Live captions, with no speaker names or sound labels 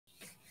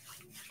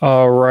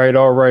All right,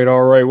 all right,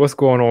 all right. What's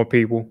going on,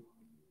 people?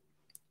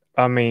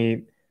 I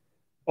mean,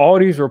 all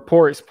these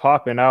reports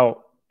popping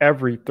out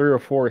every 3 or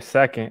 4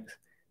 seconds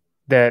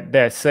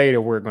that say that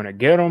we're gonna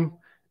get them,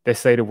 that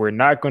say that we're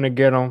not gonna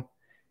get them.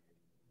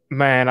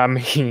 Man, I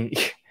mean,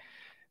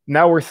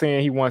 now we're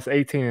seeing he wants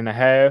 18 and a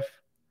half.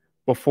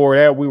 Before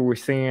that, we were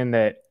seeing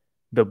that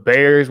the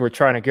Bears were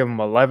trying to give him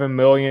 11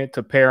 million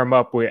to pair him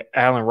up with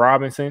Allen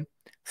Robinson,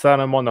 selling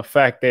him on the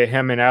fact that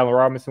him and Allen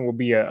Robinson will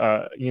be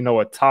a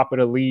top of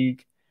the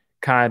league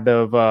kind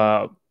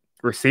of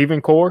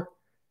receiving core.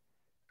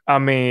 I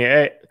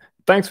mean,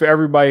 thanks for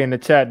everybody in the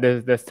chat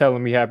that's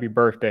telling me happy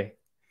birthday.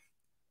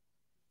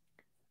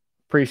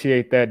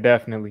 Appreciate that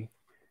definitely.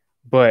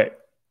 But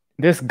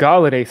this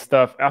Golladay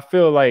stuff, I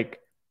feel like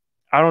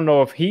I don't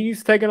know if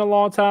he's taking a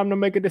long time to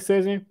make a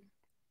decision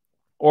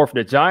or if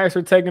the Giants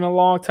are taking a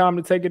long time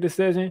to take a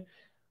decision,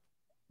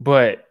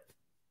 but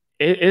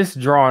it's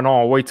drawing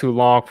on way too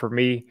long for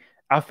me.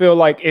 I feel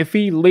like if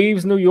he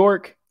leaves New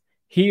York,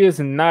 he is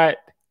not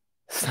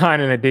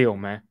signing a deal,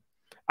 man.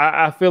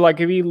 I feel like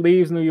if he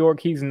leaves New York,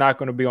 he's not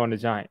going to be on the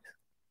Giants.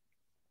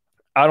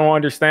 I don't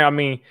understand. I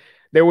mean,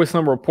 there were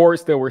some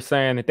reports that were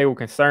saying that they were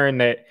concerned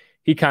that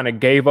he kind of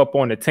gave up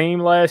on the team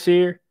last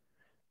year,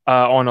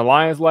 on the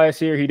Lions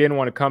last year. He didn't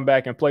want to come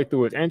back and play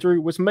through his injury,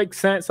 which makes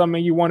sense. I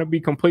mean, you want to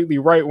be completely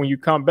right when you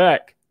come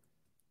back.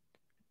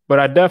 But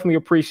I definitely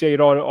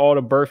appreciate all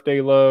the birthday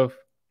love.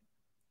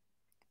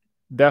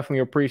 Definitely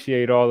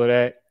appreciate all of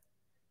that.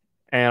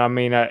 And I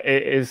mean,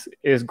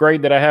 it's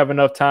great that I have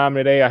enough time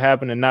today. I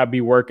happen to not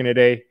be working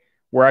today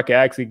where I can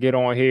actually get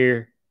on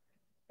here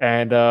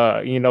and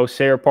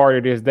share part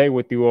of this day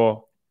with you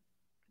all.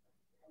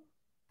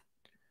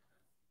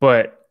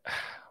 But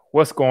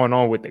what's going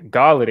on with the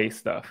Golladay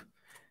stuff?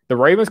 The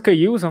Ravens could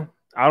use him.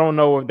 I don't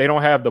know if they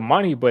don't have the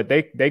money, but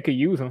they could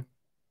use him.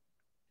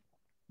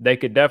 They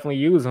could definitely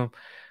use him.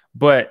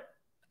 But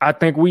I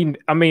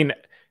mean,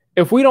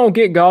 if we don't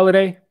get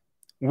Golladay,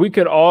 we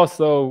could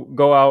also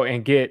go out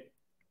and get,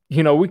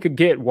 we could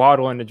get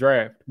Waddle in the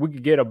draft. We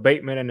could get a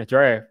Bateman in the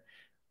draft.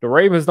 The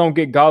Ravens don't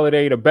get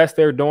Golladay. The best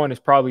they're doing is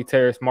probably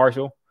Terrace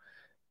Marshall.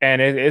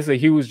 And it's a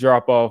huge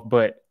drop off,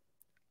 but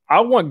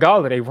I want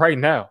Golladay right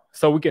now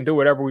so we can do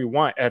whatever we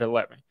want at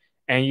 11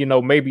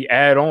 and, maybe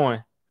add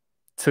on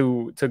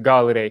to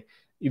Golladay.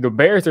 The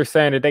Bears are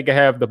saying that they could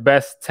have the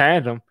best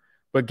tandem,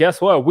 but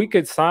guess what? We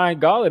could sign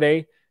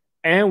Golladay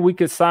and we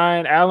could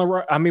sign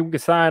Allen. I mean, we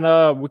could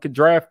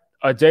draft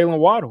Jalen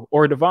Waddle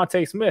or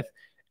Devontae Smith,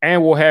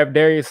 and we'll have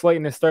Darius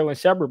Slayton and Sterling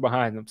Shepard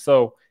behind them.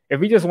 So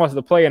if he just wants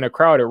to play in a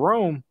crowded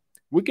room,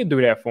 we could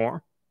do that for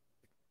him.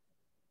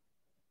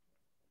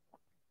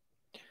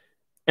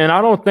 And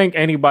I don't think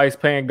anybody's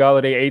paying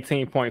Golladay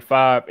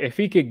 18.5. If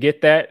he could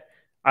get that,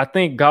 I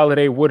think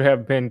Golladay would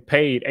have been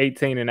paid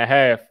 18 and a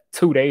half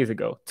 2 days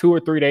ago, 2 or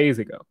 3 days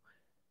ago.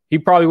 He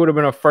probably would have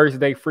been a first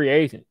day free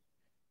agent.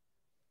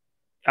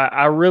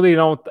 I really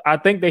don't. I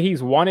think that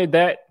he's wanted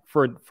that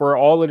for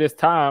all of this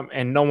time,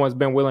 and no one's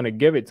been willing to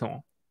give it to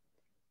him.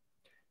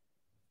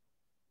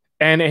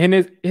 And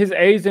his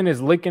agent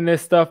is licking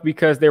this stuff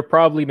because they're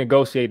probably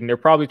negotiating. They're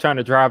probably trying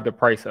to drive the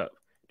price up.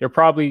 They're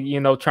probably,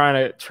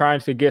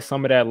 trying to get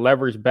some of that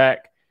leverage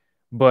back.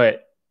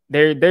 But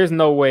there's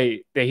no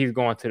way that he's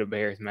going to the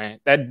Bears, man.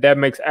 That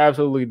makes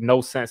absolutely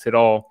no sense at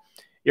all.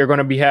 You're going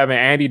to be having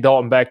Andy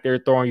Dalton back there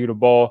throwing you the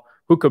ball,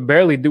 who could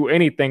barely do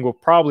anything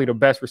with probably the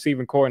best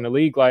receiving core in the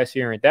league last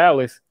year in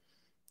Dallas.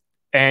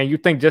 And you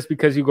think just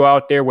because you go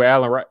out there with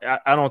Allen,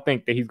 I don't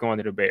think that he's going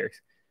to the Bears.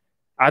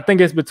 I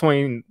think it's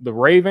between the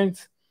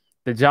Ravens,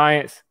 the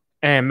Giants,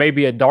 and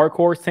maybe a dark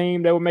horse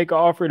team that would make an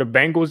offer. The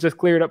Bengals just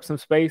cleared up some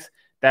space.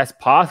 That's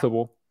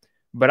possible.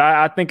 But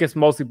I think it's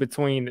mostly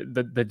between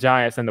the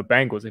Giants and the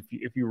Bengals,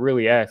 if you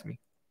really ask me.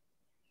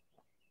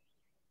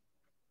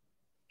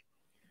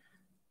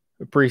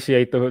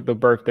 Appreciate the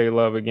birthday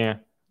love again.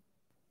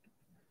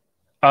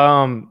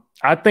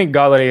 I think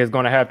Golladay is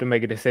going to have to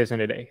make a decision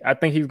today. I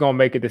think he's going to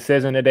make a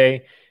decision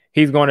today.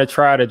 He's going to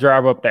try to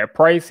drive up that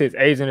price. His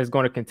agent is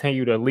going to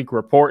continue to leak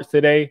reports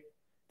today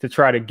to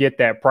try to get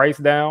that price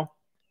down,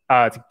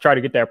 to try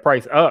to get that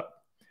price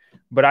up.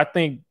 But I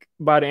think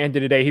by the end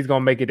of the day, he's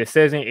going to make a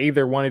decision.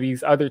 Either one of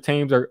these other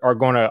teams are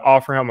going to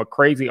offer him a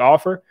crazy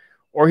offer,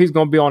 or he's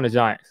going to be on the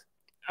Giants.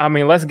 I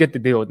mean, let's get the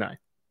deal done.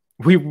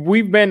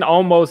 We've been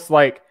almost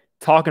like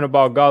talking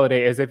about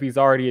Golladay as if he's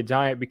already a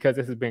Giant because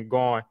this has been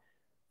going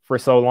for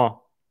so long.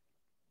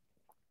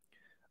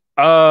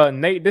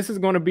 Nate, this is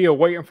going to be a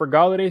waiting for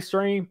Golladay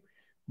stream,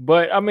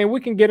 but I mean,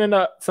 we can get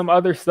into some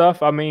other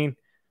stuff. I mean,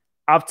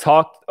 I've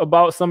talked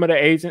about some of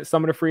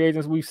the free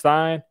agents we've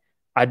signed.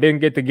 I didn't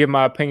get to give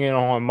my opinion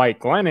on Mike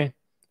Glennon.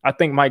 I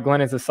think Mike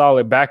Glennon's a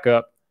solid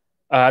backup.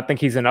 I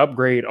think he's an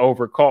upgrade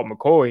over Colt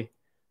McCoy.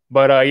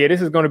 But yeah,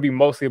 this is going to be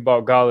mostly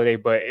about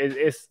Golladay, but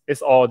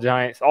it's all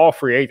Giants, all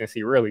free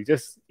agency, really,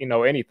 just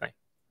anything.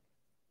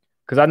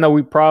 Because I know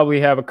we probably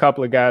have a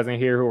couple of guys in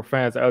here who are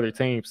fans of other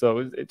teams,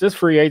 so it's just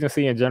free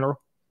agency in general.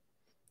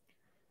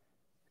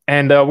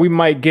 And we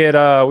might get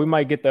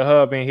the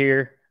hub in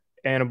here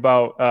in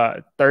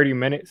about 30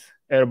 minutes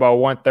at about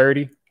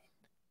 1:30.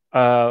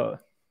 Uh,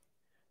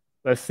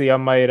 let's see. I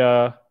might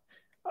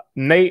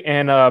Nate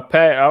and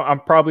Pat. I'm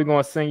probably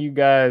gonna send you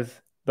guys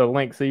the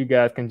link so you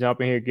guys can jump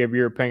in here, give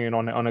your opinion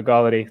on the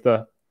Golladay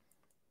stuff.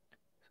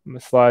 I'm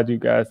gonna slide you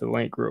guys the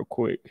link real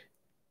quick.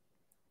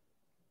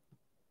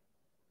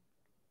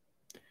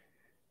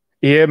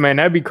 Yeah, man,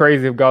 that'd be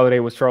crazy if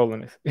Golladay was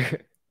trolling us.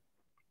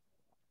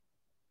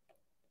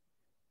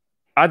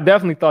 I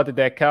definitely thought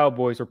that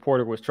Cowboys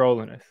reporter was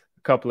trolling us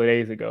a couple of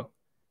days ago,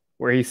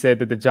 where he said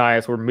that the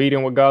Giants were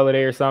meeting with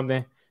Golladay or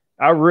something.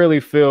 I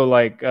really feel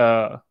like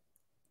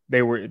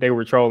they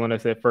were trolling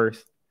us at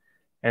first,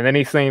 and then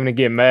he seemed to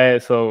get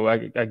mad. So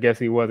I guess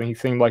he wasn't. He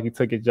seemed like he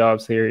took his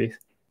job serious.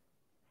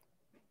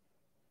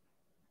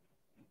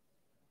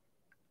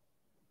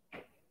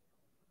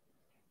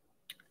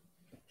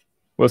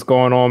 What's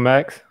going on,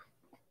 Max?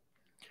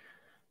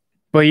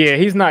 But yeah,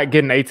 he's not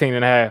getting 18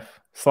 and a half.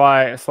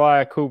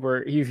 Sly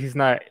Cooper, he's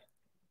not.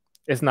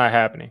 It's not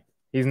happening.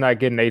 He's not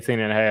getting 18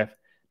 and a half.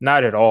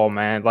 Not at all,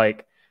 man.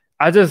 Like,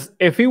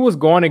 if he was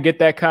going to get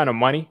that kind of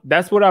money,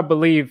 that's what I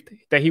believed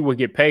that he would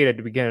get paid at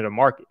the beginning of the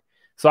market.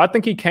 So I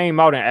think he came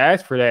out and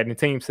asked for that, and the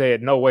team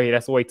said, no way,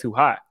 that's way too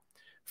high.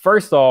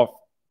 First off,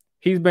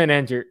 he's been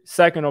injured.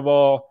 Second of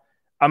all,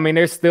 I mean,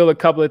 there's still a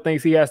couple of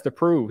things he has to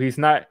prove. He's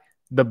not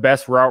the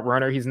best route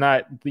runner. He's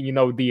not,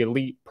 the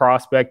elite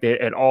prospect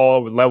at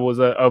all levels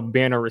of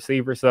being a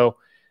receiver. So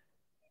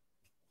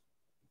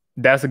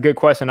that's a good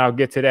question. I'll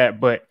get to that.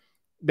 But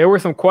there were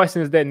some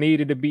questions that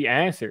needed to be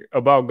answered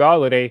about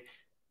Golladay,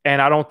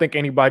 and I don't think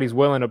anybody's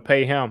willing to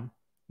pay him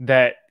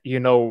that,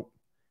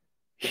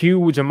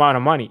 huge amount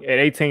of money at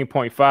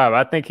 18.5.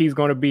 I think he's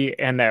going to be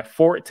in that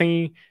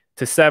 14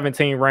 to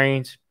 17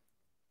 range.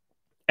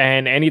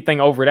 And anything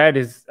over that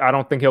I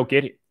don't think he'll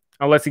get it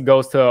unless he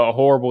goes to a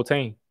horrible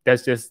team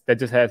that just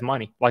has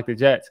money like the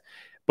Jets.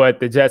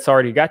 But the Jets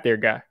already got their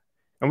guy.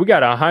 And we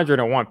got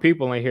 101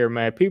 people in here,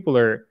 man. People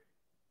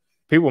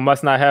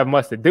must not have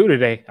much to do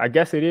today. I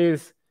guess it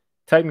is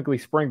technically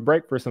spring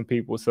break for some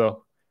people.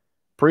 So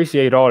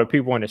appreciate all the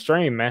people on the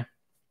stream, man.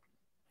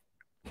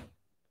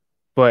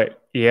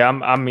 But yeah,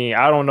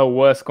 I don't know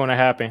what's going to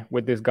happen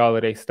with this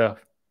Golladay stuff.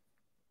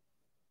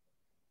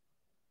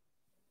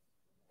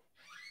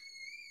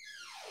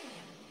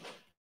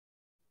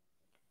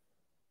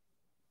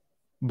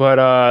 But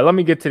let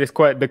me get to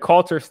the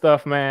culture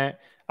stuff, man.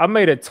 I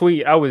made a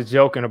tweet. I was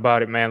joking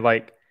about it, man.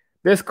 Like,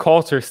 this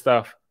culture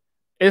stuff,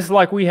 it's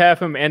like we have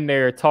him in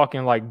there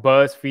talking like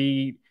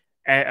BuzzFeed,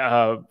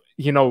 and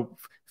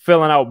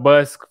filling out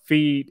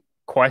BuzzFeed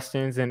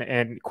questions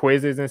and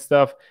quizzes and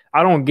stuff.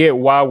 I don't get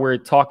why we're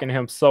talking to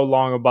him so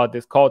long about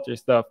this culture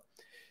stuff.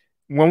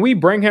 When we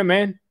bring him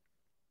in,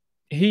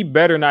 he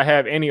better not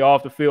have any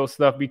off the field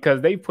stuff,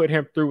 because they put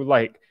him through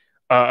like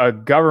a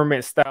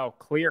government style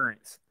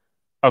clearance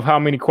of how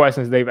many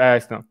questions they've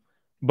asked him.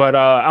 But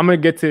I'm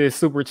going to get to this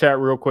super chat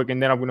real quick,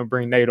 and then I'm going to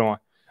bring Nate on.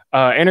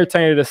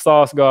 Entertainer the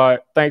Sauce God,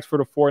 thanks for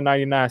the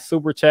 $4.99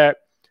 super chat.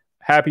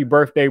 Happy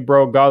birthday,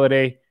 bro.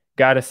 Golladay,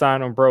 got to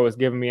sign him, bro. It's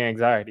giving me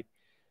anxiety.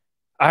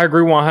 I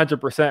agree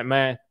 100%,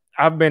 man.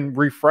 I've been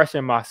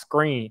refreshing my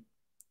screen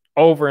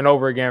over and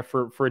over again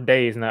for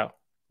days now,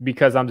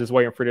 because I'm just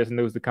waiting for this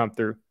news to come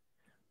through.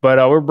 But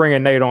we're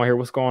bringing Nate on here.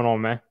 What's going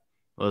on, man?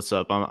 What's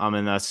up? I'm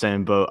in that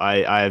same boat.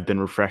 I have been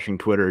refreshing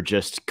Twitter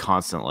just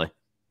constantly.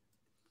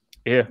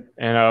 Yeah,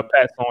 and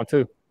Pat's on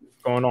too.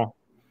 What's going on?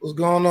 What's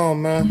going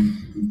on, man?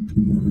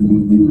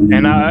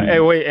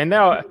 And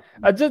now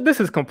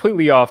this is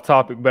completely off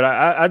topic, but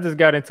I just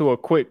got into a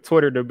quick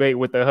Twitter debate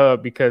with the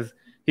Hub, because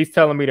he's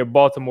telling me that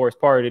Baltimore is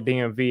part of the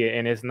DMV,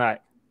 and it's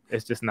not.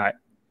 It's just not.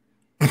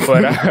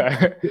 But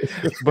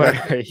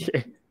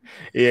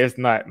yeah, it's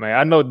not, man.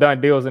 I know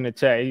Don Deal's in the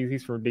chat.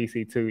 He's from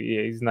DC too.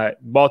 Yeah, he's not.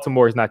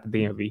 Baltimore is not the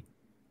DMV.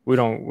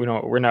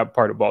 We're not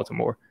part of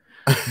Baltimore.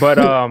 But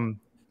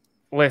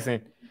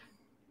listen,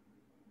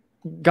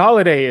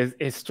 Golladay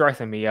is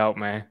stressing me out,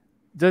 man.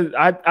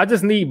 I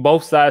just need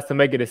both sides to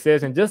make a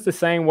decision, just the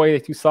same way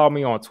that you saw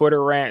me on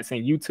Twitter rants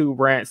and YouTube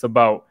rants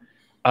about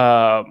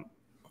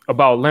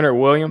Leonard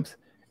Williams.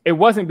 It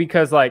wasn't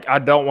because like I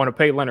don't want to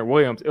pay Leonard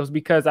Williams. It was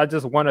because I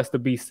just want us to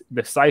be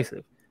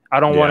decisive. I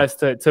don't want us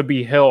to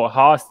be held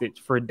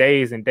hostage for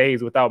days and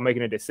days without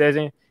making a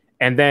decision,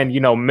 and then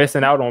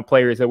missing out on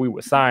players that we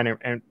would sign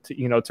and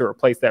to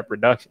replace that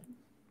production.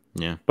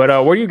 Yeah.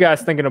 But what are you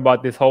guys thinking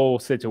about this whole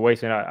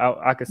situation?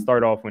 I could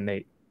start off with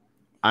Nate.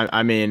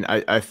 I mean,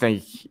 I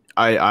think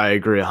I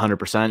agree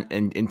 100%.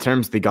 And in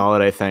terms of the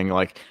Golladay thing,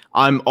 like,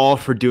 I'm all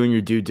for doing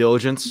your due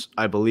diligence.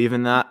 I believe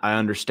in that. I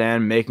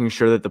understand making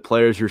sure that the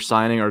players you're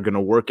signing are going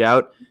to work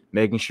out,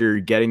 making sure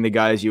you're getting the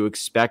guys you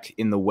expect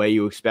in the way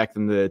you expect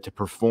them to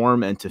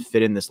perform and to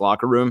fit in this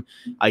locker room.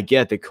 I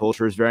get that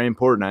culture is very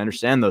important. I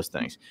understand those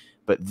things.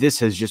 But this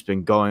has just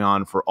been going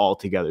on for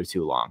altogether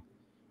too long.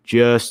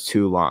 Just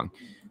too long.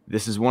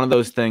 This is one of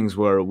those things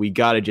where we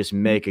got to just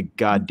make a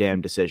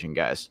goddamn decision,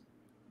 guys.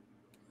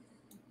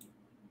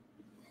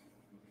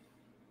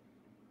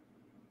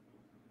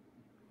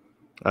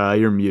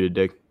 You're muted,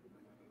 Dick.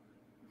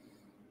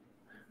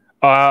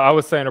 I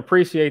was saying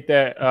appreciate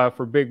that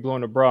for Big Blue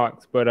in the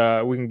Bronx,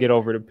 but we can get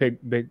over to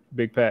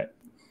Big Pat.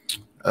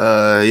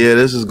 Yeah,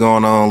 this is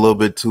going on a little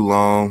bit too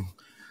long.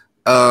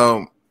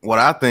 What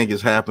I think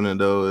is happening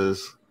though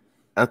is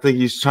I think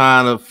he's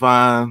trying to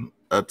find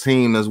a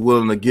team that's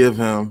willing to give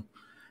him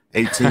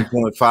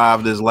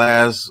 18.5 this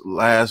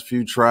last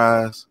few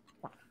tries.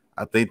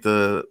 I think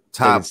the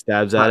top taking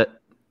stabs at it.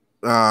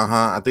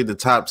 I think the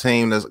top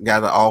team that's got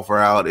the offer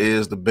out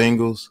is the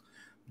Bengals,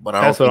 but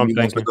I don't think he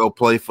wants to go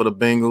play for the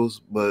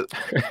Bengals. But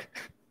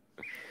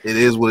it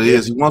is what it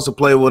is. He wants to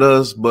play with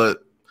us,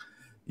 but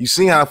you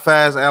see how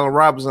fast Allen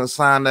Robinson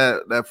signed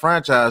that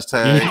franchise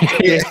tag.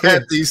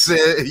 After he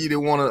said he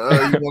didn't want to,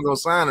 he want to go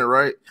sign it,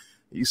 right?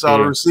 You saw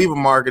the receiver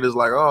market is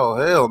like, oh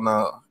hell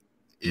no,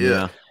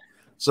 yeah.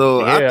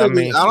 So I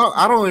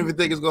don't even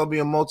think it's going to be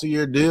a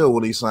multi-year deal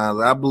when he signs.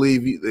 I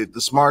believe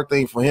the smart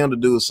thing for him to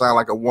do is sign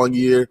like a 1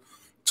 year,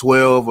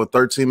 $12 or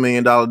 $13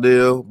 million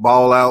deal,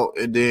 ball out,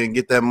 and then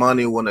get that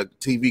money when the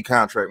TV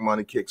contract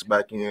money kicks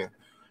back in.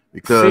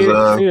 Because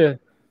the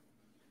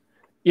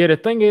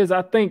thing is,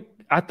 I think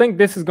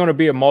this is going to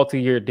be a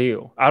multi-year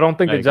deal. I don't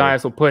think the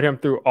Giants will put him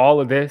through all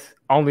of this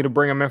only to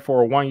bring him in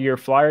for a 1 year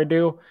flyer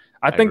deal.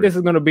 I think this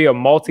is going to be a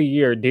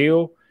multi-year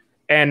deal.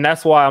 And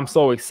that's why I'm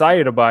so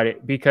excited about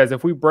it, because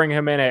if we bring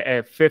him in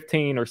at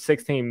 15 or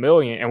 16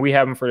 million and we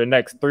have him for the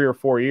next 3 or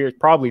 4 years,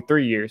 probably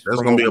 3 years.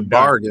 That's going to be a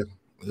bargain.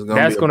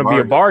 That's going to be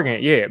a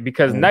bargain. Yeah.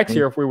 Because next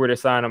year, if we were to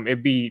sign him,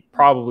 it'd be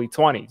probably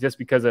 20 just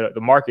because of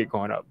the market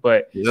going up.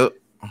 But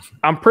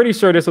I'm pretty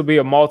sure this will be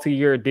a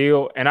multi-year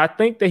deal. And I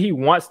think that he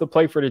wants to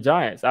play for the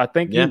Giants. I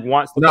think he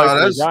wants to play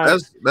for the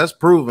Giants. That's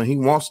proven. He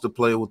wants to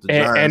play with the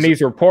Giants. And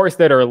these reports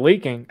that are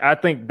leaking, I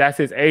think that's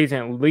his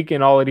agent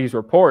leaking all of these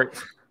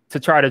reports to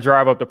try to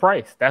drive up the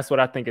price. That's what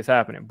I think is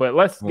happening. But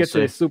let's get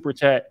to the super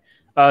chat.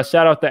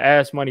 Shout out to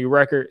Ash Money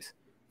Records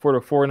for the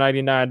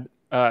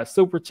 $4.99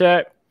 super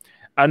chat.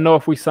 I know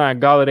if we sign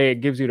Golladay,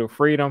 it gives you the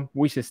freedom.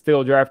 We should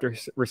still draft a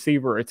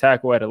receiver or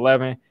tackle at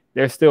 11.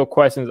 There's still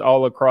questions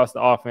all across the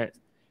offense.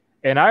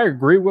 And I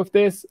agree with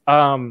this.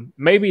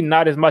 Maybe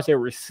not as much a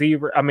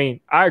receiver. I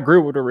mean, I agree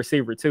with the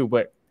receiver too,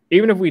 but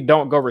even if we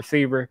don't go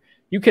receiver,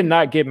 you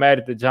cannot get mad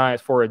at the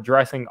Giants for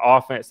addressing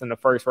offense in the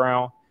first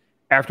round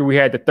after we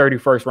had the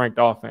 31st ranked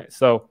offense.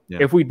 So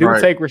if we do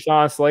take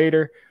Rashawn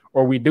Slater,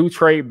 or we do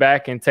trade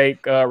back and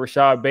take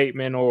Rashad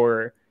Bateman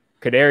or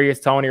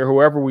Kadarius Toney or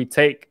whoever we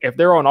take, if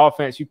they're on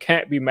offense, you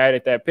can't be mad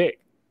at that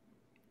pick.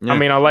 I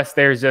mean, unless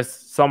there's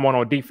just someone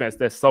on defense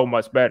that's so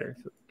much better.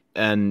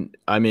 And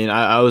I mean,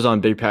 I was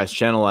on Big Pat's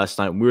channel last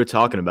night. We were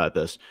talking about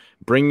this.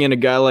 Bringing in a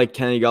guy like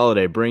Kenny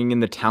Golladay, bringing in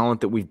the talent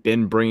that we've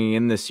been bringing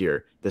in this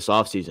year, this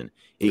offseason,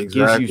 it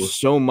gives you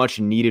so much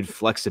needed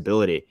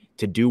flexibility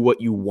to do what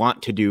you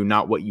want to do,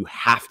 not what you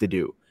have to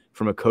do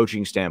from a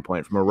coaching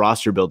standpoint, from a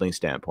roster building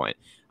standpoint.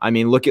 I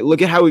mean, look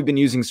at how we've been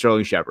using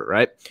Sterling Shepard,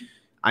 right?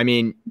 I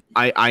mean,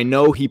 I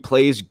know he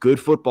plays good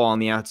football on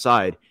the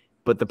outside,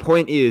 but the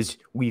point is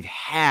we've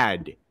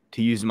had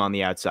to use him on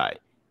the outside.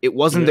 It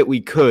wasn't that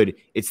we could,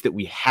 it's that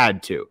we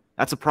had to.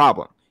 That's a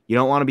problem. You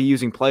don't want to be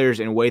using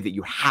players in a way that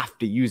you have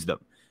to use them.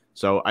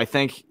 So I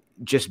think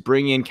just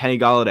bringing in Kenny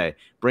Golladay,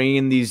 bringing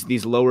in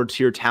these lower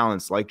tier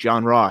talents like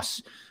John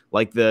Ross,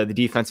 like the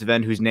defensive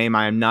end whose name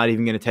I am not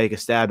even going to take a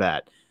stab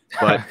at.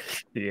 But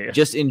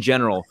just in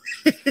general,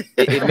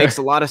 it makes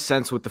a lot of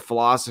sense with the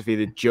philosophy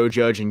that Joe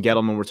Judge and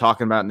Gettleman were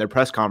talking about in their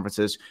press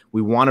conferences.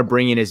 We want to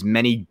bring in as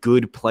many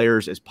good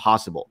players as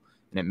possible.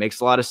 And it makes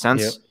a lot of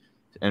sense. Yep.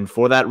 And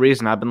for that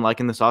reason, I've been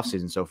liking this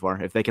offseason so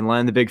far. If they can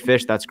land the big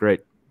fish, that's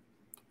great.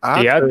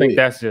 I think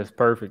that's just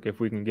perfect if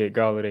we can get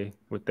Golladay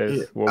with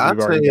this.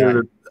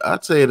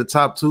 I'd say the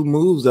top two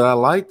moves that I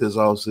like this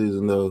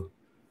offseason, though,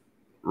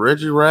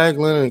 Reggie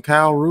Ragland and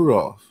Kyle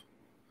Rudolph.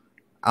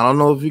 I don't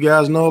know if you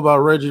guys know about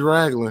Reggie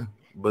Ragland,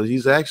 but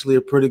he's actually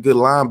a pretty good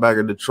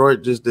linebacker.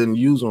 Detroit just didn't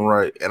use him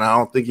right, and I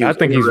don't think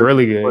he's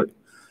really good.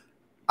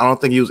 I don't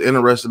think he was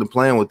interested in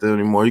playing with them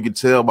anymore. You could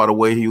tell by the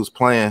way he was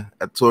playing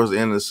towards the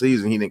end of the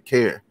season. He didn't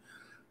care.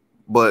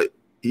 But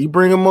you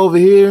bring him over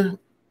here,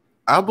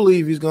 I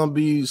believe he's going to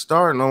be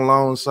starting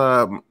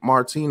alongside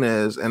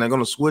Martinez, and they're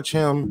going to switch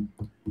him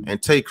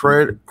and take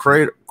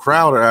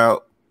Crowder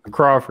out.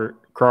 Crawford.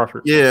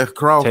 Yeah,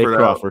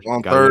 Crawford out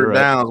on third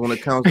downs when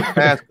it comes to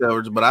pass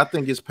coverage. But I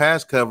think his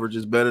pass coverage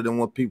is better than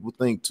what people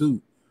think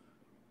too.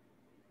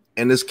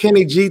 And this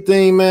Kenny G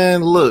thing,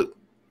 man, look,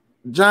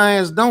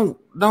 Giants,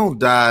 don't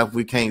die if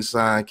we can't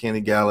sign Kenny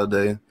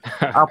Golladay.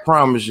 I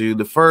promise you,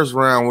 the first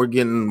round we're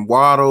getting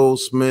Waddle,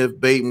 Smith,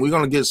 Bateman. We're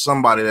gonna get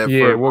somebody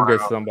we'll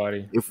get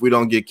somebody if we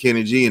don't get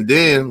Kenny G. And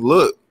then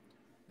look,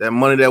 that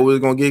money that we are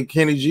gonna get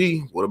Kenny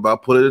G, what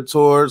about putting it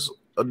towards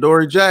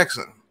Adoree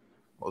Jackson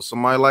or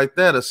somebody like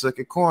that, a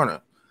second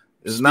corner?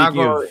 It's not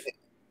going.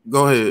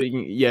 Go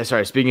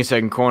ahead. Speaking of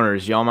second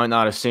corners, y'all might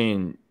not have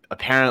seen.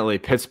 Apparently,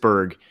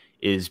 Pittsburgh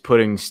is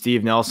putting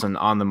Steve Nelson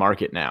on the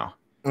market now.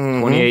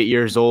 28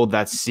 years old.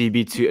 That's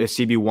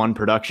CB1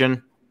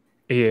 production.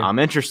 Yeah, I'm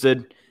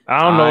interested.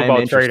 I don't know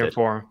about trading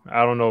for him.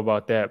 I don't know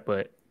about that,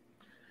 but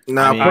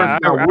now I'd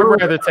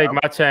rather take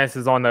my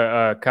chances on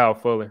the Kyle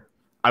Fuller.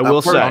 I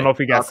will say, I don't know if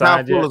he got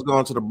signed Kyle yet. Fuller's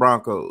going to the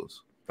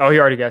Broncos. Oh, he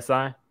already got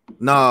signed?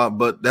 Nah,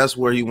 but that's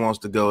where he wants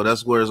to go.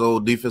 That's where his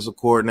old defensive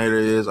coordinator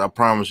is. I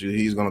promise you,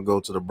 he's going to go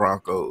to the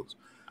Broncos.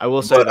 I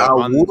will say,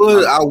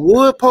 I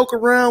would poke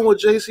around with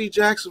J.C.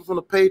 Jackson from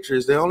the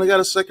Patriots. They only got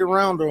a second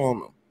rounder on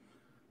them.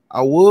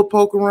 I would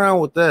poke around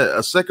with that.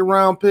 A second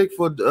round pick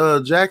for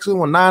Jackson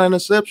with 9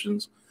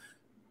 interceptions.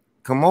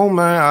 Come on,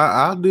 man.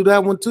 I'll do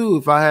that one too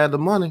if I had the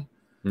money.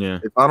 Yeah.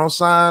 If I don't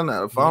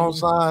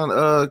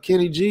sign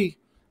Kenny G,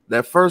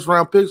 that first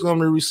round pick is going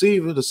to be a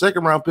receiver. The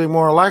second round pick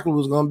more likely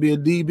was going to be a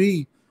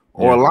DB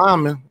or a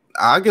lineman.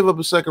 I'll give up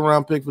a second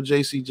round pick for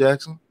J.C.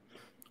 Jackson.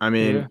 I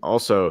mean,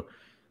 also,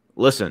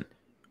 listen,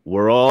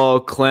 we're all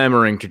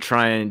clamoring to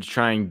try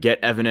and get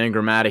Evan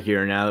Engram out of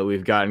here now that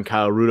we've gotten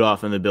Kyle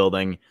Rudolph in the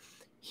building.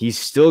 He's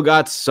still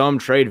got some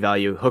trade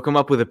value. Hook him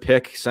up with a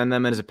pick, send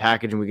them in as a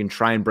package, and we can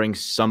try and bring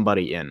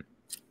somebody in.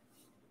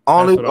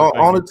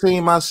 Only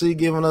team I see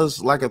giving us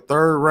like a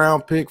third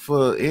round pick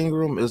for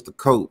Ingram is the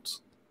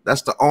Colts.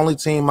 That's the only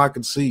team I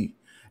can see.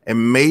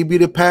 And maybe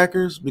the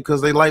Packers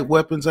because they like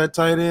weapons at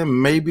tight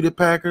end. Maybe the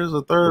Packers,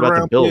 a third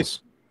round the Bills?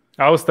 pick.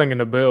 I was thinking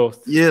the Bills.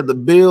 Yeah, the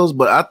Bills,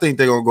 but I think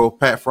they're gonna go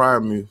Pat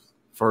Freiermuth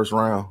first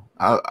round.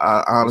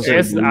 I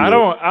honestly,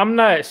 I'm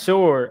not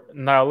sure.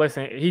 Now,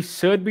 listen, he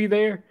should be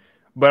there,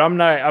 but I'm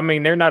not. I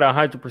mean, they're not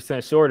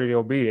 100% sure that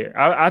he'll be there.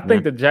 I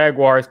think the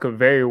Jaguars could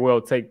very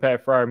well take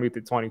Pat Freiermuth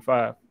at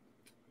 25.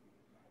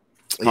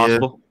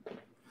 Possible. Yeah.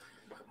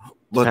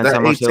 But that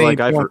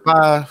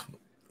 18.5,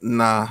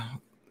 nah,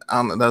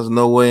 there's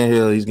no way in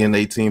hell he's getting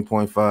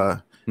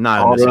 18.5. Not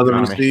all the other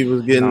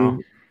receivers getting. No.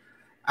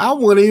 I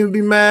wouldn't even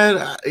be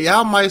mad.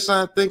 Y'all might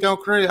think I'm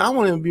crazy. I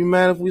wouldn't even be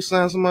mad if we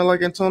signed somebody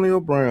like Antonio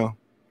Brown.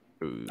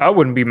 I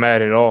wouldn't be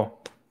mad at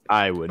all.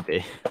 I would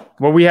be.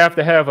 Well, we have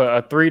to have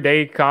a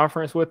 3-day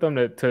conference with him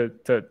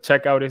to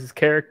check out his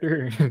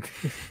character.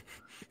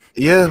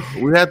 Yeah,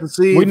 we have to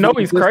see. We know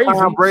he's crazy.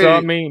 So,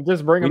 I mean,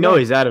 just bring him. We know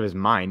he's out of his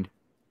mind.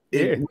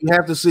 Yeah. We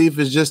have to see if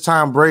it's just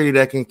Tom Brady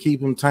that can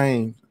keep him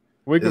tamed.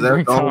 We can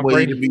bring Tom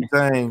Brady to be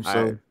tamed.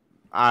 So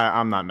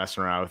I'm not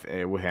messing around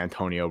with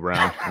Antonio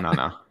Brown.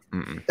 No.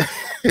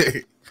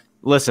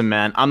 Listen,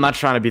 man, I'm not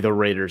trying to be the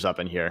Raiders up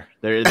in here.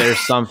 There's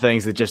some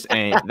things that just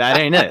ain't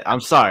it.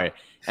 I'm sorry.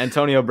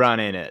 Antonio Brown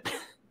ain't it.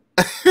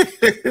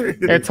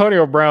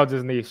 Antonio Brown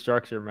just needs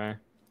structure, man.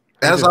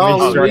 That's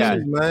all it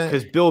is, man.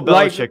 Because Bill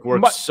Belichick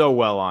worked so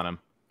well on him.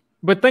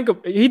 But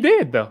he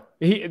did though.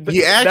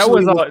 That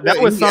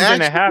was something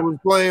that happened. Was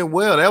playing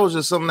well. That was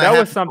just something that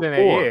was something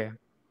before.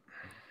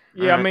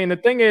 Yeah. I mean, the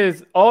thing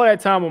is, all that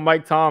time with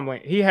Mike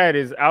Tomlin, he had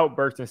his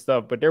outbursts and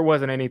stuff, but there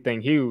wasn't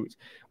anything huge.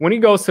 When he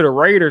goes to the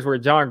Raiders, where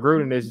John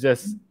Gruden is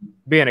just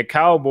being a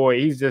cowboy,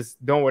 he's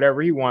just doing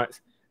whatever he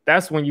wants.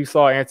 That's when you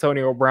saw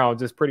Antonio Brown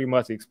just pretty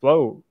much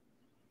explode.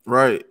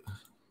 Right.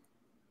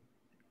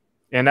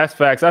 And that's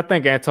facts. I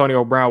think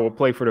Antonio Brown will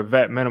play for the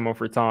vet minimum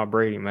for Tom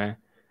Brady, man.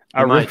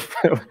 I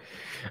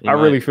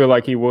really feel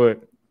like he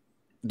would.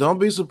 Don't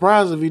be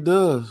surprised if he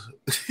does.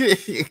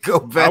 Go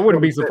back. I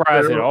wouldn't be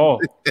surprised at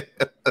all.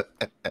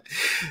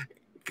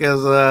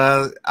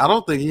 Because I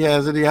don't think he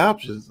has any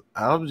options.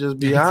 I'll just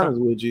be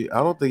honest with you. I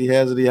don't think he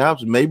has any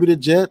options. Maybe the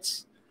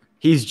Jets.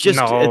 He's just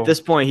at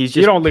this point. He's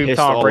just pissed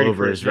all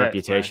over his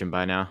reputation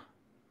by now.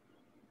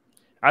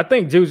 I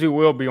think Juju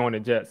will be on the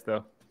Jets,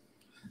 though.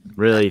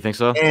 Really, you think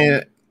so?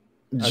 And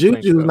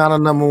Juju's not a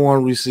number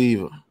one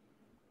receiver.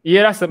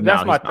 Yeah, that's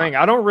my thing.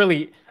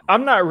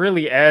 I'm not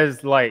really as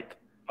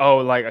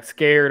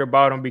scared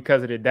about him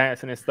because of the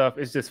dancing and stuff.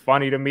 It's just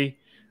funny to me.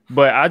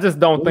 But I just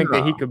don't think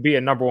that he could be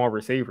a number one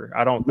receiver.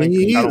 I don't think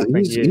he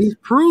is. He's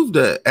proved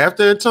that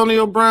after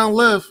Antonio Brown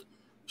left,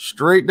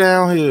 straight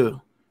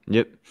downhill.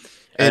 Yep.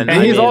 And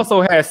he's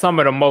also had some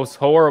of the most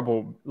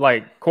horrible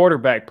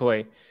quarterback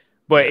play.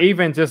 But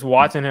even just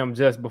watching him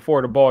just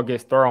before the ball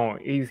gets thrown,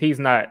 he's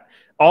not.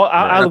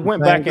 I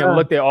went back and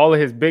looked at all of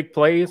his big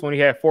plays when he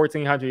had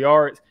 1,400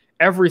 yards.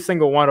 Every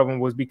single one of them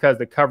was because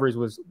the coverage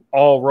was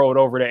all rolled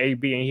over to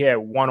AB and he had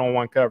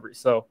one-on-one coverage.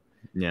 So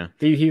yeah,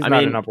 he's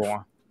not a number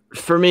one.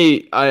 For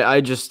me, I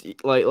just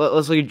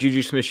let's look at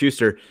Juju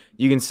Smith-Schuster.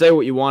 You can say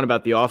what you want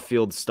about the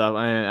off-field stuff.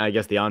 I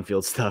guess the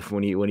on-field stuff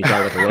when you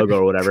talk about the logo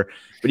or whatever.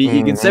 But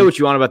you can say what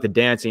you want about the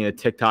dancing, the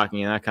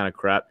TikToking, and that kind of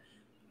crap.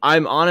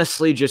 I'm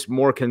honestly just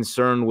more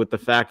concerned with the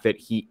fact that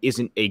he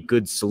isn't a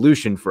good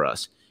solution for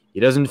us. He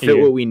doesn't fit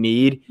what we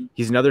need.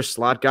 He's another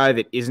slot guy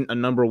that isn't a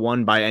number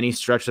one by any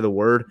stretch of the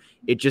word.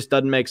 It just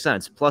doesn't make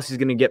sense. Plus, he's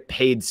going to get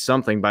paid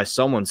something by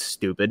someone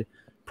stupid,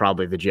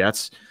 probably the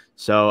Jets.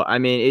 So, I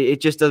mean,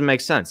 it just doesn't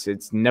make sense.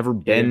 It's never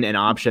been an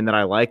option that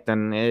I liked,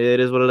 and it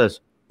is what it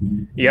is.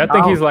 Yeah, I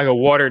think he's like a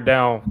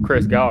watered-down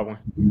Chris Godwin.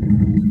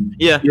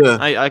 Yeah.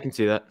 I can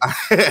see that.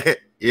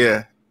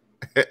 Yeah.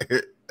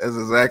 That's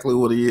exactly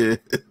what he is.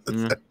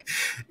 Mm.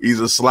 He's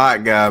a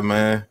slot guy,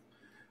 man.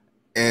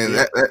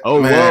 And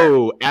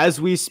whoa!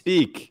 As we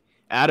speak,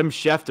 Adam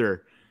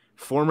Schefter,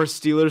 former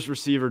Steelers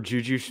receiver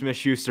Juju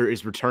Smith-Schuster,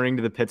 is returning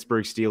to the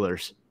Pittsburgh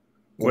Steelers.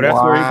 Well, that's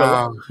where he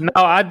belongs. No,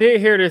 I did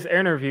hear this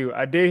interview.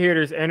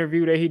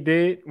 That he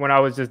did when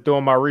I was just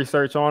doing my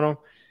research on him.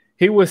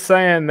 He was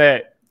saying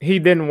that he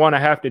didn't want to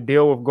have to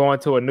deal with going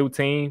to a new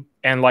team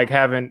and like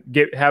having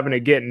to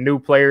get new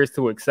players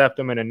to accept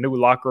him in a new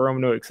locker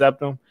room to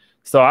accept him.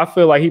 So I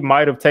feel like he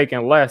might have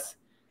taken less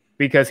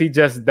because he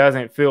just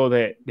doesn't feel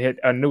that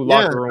a new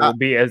locker room would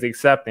be as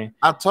accepting.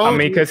 I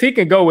mean, because he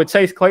can go with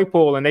Chase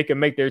Claypool and they can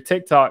make their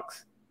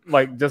TikToks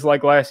just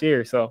like last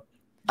year. So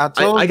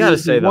I gotta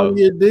say though, 1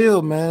 year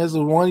deal, man. It's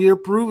a 1 year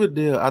prove it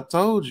deal. I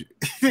told you.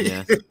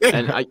 Yeah,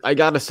 and I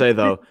gotta say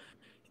though,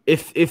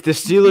 if the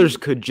Steelers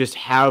could just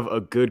have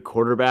a good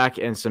quarterback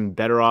and some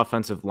better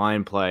offensive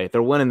line play,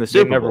 they're winning the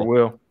Super Bowl. They never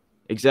will.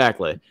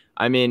 Exactly.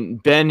 I mean,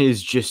 Ben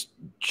is just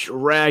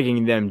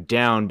dragging them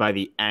down by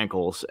the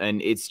ankles,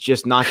 and it's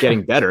just not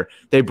getting better.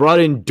 They brought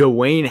in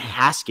Dwayne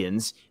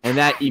Haskins, and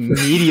that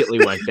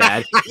immediately went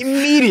bad.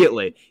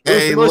 Immediately.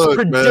 It was the most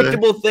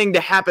predictable thing to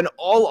happen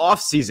all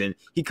offseason.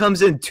 He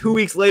comes in 2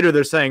 weeks later,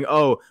 they're saying,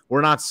 oh,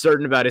 we're not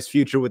certain about his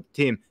future with the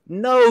team.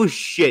 No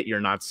shit, you're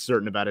not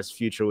certain about his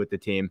future with the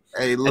team.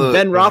 Hey, look, and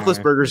Ben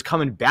Roethlisberger's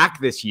coming back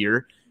this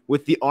year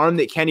with the arm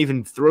that can't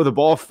even throw the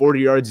ball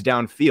 40 yards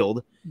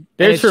downfield.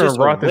 They're treating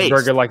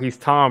Roethlisberger like he's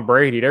Tom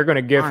Brady. They're going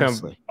to give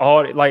him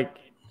all the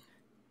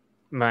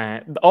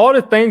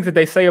things that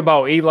they say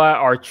about Eli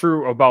are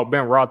true about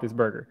Ben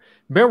Roethlisberger.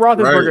 Ben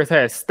Roethlisberger's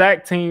had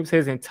stacked teams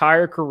his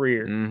entire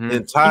career. Mm-hmm.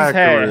 He's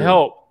had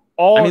help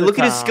all the time. Look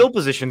at his skill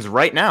positions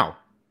right now.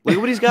 Look at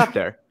what he's got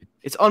there.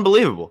 It's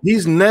unbelievable.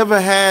 He's never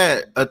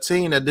had a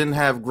team that didn't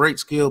have great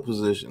skill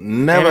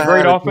position. Never had a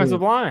great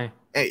offensive line.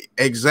 Hey,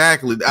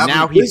 exactly.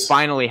 Now he's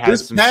finally had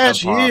some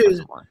past year.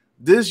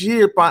 This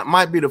year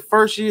might be the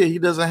first year he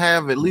doesn't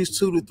have at least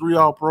 2 to 3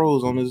 All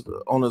Pros on his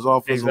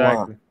offensive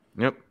line.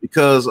 Yep.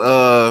 Because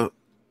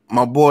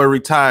my boy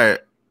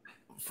retired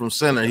from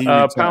center. He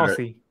retired.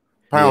 Pouncey.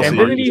 And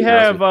didn't he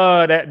have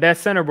that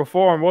center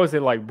before him? What was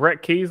it, like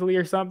Brett Keasley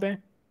or something?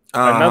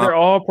 Another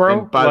All Pro.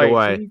 And by the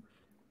way,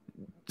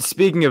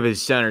 speaking of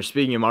his center,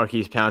 speaking of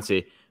Marquise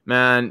Pouncey,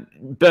 man,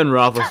 Ben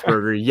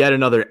Roethlisberger, yet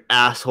another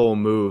asshole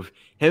move.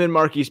 Him and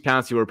Marquise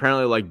Pouncey were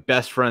apparently like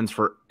best friends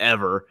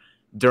forever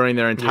during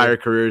their entire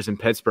careers in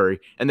Pittsburgh.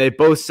 And they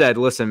both said,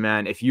 listen,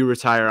 man, if you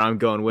retire, I'm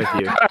going with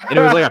you. And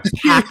it was like a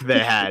pact they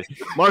had.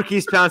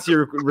 Marquise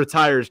Pouncey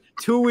retires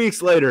 2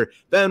 weeks later.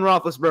 Ben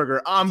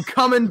Roethlisberger, I'm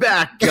coming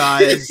back,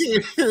 guys.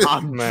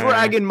 I'm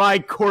dragging my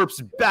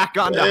corpse back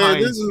onto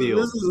Heinz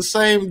Field. This is the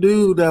same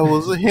dude that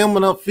was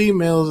hemming up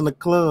females in the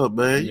club,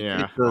 man.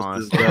 Yeah.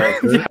 This guy,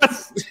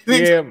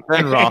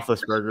 Ben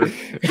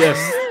Roethlisberger.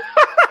 Yes.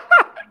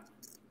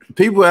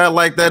 People act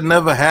like that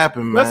never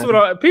happened, man. That's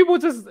what people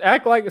just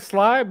act like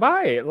slide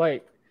by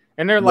it,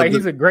 and they're like,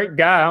 he's a great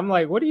guy. I'm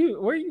like, where are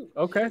you?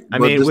 Okay. I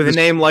mean, with a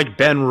name like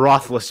Ben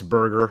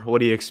Roethlisberger, what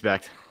do you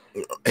expect?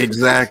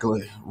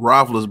 Exactly,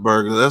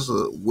 Roethlisberger. That's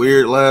a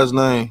weird last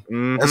name.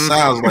 Mm-hmm. That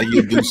sounds like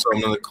you do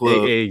something in the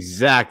club.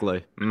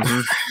 Exactly.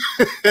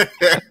 Mm-hmm.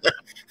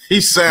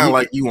 He sound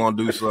like you want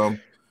to do something.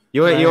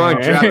 You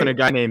aren't drafting a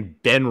guy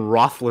named Ben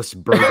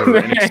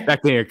Roethlisberger and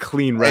expecting a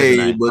clean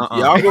resume. Hey, but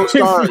y'all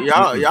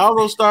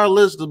gonna start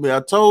listening to me. I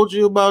told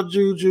you about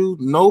Juju.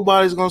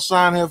 Nobody's gonna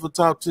sign him for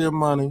top tier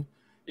money.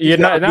 Yeah,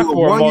 not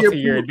for a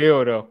multi-year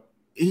deal though.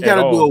 He got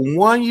to do a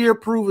 1 year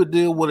prove it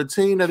deal with a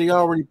team that he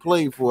already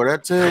played for.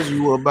 That tells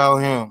you about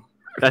him.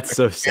 That's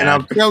so sad. And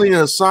I'm telling you,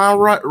 Hassan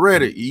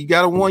Reddick, he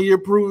got a 1 year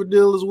prove it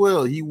deal as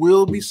well. He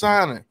will be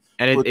signing.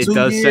 And it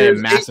does say a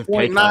massive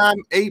pay cut.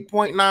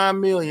 $8.9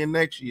 million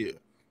next year.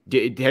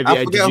 Did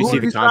you see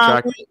the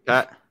contract,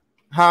 Pat?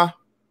 Huh?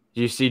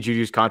 Did you see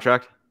Juju's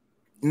contract?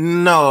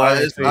 No.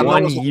 It's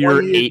 1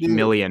 year, $8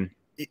 million.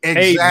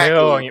 Exactly.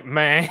 $8 million,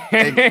 man.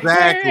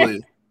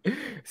 Exactly.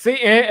 See,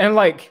 and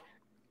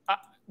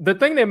the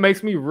thing that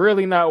makes me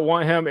really not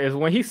want him is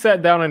when he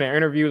sat down in an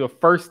interview, the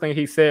first thing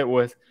he said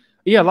was,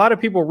 yeah, a lot of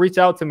people reach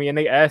out to me and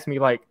they ask me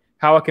like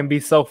how I can be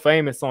so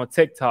famous on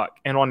TikTok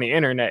and on the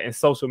internet and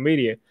social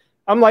media.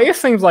 I'm like, it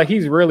seems like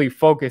he's really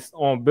focused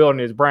on building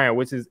his brand,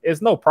 which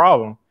is no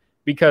problem.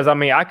 Because I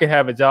mean, I could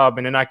have a job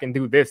and then I can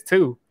do this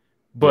too,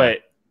 but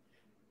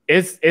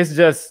it's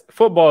just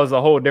football is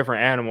a whole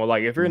different animal.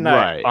 Like if you're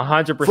not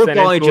 100%,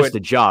 football ain't just a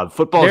job.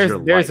 Football is your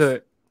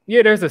life.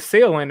 There's a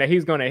ceiling that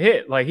he's going to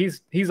hit. Like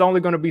he's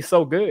only going to be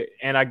so good,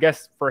 and I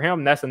guess for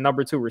him that's a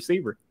number 2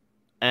 receiver.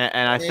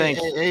 And I think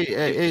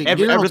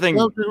everything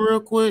real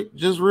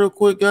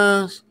quick,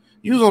 guys.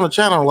 You was on the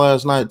channel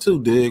last night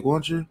too, Dig,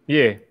 weren't you?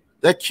 Yeah,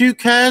 that Q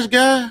Cash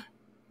guy.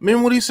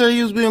 Remember what he said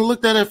he was being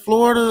looked at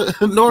Florida,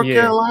 North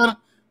Carolina?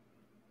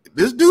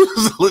 This dude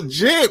is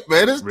legit,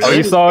 man.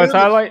 You saw his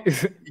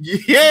highlights?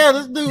 Yeah,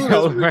 this dude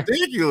is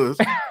ridiculous.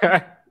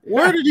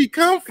 Where did he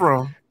come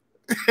from?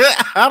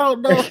 I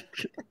don't know.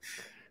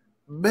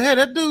 Man,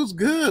 that dude's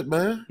good,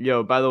 man.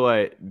 Yo, by the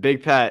way,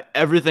 Big Pat,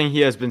 everything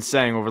he has been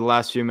saying over the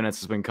last few minutes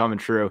has been coming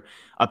true.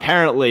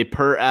 Apparently,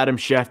 per Adam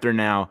Schefter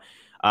now,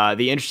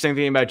 the interesting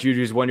thing about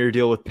Juju's 1 year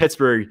deal with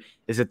Pittsburgh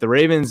is that the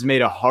Ravens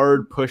made a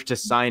hard push to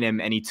sign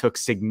him, and he took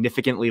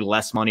significantly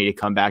less money to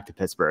come back to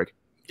Pittsburgh.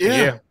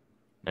 Yeah.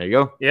 There you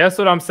go. Yeah, that's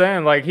what I'm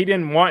saying. Like, he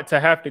didn't want to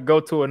have to go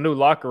to a new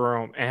locker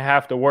room and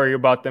have to worry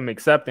about them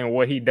accepting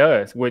what he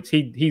does, which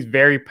he's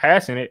very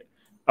passionate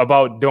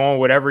about doing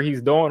whatever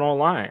he's doing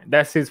online.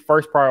 That's his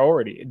first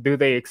priority. Do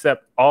they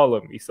accept all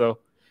of me? So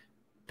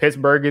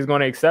Pittsburgh is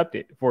going to accept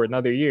it for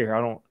another year.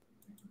 I don't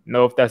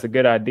know if that's a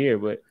good idea,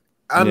 but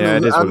I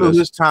knew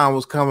his time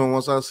was coming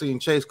once I seen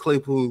Chase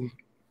Claypool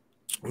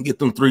get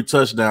them 3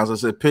 touchdowns. I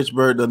said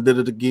Pittsburgh done did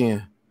it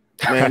again.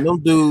 Man,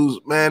 them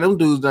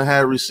dudes done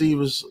had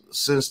receivers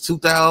since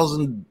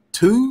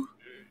 2002.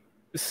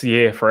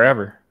 Yeah,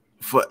 forever.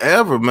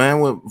 Forever, man.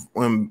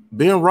 When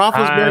Ben Roethlisberger,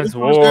 Hines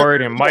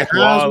Ward and Mike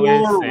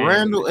Wallace, and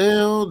Randall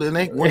L. Then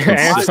they went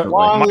to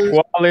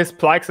Mike Wallace,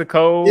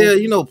 Plaxico. Yeah,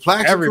 you know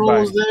Plaxico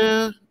was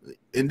there,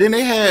 and then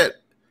they had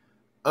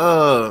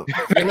look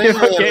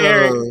at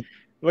Eric.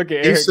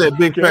 He said,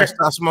 "Big Pack,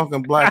 stop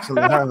smoking blacks in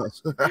the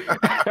house."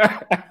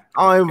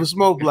 I don't even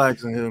smoke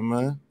blacks in here,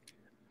 man.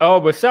 Oh,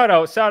 but shout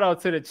out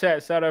to the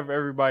chat. Shout out to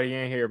everybody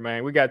in here,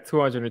 man. We got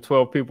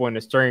 212 people in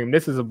the stream.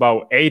 This is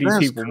about 80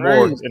 people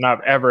more than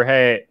I've ever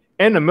had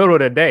in the middle of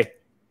the day.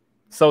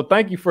 So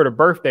thank you for the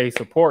birthday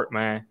support,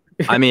 man.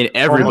 I mean,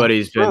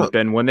 everybody's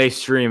been when they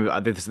stream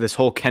this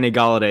whole Kenny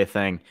Golladay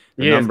thing.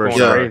 The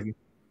numbers are crazy.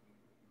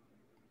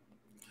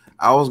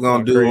 I was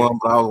gonna do one,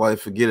 but I was like,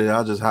 forget it.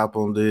 I'll just hop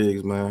on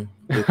Diggs, man.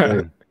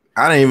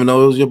 I didn't even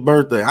know it was your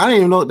birthday. I didn't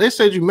even know they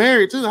said you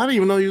married too. I didn't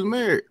even know you was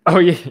married. Oh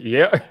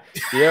yeah.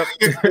 Yep.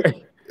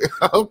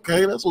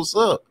 Okay, that's what's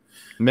up.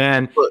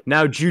 Man,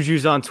 now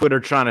Juju's on Twitter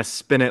trying to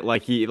spin it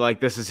like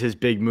this is his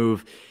big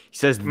move. He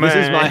says, "This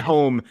is my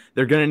home.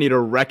 They're gonna need a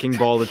wrecking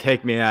ball to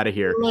take me out of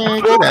here."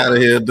 Man, get out of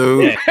here,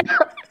 dude.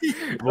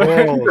 If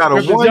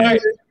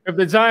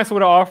the Giants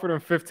would have offered him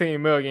 $15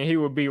 million, he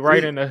would be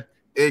right in the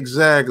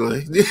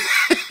exactly.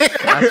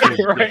 That's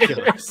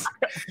ridiculous.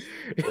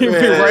 He'd be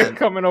right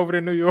coming over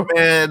to New York.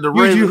 Man,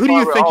 who do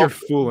you think you're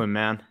fooling,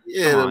 man?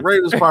 Yeah, the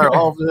Raiders probably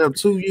offered him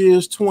 2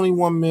 years,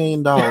 $21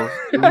 million.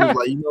 He was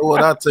like, you know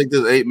what? I'll take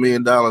this $8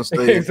 million and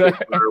stay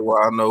exactly.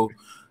 While I know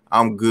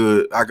I'm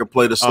good. I could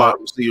play the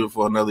slot receiver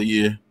for another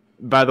year.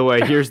 By the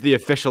way, here's the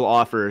official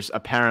offers,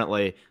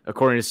 apparently,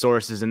 according to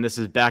sources, and this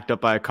is backed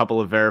up by a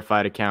couple of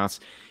verified accounts.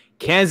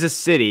 Kansas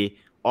City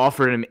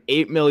offered him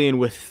 $8 million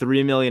with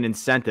 $3 million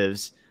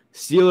incentives.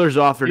 Steelers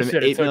offered him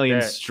 $8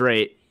 million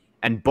straight,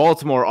 and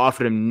Baltimore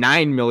offered him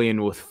 $9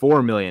 million with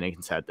 $4 million in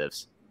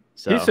incentives.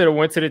 So he should have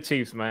went to the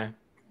Chiefs, man.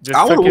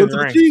 I would have went to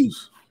the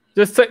Chiefs.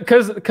 Just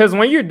because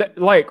when you're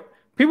like,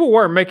 people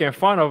weren't making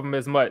fun of him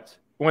as much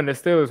when the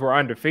Steelers were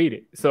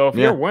undefeated. So if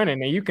you're winning,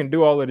 then you can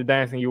do all of the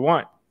dancing you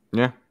want.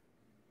 Yeah.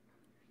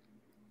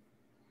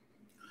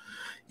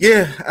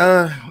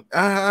 Yeah,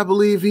 I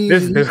believe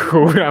this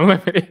dude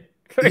unlimited.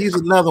 He's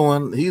another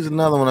one. He's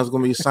another one that's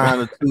going to be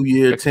signed a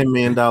 2-year, $10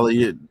 million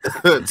year,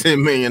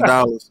 $10 million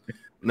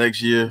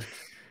next year.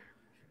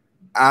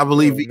 I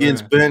believe he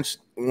gets benched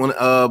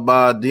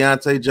by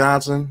Deontay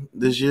Johnson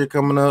this year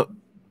coming up.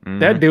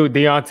 That dude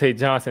Deontay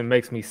Johnson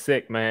makes me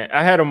sick, man.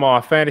 I had him on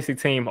a fantasy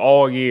team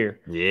all year.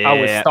 Yeah, I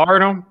would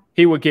start him.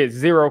 He would get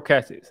 0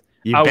 catches.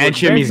 You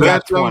bench him, he's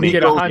got 20. He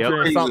get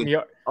 100 and something.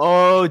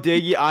 Oh,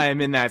 Diggy, I am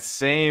in that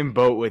same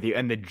boat with you.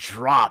 And the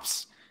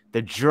drops.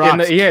 That's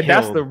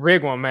the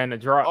big one, man. The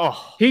drop.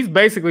 Oh. He's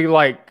basically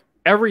like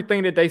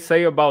everything that they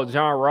say about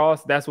John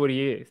Ross. That's what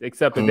he is,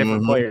 except a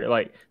different player.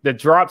 Like the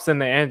drops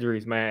and the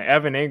injuries, man.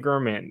 Evan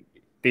Ingram and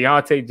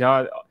Deontay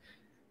Johnson.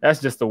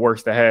 That's just the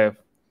worst to have.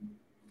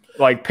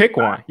 Like pick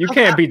one. You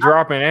can't be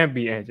dropping and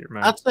be injured,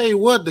 man. I tell you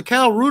what, the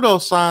Cal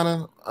Rudolph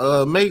signing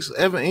makes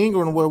Evan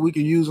Ingram where we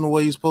can use him the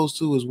way he's supposed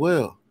to as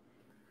well.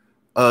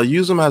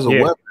 Use him as a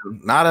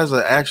weapon, not as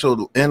an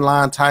actual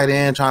inline tight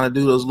end trying to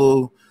do those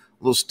little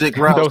stick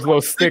routes. Those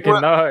little stick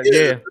and nod,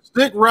 yeah. The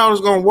stick route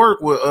is going to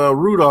work with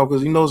Rudolph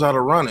because he knows how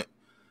to run it.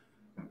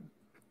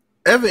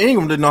 Evan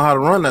Ingram didn't know how to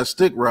run that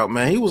stick route,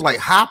 man. He was like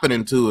hopping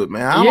into it,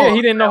 man.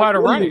 He didn't know how to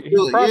run it.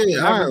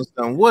 I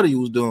understand what he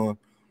was doing.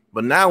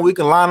 But now we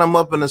can line him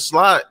up in the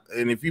slot,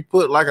 and if you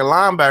put like a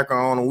linebacker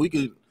on him, we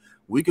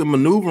can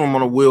maneuver him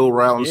on a wheel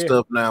route and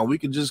stuff now. We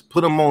could just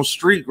put him on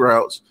street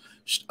routes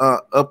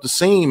up the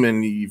seam,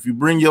 and if you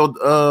bring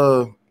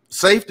your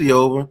safety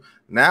over,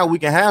 now we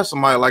can have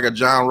somebody like a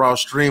John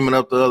Ross streaming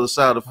up the other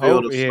side of the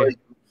field.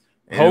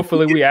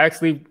 Hopefully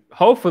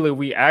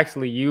we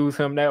actually use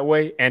him that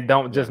way and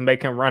don't just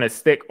make him run a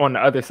stick on the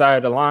other side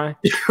of the line.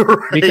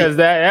 Right. Because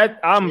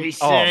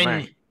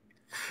man.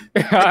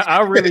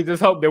 I really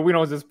just hope that we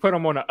don't just put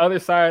him on the other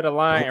side of the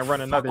line and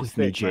run another stick.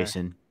 Me,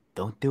 Jason. Man.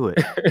 Don't do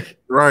it.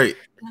 Right.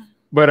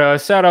 But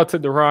shout out to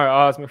Deron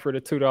Osman for the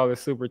 $2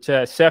 super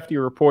chat.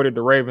 Shefty reported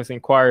the Ravens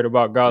inquired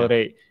about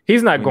Golladay. Yeah.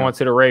 He's not going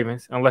to the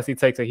Ravens unless he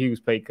takes a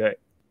huge pay cut.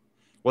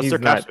 What's their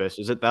cap space?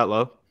 Is it that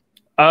low?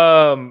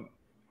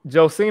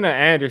 Josina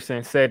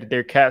Anderson said that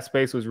their cap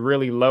space was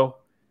really low.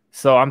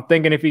 So I'm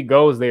thinking if he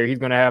goes there, he's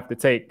going to have to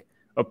take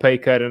a pay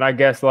cut. And I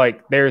guess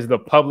like there's the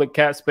public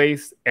cap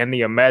space and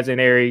the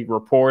imaginary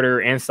reporter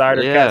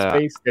insider cap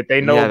space that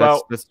they know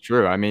about. That's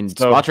true. I mean,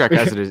 Spotrac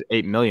has it as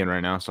 $8 million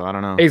right now, so I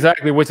don't know.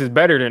 Exactly, which is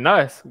better than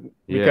us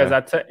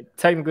because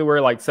technically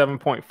we're like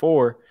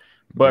 7.4,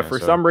 but for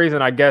some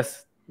reason I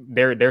guess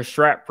they're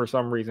strapped for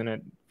some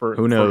reason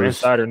who knows? For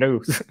insider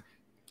news.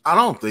 I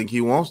don't think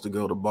he wants to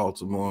go to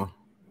Baltimore.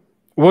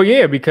 Well,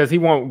 yeah, because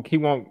he's not going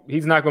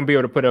to be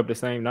able to put up the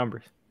same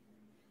numbers.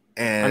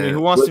 And I mean,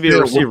 who wants to be a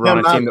receiver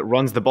on a team that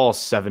runs the ball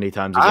 70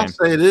 times a game? I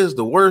say this: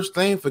 the worst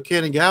thing for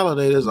Kenny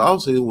Golladay is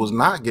also was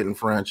not getting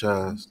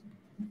franchised.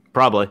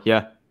 Probably,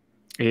 yeah.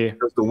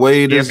 Because the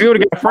way if he would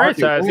have got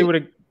franchised,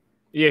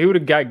 he would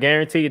have got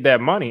guaranteed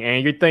that money.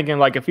 And you're thinking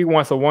like if he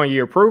wants a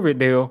 1-year prove it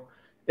deal,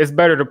 it's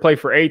better to play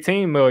for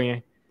 18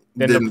 million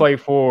than to play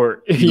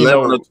for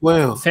 11 or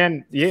 12.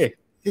 10. Yeah.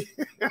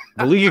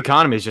 The league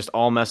economy is just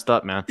all messed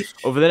up, man.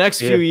 Over the next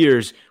few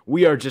years,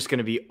 we are just going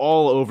to be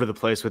all over the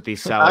place with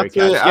these salary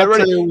caps.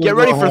 Get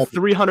ready for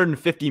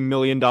 $350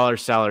 million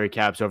salary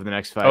caps over the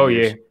next 5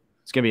 years. Yeah.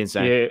 It's going to be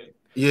insane.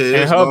 Yeah.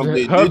 And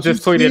Hub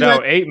just tweeted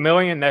out $8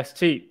 million. That's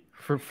cheap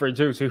for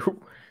Juju.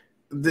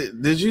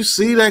 Did you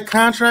see that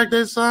contract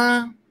they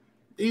signed?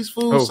 These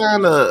fools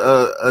signed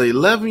a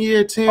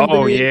 11-year, $10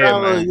 billion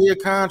a year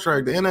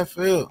contract. The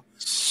NFL.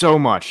 So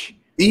much.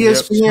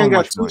 ESPN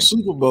got 2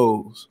 Super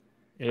Bowls.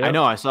 Yep. I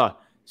know. I saw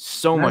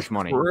so much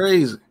money.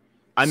 Crazy.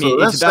 I mean,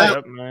 it's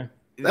about the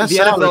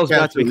NFL is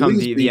about to become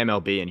the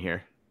MLB in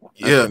here.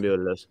 That's gonna be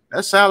what it is.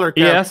 That salary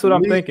cap. Yeah, that's what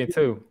I'm thinking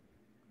too.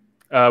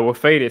 What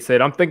Faded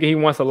said, I'm thinking he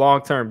wants a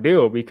long-term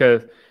deal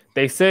because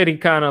they said he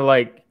kind of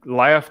like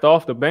laughed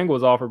off the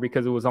Bengals offer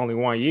because it was only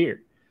 1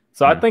 year.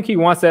 So I think he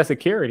wants that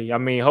security. I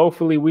mean,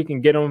 hopefully we can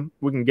get him.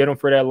 We can get him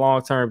for that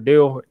long-term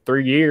deal,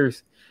 3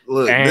 years,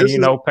 and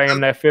pay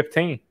him that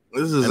 15.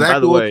 This is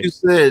exactly what you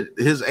said.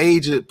 His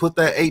agent put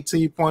that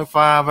 18.5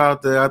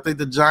 out there. I think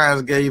the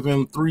Giants gave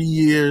him 3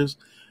 years,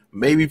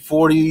 maybe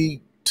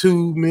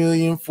 42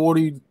 million,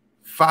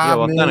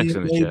 45 million.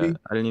 In the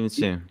chat. I didn't even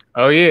see him.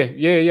 Oh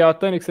yeah.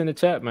 Authentic's in the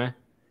chat, man.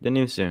 Didn't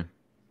even see him.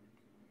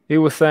 He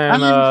was saying,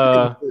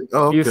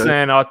 he was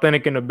saying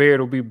Authentic and the Beard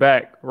will be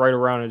back right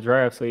around the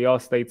draft. So y'all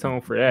stay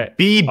tuned for that.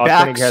 Be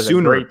Authentic back has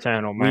sooner. A great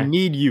channel, man. We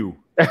need you.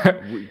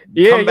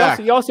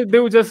 Y'all should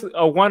do just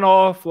a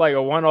one-off kind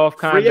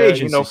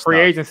of free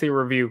agency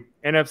review,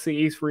 NFC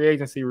East free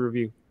agency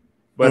review.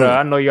 But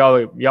I know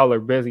y'all are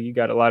busy. You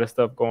got a lot of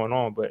stuff going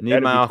on. But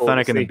need my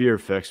Authentic and the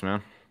Beard fix,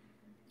 man.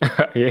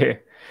 Yeah.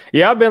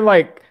 I've been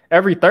like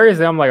every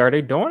Thursday. I'm like, are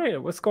they doing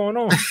it? What's going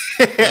on?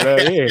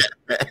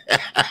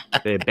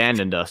 They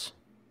abandoned us.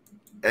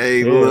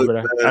 Hey,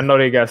 look, I know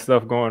they got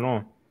stuff going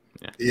on.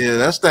 Yeah,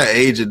 that's that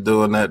agent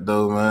doing that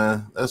though,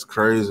 man. That's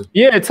crazy.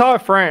 Yeah,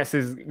 Todd France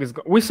is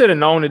we should have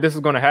known that this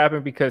was going to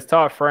happen because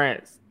Todd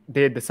France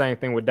did the same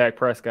thing with Dak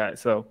Prescott.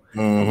 So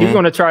he's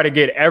going to try to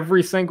get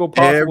every single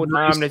possible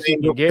dime that he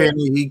can get.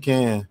 He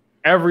can.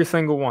 Every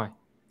single one.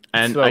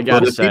 And so, I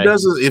gotta say,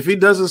 if he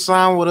doesn't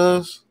sign with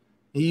us,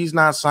 he's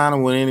not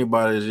signing with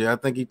anybody this year. I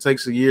think he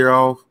takes a year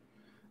off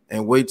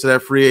and wait till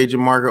that free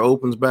agent market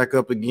opens back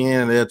up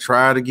again, and they'll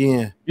try it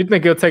again. You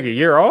think he'll take a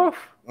year off?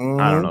 I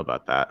don't know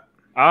about that.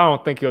 I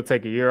don't think he'll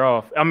take a year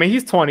off. I mean,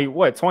 he's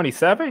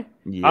 27?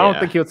 Yeah. I don't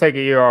think he'll take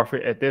a year off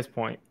at this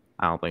point.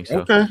 I don't think so.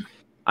 Okay.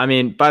 I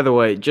mean, by the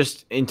way,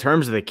 just in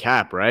terms of the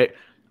cap, right?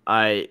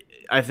 I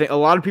think a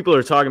lot of people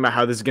are talking about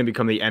how this is going to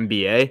become the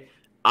NBA.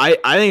 I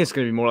think it's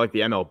going to be more like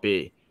the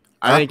MLB.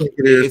 I think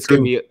it's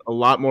going to be a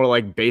lot more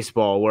like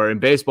baseball, where in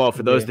baseball,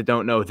 for those that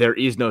don't know, there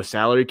is no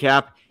salary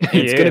cap. And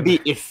it's going to be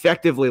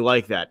effectively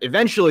like that.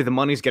 Eventually, the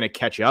money's going to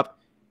catch up,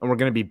 and we're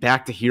going to be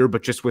back to here,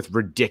 but just with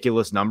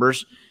ridiculous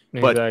numbers.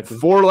 But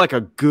for like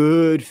a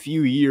good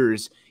few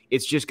years,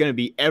 it's just going to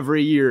be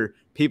every year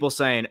people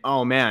saying,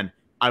 oh, man,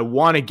 I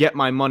want to get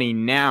my money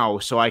now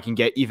so I can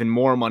get even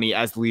more money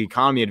as the league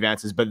economy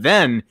advances. But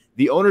then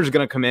the owner's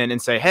going to come in and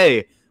say,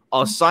 hey,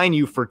 I'll sign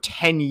you for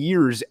 10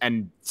 years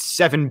and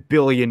 $7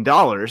 billion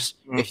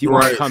if you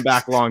want to come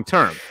back long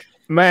term.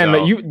 Man,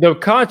 the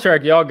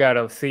contract y'all got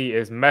to see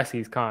is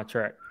Messi's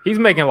contract. He's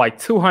making like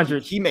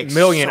 $200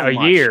 million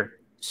a year.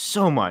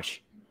 So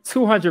much.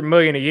 $200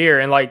 million a year,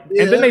 and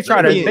then they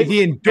try to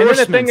the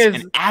endorsements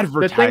and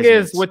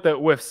advertisements. The thing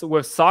is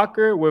with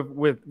soccer,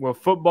 with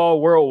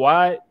football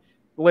worldwide,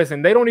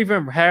 listen, they don't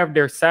even have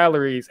their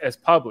salaries as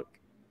public.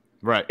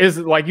 Right. It's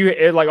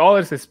like all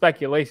this is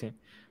speculation.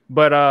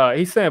 But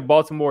he's saying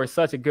Baltimore is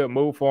such a good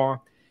move for him.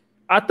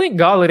 I think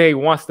Golladay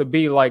wants to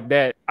be like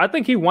that. I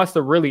think he wants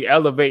to really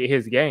elevate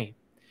his game.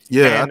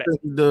 Yeah, I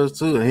think he does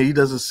too, and he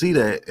doesn't see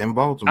that in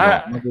Baltimore.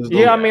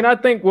 I mean, I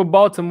think with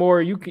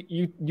Baltimore, you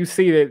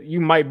see that you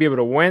might be able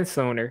to win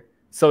sooner,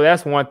 so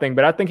that's one thing.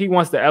 But I think he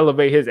wants to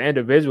elevate his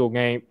individual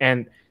game,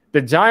 and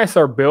the Giants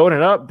are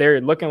building up.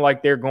 They're looking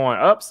like they're going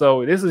up,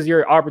 so this is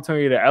your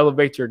opportunity to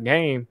elevate your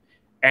game,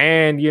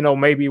 and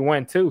maybe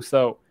win too.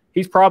 So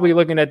he's probably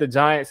looking at the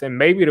Giants and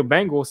maybe the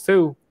Bengals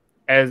too,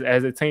 as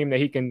a team that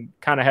he can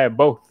kind of have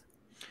both.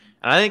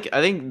 And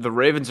I think the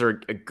Ravens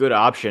are a good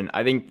option.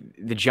 I think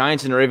the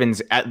Giants and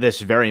Ravens at this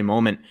very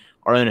moment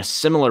are in a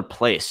similar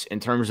place in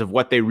terms of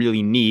what they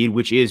really need,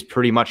 which is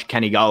pretty much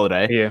Kenny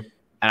Golladay. Yeah.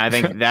 And I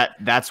think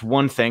that's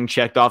one thing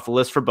checked off the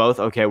list for both.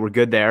 Okay, we're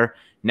good there.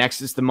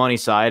 Next is the money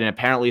side, and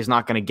apparently he's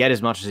not going to get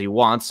as much as he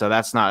wants, so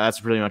that's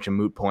pretty much a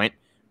moot point,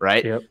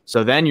 right? Yep.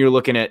 So then you're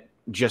looking at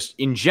just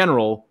in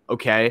general,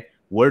 okay,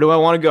 where do I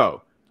want to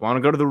go? I want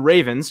to go to the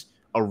Ravens,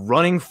 a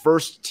running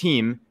first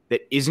team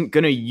that isn't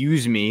going to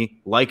use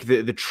me like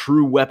the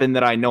true weapon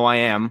that I know I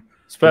am.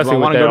 Especially I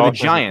want to go to the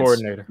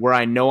Giants, where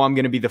I know I'm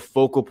going to be the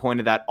focal point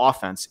of that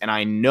offense, and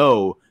I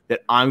know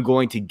that I'm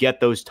going to get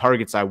those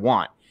targets I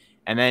want.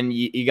 And then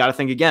you got to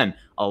think again.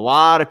 A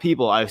lot of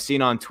people I've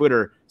seen on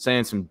Twitter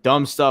saying some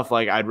dumb stuff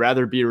like I'd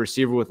rather be a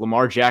receiver with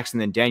Lamar Jackson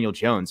than Daniel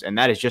Jones, and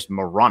that is just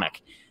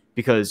moronic.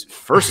 Because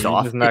first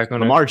off,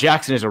 Lamar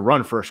Jackson is a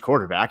run-first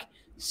quarterback.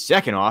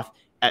 Second off,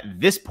 at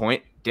this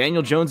point,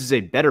 Daniel Jones is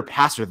a better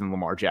passer than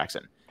Lamar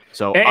Jackson.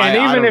 So,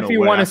 even if you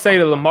want to say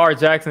that Lamar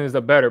Jackson is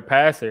a better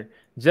passer,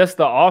 just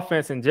the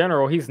offense in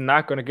general, he's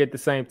not going to get the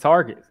same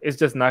targets. It's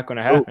just not going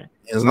to happen.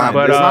 It's not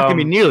going to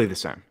be nearly the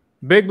same.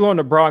 Big Blue in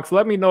the Bronx,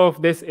 let me know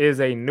if this is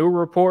a new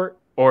report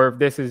or if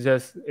this is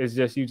just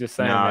you just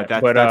saying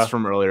that. That's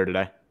from earlier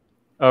today.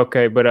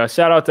 Okay, but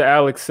shout out to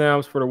Alex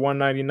Sims for the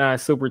 199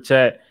 super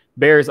chat.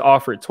 Bears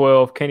offered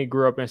 12. Kenny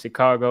grew up in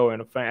Chicago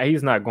and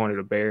he's not going to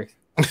the Bears.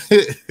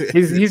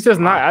 he's just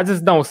not. I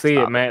just don't see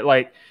it, man.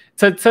 Like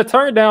to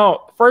turn down.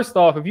 First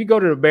off, if you go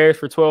to the Bears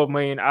for $12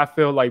 million, I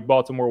feel like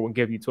Baltimore will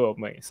give you $12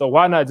 million. So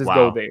why not just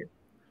go there?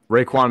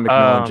 Raekwon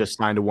McMillan just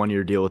signed a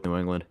 1-year deal with New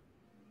England.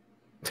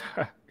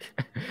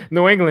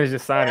 New England is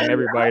just signing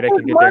everybody that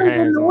can get their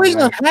hands on. We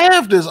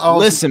have this.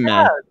 Listen,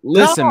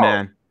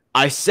 man.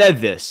 I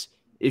said this.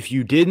 If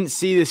you didn't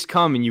see this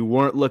coming, you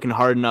weren't looking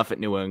hard enough at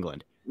New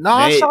England. No,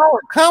 I saw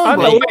it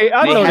coming.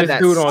 I know this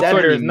dude on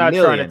Twitter is not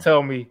trying to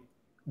tell me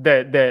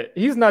that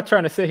he's not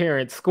trying to sit here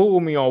and school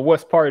me on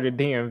what's part of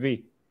the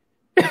DMV.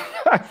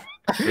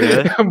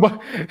 Yeah.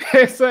 But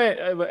it's saying,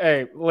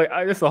 hey, like,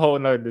 it's a whole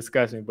nother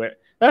discussion, but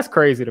that's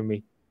crazy to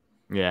me.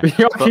 Yeah. You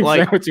keep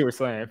saying what you were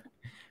saying.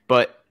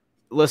 But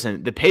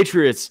listen, the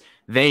Patriots,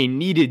 they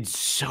needed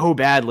so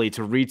badly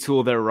to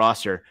retool their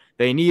roster.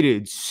 They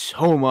needed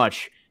so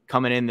much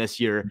coming in this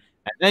year. And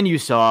then you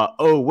saw,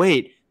 oh,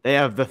 wait, they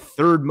have the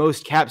third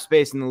most cap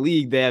space in the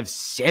league. They have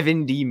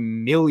 $70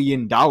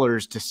 million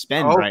to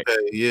spend, right?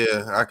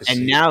 Yeah, I can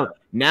see. And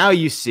now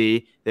you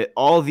see that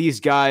all these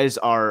guys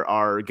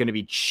are going to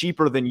be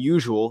cheaper than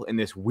usual in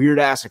this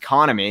weird-ass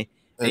economy.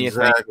 And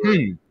exactly. you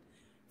think,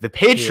 the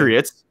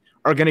Patriots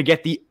are going to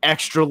get the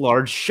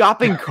extra-large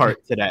shopping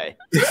cart today.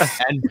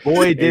 And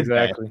boy, did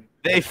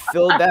they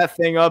filled that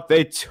thing up.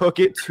 They took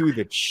it to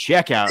the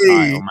checkout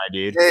aisle, my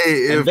dude.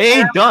 And they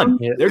ain't done.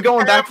 They're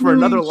going back for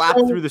another lap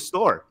through the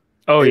store.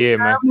 Oh, yeah,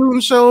 man. Newton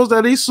shows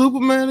that he's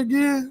Superman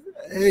again.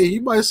 Hey,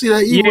 you might see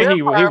that. Yeah,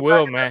 he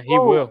will, man. He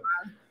will.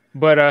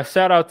 But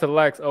shout out to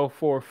Lax044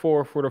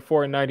 for the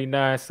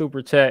 $4.99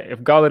 super chat. If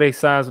Golladay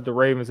signs with the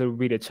Ravens, it would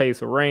be to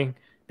chase a ring.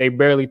 They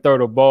barely throw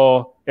the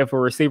ball. If a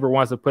receiver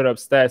wants to put up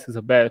stats, it's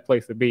a bad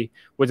place to be,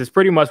 which is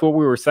pretty much what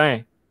we were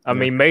saying. I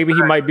mean, maybe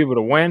he might be able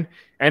to win.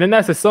 And then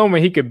that's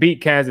assuming he could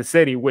beat Kansas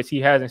City, which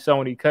he hasn't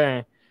shown he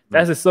can.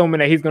 That's assuming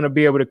that he's going to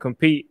be able to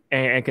compete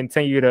and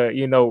continue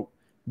to,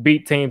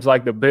 beat teams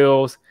like the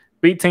Bills,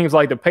 beat teams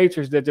like the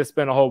Patriots that just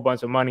spent a whole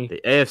bunch of money.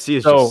 The AFC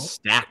is just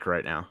stacked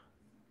right now.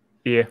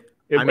 Yeah.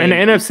 In the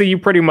NFC, you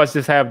pretty much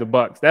just have the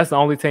Bucs. That's the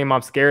only team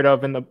I'm scared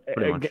of in the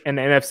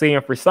NFC.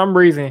 And for some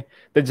reason,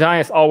 the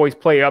Giants always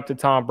play up to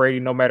Tom Brady,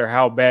 no matter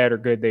how bad or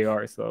good they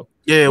are. So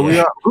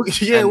we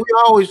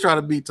always try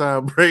to beat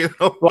Tom Brady.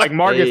 Like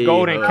Marcus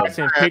Golden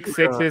catching pick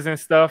sixes and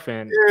stuff.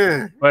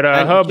 But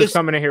Hub is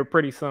coming in here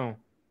pretty soon.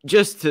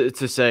 Just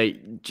to say,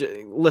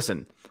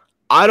 listen.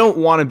 I don't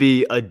want to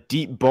be a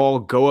deep ball,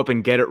 go up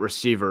and get it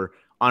receiver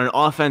on an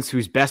offense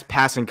whose best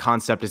passing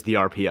concept is the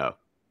RPO.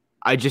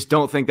 I just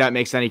don't think that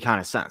makes any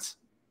kind of sense.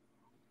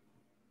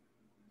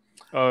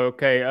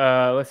 Okay,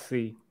 let's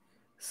see.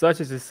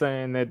 Such is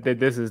saying that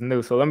this is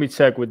new. So let me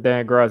check what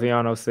Dan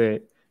Graziano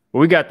said.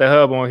 We got the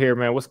Hub on here,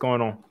 man. What's going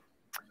on?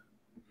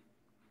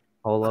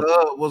 Hold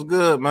up. What's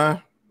good,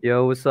 man?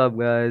 Yo, what's up,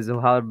 guys?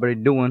 How everybody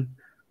doing?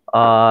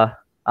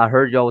 I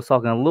heard y'all was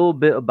talking a little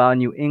bit about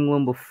New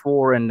England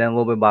before and then a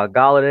little bit about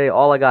Golladay.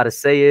 All I got to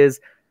say is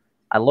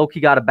I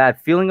low-key got a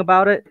bad feeling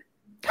about it.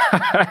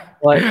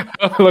 But,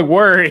 look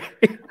worried.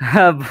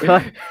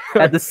 But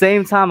at the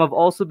same time, I've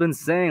also been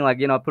saying, I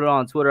put it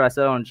on Twitter. I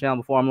said it on the channel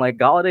before. I'm like,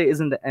 Golladay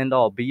isn't the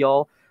end-all,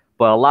 be-all.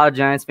 But a lot of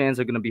Giants fans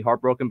are going to be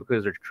heartbroken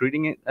because they're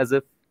treating it as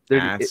if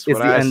it's the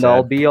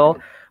end-all, be-all.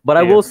 But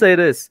I will say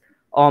this.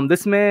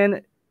 This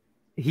man,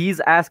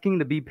 he's asking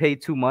to be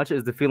paid too much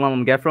is the feeling I'm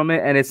going to get from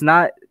it. And it's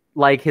not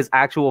like his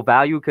actual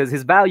value, because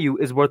his value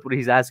is worth what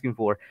he's asking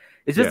for.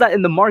 It's just that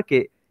in the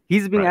market,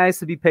 he's being asked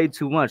to be paid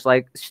too much.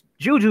 Like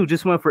Juju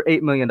just went for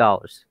 $8 million.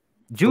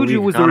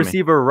 Juju was the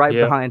receiver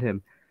behind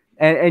him.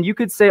 And you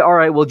could say, all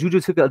right, well,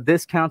 Juju took a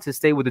discount to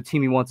stay with the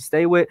team he wants to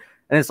stay with.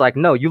 And it's like,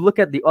 no, you look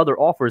at the other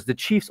offers. The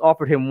Chiefs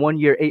offered him 1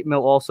 year, $8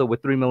 million also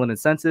with $3 million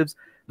incentives.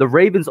 The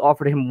Ravens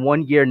offered him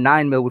 1 year,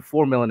 $9 million with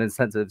 $4 million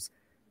incentives.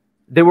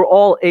 They were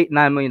all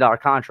 $8-9 million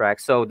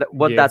contracts. So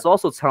that's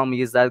also telling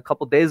me is that a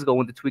couple days ago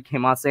when the tweet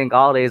came out saying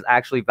Golladay is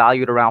actually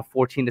valued around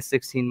 14 to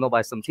 16 mil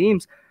by some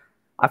teams,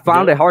 I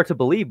found it hard to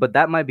believe, but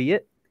that might be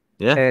it.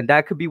 Yeah. And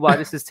that could be why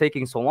this is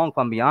taking so long, if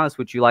I'm being honest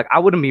with you. Like, I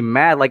wouldn't be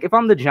mad. Like, if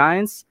I'm the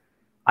Giants,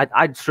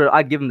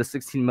 I'd give him the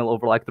 16 mil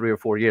over like 3 or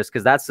 4 years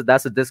because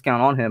that's a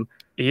discount on him.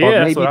 Yeah,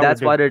 but maybe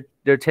that's why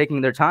they're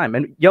taking their time.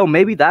 And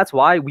maybe that's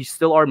why we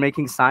still are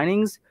making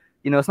signings.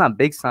 It's not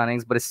big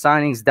signings, but it's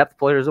signings, depth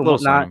players and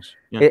whatnot.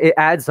 Yeah. It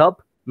adds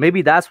up.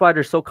 Maybe that's why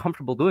they're so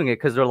comfortable doing it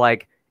because they're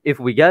like, if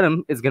we get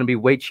him, it's going to be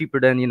way cheaper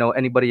than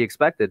anybody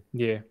expected.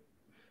 Yeah,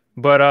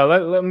 but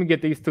let me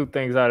get these two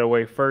things out of the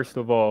way. First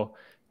of all,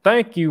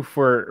 thank you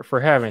for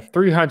having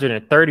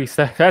 330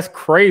 seconds. That's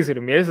crazy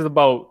to me. This is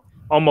about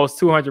almost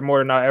 200 more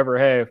than I ever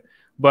have.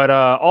 But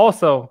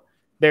also,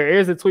 there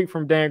is a tweet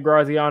from Dan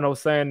Graziano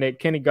saying that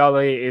Kenny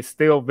Golladay is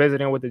still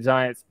visiting with the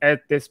Giants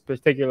at this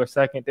particular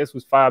second. This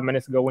was 5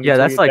 minutes ago when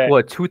that's like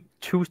what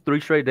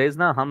 3 straight days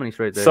now. How many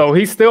straight days? So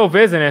he's still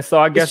visiting. So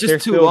I guess they're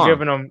still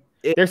giving him.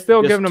 They're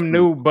still giving them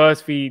new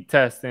BuzzFeed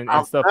tests and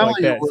stuff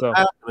like that. So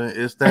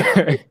it's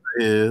that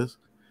is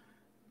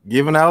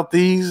giving out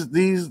these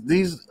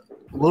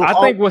little. I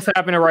think what's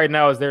happening right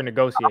now is they're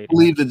negotiating. I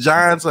believe the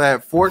Giants are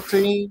at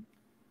 14,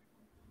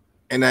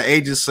 and the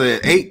agent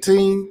said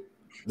 18.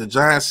 The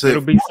Giants said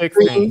it'll be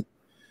 16.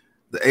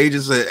 The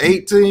agent said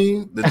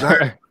 18. The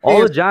Giants.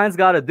 All the Giants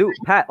got to do,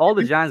 Pat. All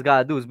the Giants got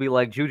to do is be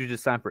like Juju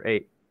just signed for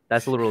 8.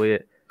 That's literally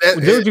it.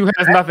 Juju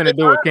has nothing to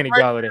do with Kenny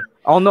Golladay.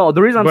 Oh no,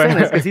 the reason I'm saying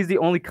this is because he's the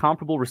only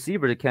comparable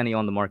receiver to Kenny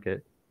on the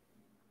market.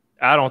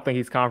 I don't think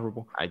he's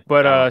comparable.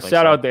 But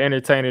shout out to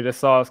Entertainer, the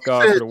Sauce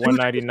God for the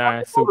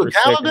 199 super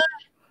sticker.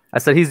 I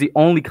said he's the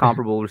only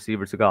comparable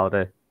receiver to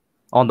Golladay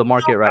on the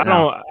market right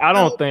now. I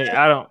don't think.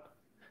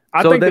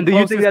 So then, do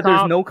you think that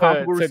there's no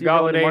comparable receiver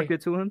on the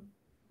market to him?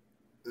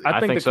 I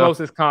think the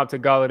closest comp to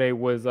Golladay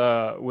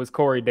was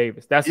Corey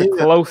Davis. That's the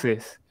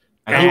closest,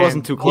 and he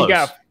wasn't too close.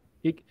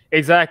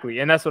 Exactly,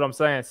 and that's what I'm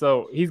saying.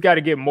 So he's got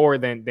to get more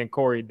than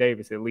Corey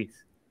Davis at least.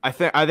 I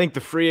think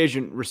the free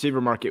agent receiver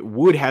market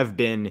would have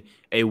been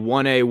a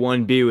 1A,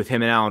 1B with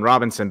him and Allen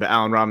Robinson, but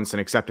Allen Robinson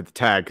accepted the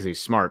tag because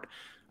he's smart.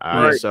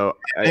 Right. So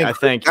I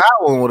think that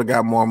one would have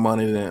got more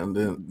money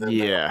than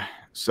yeah.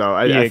 So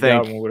I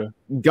think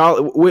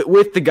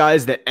with the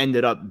guys that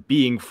ended up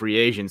being free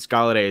agents,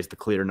 Golladay is the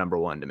clear number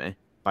one to me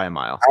by a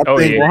mile. I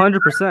think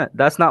 100%.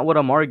 That's not what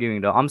I'm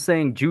arguing, though. I'm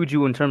saying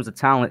Juju, in terms of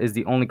talent, is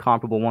the only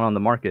comparable one on the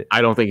market.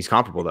 I don't think he's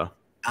comparable, though.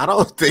 I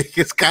don't think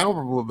it's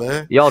comparable,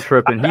 man. Y'all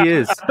tripping. He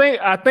is.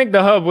 I think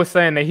the Hub was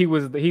saying that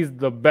he's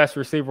the best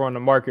receiver on the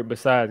market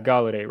besides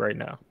Galladay right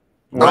now.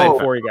 Right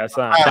before he got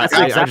signed. That's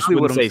exactly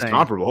what I'm saying.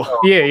 Comparable.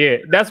 Yeah.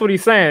 That's what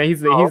he's saying.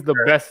 He's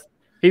the best.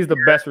 He's the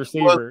best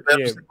receiver.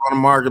 On the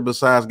market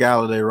besides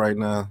Galladay right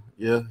now.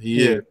 Yeah,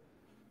 he is.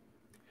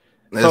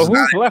 So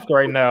who's left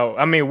right now?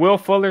 I mean, Will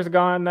Fuller's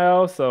gone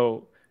now,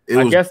 so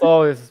I guess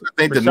all his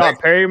Rashad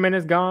Perryman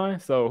is gone.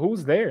 So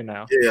who's there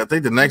now? Yeah, I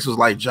think the next was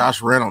like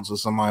Josh Reynolds or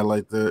somebody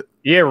like that.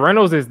 Yeah,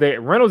 Reynolds is there.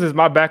 Reynolds is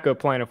my backup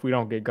plan if we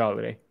don't get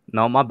Galladay.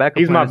 No, my backup.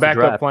 He's my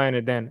backup plan,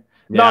 and then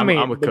yeah, I mean,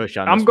 I'm with Kush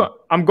on this.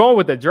 I'm going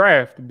with the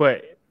draft,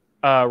 but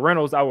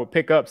Reynolds I would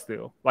pick up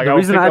still. Like the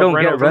reason I don't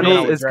get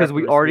Reynolds is because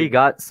we already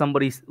got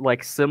somebody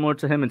like similar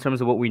to him in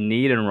terms of what we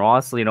need in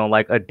Ross.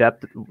 Like a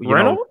depth,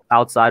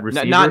 outside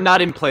receiver.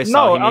 Not in place.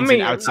 No, I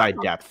mean outside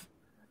depth.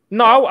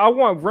 No, I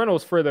want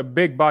Reynolds for the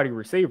big body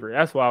receiver.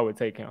 That's why I would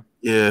take him.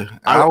 Yeah,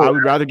 I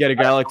would rather get a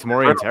guy like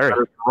Tamori and Terry.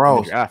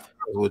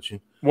 With you.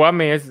 Well, I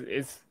mean,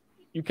 it's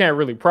you can't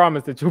really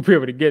promise that you'll be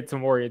able to get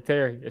Tamori and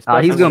Terry.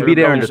 He's going to be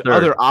there in the third.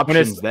 Other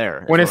options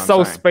there when it's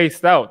so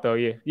spaced out, though.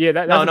 Yeah.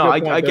 That's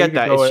I get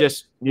that. It's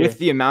just with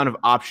the amount of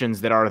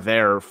options that are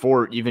there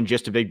for even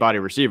just a big body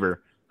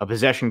receiver, a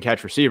possession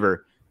catch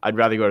receiver, I'd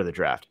rather go to the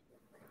draft.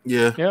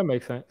 Yeah, that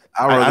makes sense.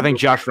 I think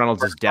Josh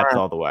Reynolds is depth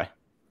all the way.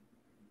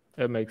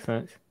 That makes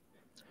sense.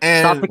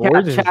 And stop the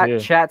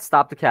cap. Chat,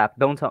 stop the cap.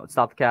 Don't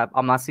stop the cap.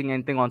 I'm not seeing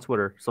anything on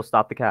Twitter, so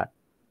stop the cap.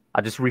 I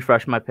just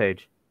refreshed my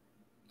page.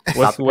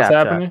 What's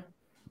happening? Chat.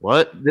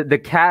 What?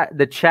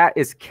 The chat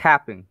is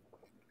capping.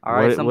 All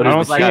right. I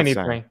don't see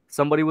anything.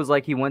 Somebody was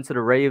like he went to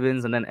the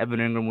Ravens, and then Evan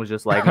Ingram was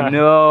just like,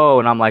 no,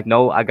 and I'm like,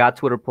 no, I got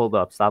Twitter pulled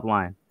up. Stop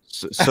lying.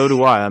 So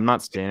do I. I'm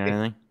not seeing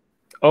anything.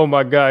 Oh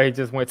my God, he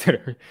just went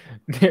to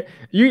the.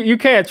 You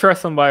can't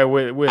trust somebody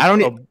with. I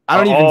don't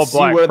even see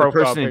where the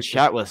person in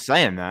chat was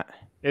saying that.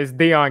 It's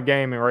Dion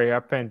Gaming right here. I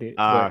pinned it.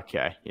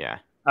 Okay, yeah.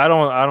 I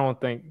don't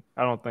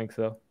think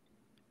so.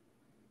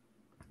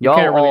 You Y'all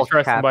can't really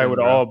trust somebody with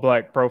an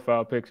all-black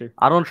profile picture.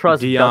 I don't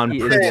trust Dion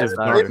Prince of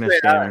Darkness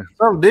Gaming.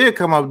 Something did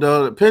come up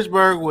though.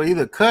 Pittsburgh will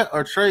either cut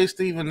or trade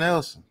Steven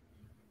Nelson.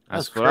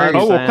 That's crazy.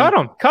 Oh well,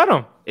 cut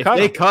him. If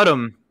they cut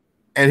him,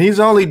 and he's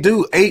only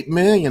due $8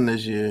 million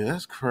this year.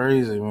 That's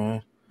crazy,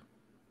 man.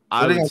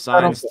 I would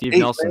sign Steve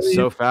Nelson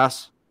so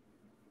fast.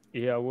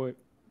 Yeah, I would.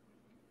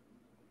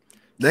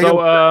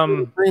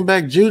 Bring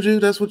back Juju.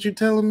 That's what you're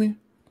telling me.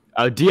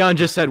 Dion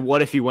just said,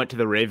 "What if he went to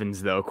the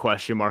Ravens?" Though ?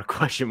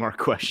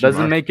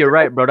 Doesn't make you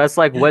right, bro. That's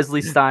like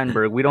Wesley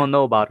Steinberg. We don't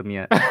know about him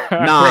yet.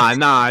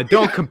 Nah.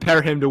 Don't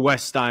compare him to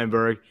Wes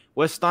Steinberg.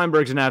 Wes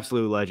Steinberg's an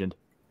absolute legend.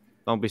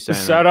 Don't be saying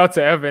that. Shout out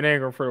to Evan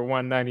Ingram for the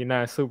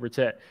 199 super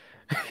chat.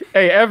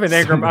 Hey, Evan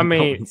Ingram. I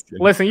mean,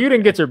 listen, you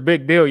didn't get your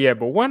big deal yet,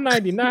 but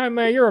 199,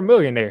 man, you're a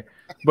millionaire.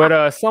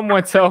 But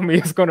someone tell me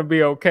it's gonna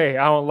be okay.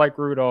 I don't like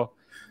Rudolph.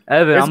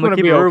 Evan, It's I'm going gonna to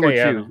keep be it real okay, with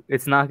you. Evan.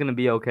 It's not gonna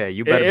be okay.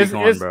 You better be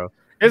going, bro.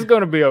 It's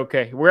going to be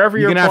okay. Wherever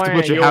You're you're gonna playing,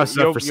 have to put your house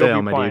up for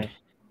sale, my dude.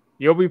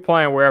 You'll be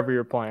playing wherever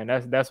you're playing.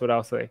 That's what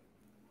I'll say.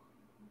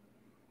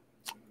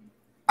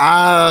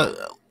 But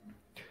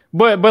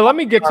let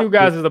me get you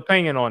guys'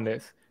 opinion on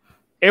this.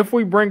 If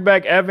we bring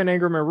back Evan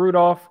Ingram and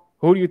Rudolph,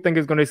 who do you think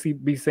is going to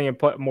be seeing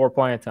more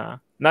playing time?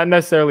 Not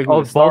necessarily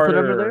who the starter. Both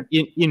of them are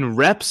there? In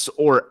reps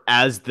or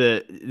as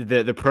the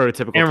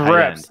prototypical in tight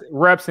reps, end?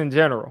 Reps in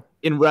general.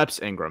 In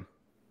reps, Ingram.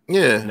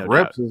 Yeah, no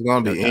reps doubt. Is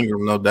going to be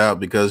Ingram, no doubt,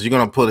 because you're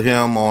going to put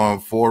him on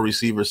 4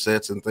 receiver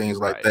sets and things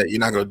like that. You're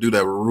not going to do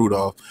that with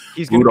Rudolph.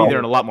 He's going to be there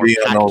in a lot more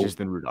packages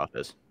than Rudolph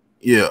is.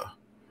 Yeah.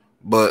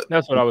 But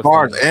that's what I was as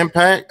far as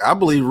impact, I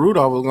believe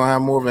Rudolph was going to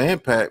have more of an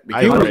impact.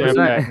 Because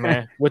impact,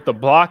 man. With the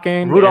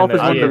blocking. Rudolph is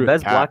one of the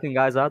best blocking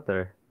guys out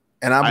there.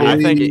 And I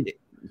believe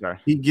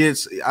he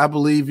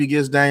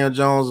gets Daniel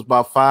Jones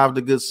about 5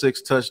 to good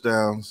 6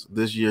 touchdowns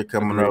this year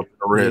coming up in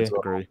the red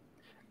zone.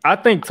 I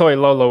think Toy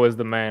Lolo is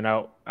the man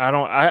out.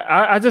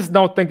 I just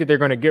don't think that they're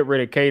going to get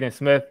rid of Caden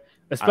Smith,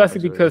 especially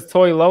because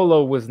Toy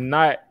Lolo was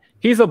not.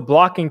 He's a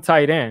blocking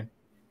tight end,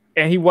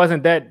 and he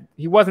wasn't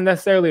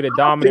necessarily the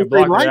dominant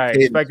blocker that I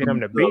expected him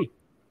to be.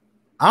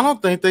 I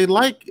don't think they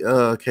like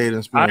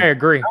Caden Smith. I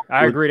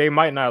agree. They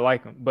might not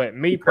like him, but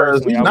me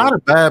personally, he's not a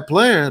bad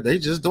player. They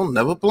just don't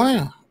never play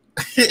him.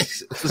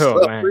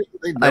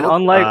 And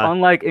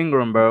unlike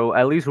Ingram, bro,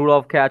 at least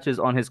Rudolph catches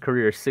on his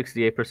career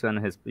 68%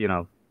 of his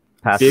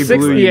passes.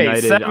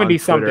 68, 70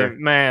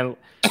 something, man.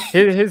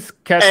 His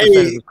catch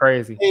percentage is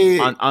crazy.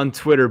 On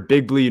Twitter,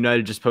 Big Blue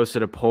United just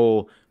posted a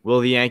poll: will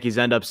the Yankees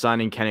end up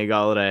signing Kenny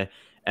Golladay?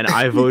 And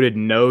I voted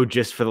no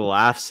just for the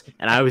laughs,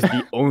 and I was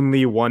the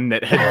only one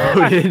that had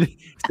voted,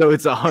 so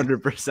it's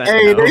 100%.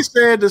 Hey, they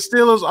said the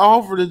Steelers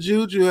offer to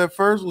Juju at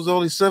first was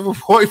only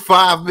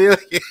 $7.5 million.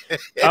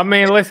 I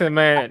mean, listen,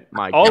 man,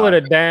 all of the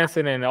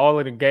dancing and all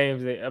of the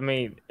games,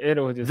 it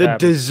was just the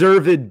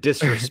deserved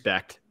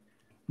disrespect.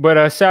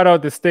 But shout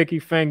out to Sticky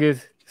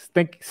Fingers,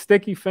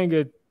 Sticky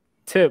Finger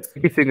Tip,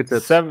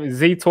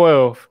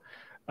 Z12.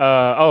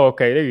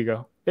 Okay, there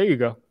you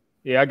go.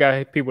 Yeah, I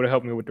got people to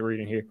help me with the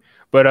reading here.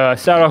 But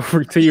shout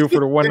out to you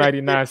for the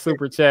 199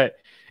 super chat.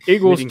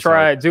 Eagles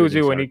tried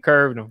Juju and he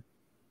curved him.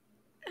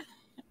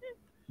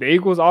 The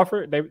Eagles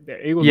offered. The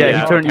Eagles. Yeah,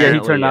 he turned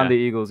down the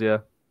Eagles. Yeah,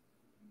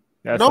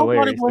 that's nobody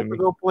hilarious wants to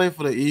go play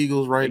for the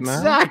Eagles right now.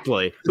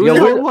 Exactly.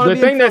 The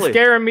thing that's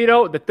scaring me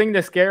though,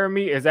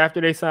 is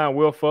after they signed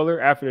Will Fuller,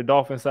 after the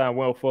Dolphins signed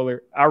Will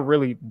Fuller, I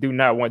really do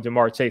not want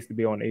Jamar Chase to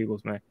be on the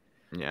Eagles, man.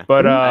 Yeah.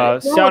 But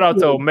shout out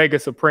to Omega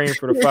Supreme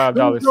for the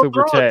 $5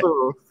 super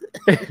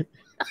chat.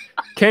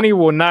 Kenny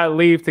will not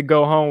leave to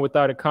go home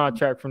without a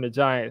contract from the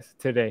Giants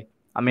today.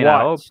 I mean,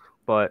 I hope,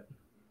 but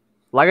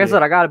like I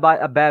said, I got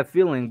a bad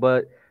feeling,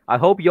 but I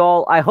hope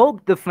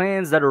the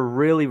fans that are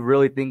really,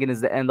 really thinking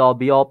is the end all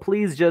be all,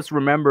 please just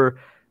remember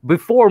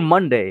before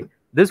Monday,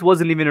 this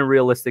wasn't even a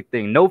realistic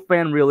thing. No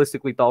fan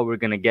realistically thought we were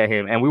going to get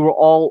him, and we were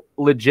all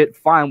legit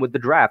fine with the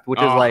draft,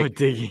 which is like,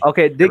 Diggy.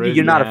 Okay, Diggy,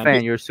 you're not a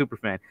fan, you're a super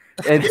fan.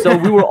 And so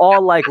we were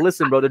all like,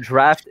 listen, bro, the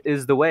draft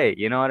is the way.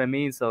 You know what I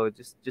mean? So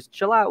just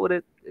chill out with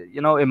it.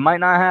 You know, it might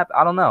not happen.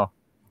 I don't know.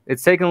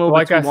 It's taking a little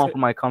bit too long for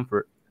my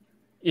comfort.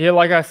 Yeah,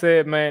 like I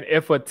said, man,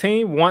 if a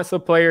team wants a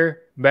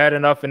player bad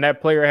enough and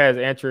that player has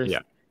interest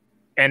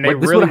and they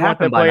really want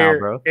the player,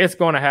 bro, it's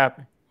going to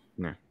happen.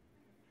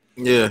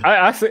 Yeah.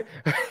 I said,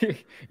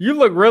 you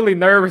look really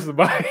nervous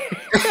about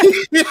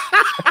it.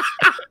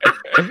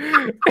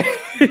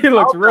 He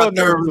looks real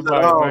nervous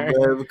about it,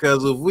 man.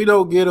 Because if we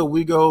don't get him,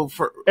 we go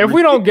for. If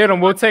we don't get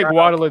him, we'll take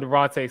Waddle or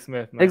Devontae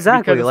Smith, man.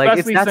 Exactly. Because like,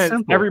 it's that since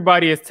simple.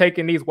 Everybody is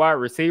taking these wide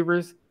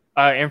receivers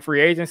in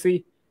free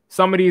agency.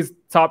 Some of these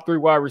top 3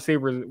 wide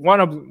receivers, one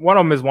of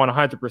them is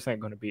 100%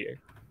 going to be there.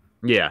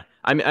 Yeah.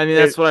 I mean,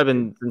 that's what I've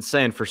been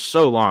saying for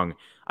so long.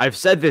 I've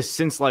said this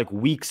since like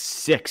week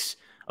 6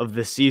 of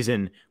the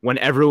season when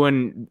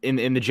everyone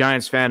in the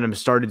Giants fandom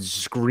started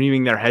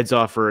screaming their heads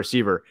off for a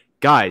receiver.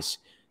 Guys,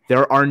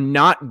 there are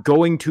not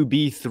going to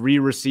be 3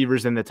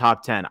 receivers in the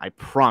top 10. I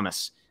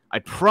promise.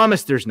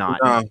 There's not.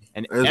 No,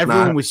 and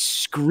everyone was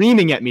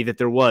screaming at me that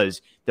there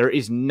was. There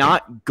is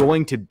not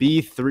going to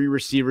be 3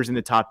 receivers in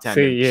the top 10.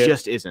 It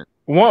just isn't.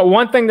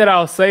 One thing that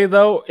I'll say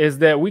though is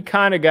that we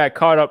kind of got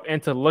caught up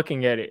into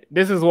looking at it.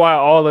 This is why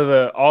all of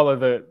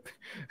the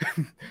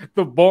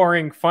the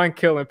boring,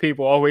 fun-killing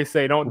people always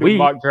say don't do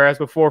mock drafts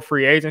before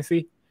free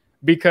agency,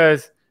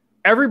 because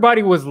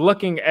everybody was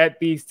looking at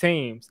these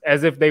teams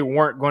as if they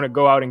weren't going to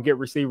go out and get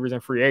receivers in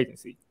free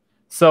agency.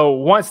 So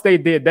once they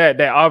did that,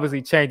 that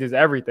obviously changes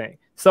everything.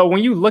 So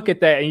when you look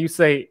at that and you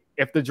say,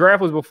 if the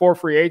draft was before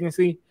free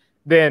agency,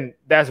 then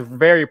that's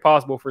very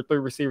possible for 3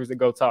 receivers to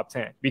go top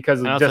 10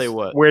 because of just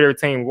where their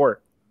team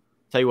were.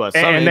 Tell you what,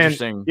 something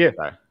interesting. Yeah.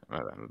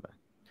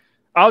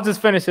 I'll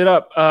just finish it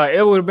up.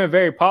 It would have been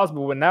very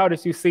possible, but now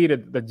that you see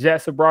the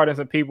Jets have brought in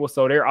some people,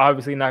 so they're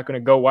obviously not going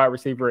to go wide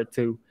receiver at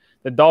 2.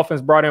 The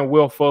Dolphins brought in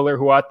Will Fuller,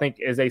 who I think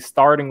is a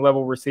starting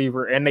level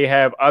receiver, and they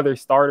have other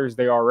starters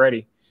there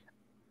already.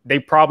 They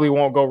probably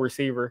won't go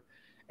receiver.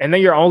 And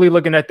then you're only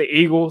looking at the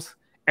Eagles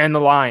and the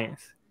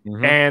Lions.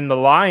 And the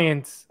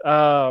Lions,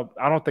 I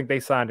don't think they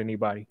signed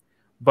anybody.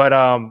 But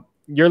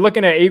you're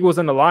looking at Eagles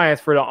and the Lions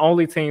for the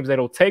only teams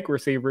that'll take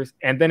receivers,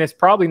 and then it's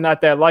probably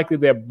not that likely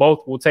that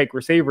both will take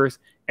receivers,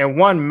 and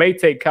one may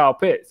take Kyle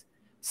Pitts.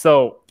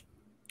 So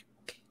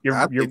you're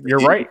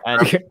right.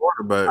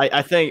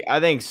 I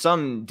think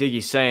some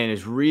Diggy's saying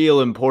is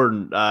real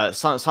important.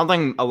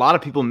 Something a lot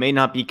of people may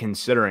not be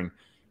considering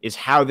is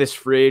how this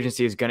free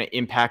agency is going to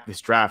impact this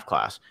draft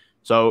class.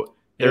 So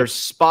there's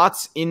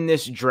spots in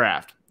this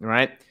draft,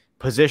 right?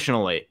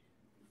 Positionally,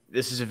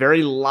 this is a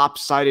very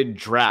lopsided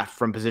draft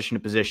from position to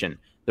position.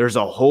 There's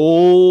a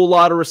whole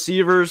lot of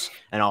receivers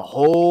and a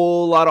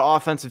whole lot of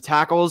offensive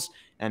tackles,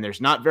 and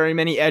there's not very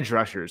many edge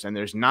rushers, and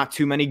there's not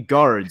too many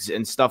guards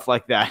and stuff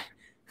like that.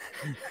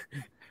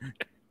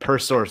 Per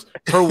source,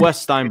 per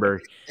Wes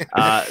Steinberg.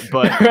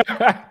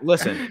 But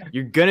listen,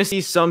 you're going to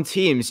see some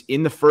teams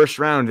in the first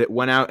round that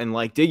went out and,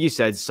 like Diggy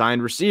said,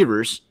 signed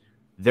receivers.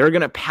 They're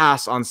going to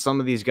pass on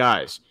some of these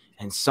guys,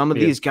 and some of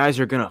these guys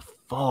are going to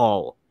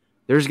fall.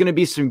 There's going to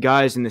be some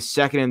guys in the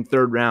second and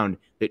third round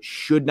that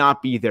should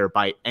not be there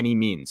by any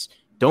means.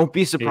 Don't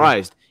be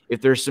surprised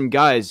if there's some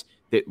guys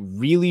that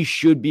really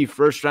should be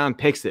first round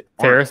picks that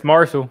Harris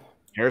Marshall.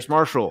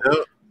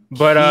 Yep.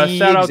 But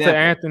shout out to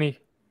Anthony.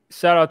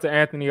 Shout out to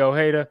Anthony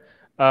Ojeda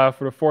for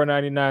the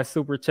 $4.99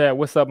 super chat.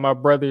 What's up, my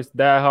brothers?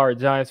 Diehard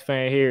Giants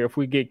fan here. If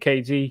we get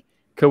KG,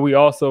 could we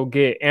also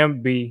get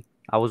MB?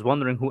 I was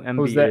wondering who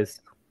MB is.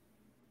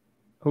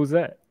 Who's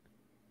that?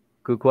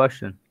 Good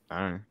question. I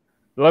don't know.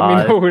 Let me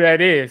know who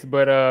that is.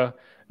 But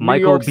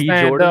Michael New York, B.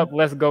 stand Jordan. up.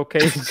 Let's go,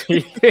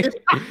 KG.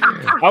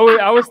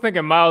 I was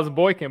thinking Miles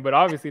Boykin, but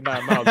obviously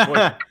not Miles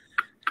Boykin.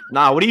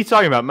 Nah, what are you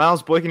talking about?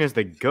 Miles Boykin is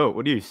the GOAT.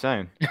 What are you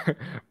saying?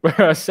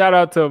 But shout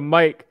out to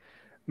Mike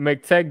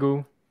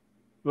McTegu.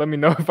 Let me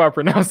know if I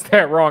pronounced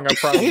that wrong. I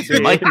probably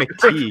did. Mike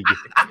McTeague.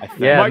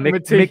 Yeah, Mike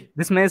McTeague.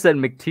 This man said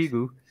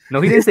McTeague.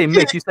 No, he didn't say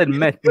Mick. You said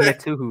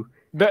Metuhu.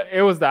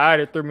 It was the I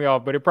that threw me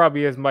off, but it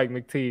probably is Mike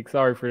McTeague.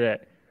 Sorry for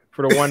that.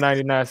 For the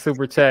 $1.99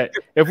 super chat.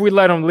 If we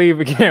let him leave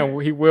again,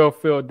 he will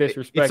feel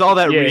disrespected. It's all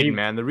that reading,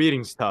 man. The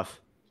reading's tough.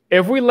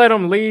 If we let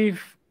him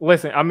leave,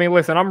 listen,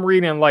 I'm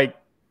reading like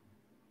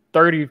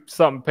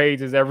 30-something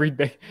pages every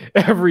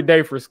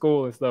day for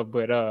school and stuff,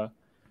 but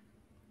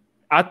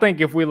I think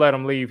if we let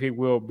him leave, he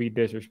will be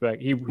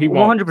disrespected. He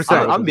won't.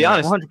 100%. I'll be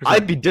honest. 100%.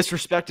 I'd be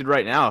disrespected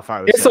right now if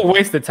I was. It's a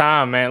waste of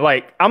time, man.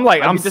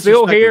 I'm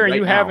still here, and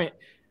you haven't.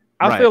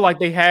 I feel like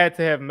they had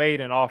to have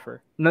made an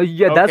offer. No,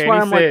 yeah, that's why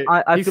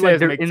I feel like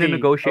they're in the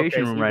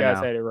negotiation room right now. You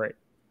guys had it right.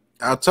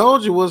 I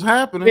told you what's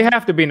happening. They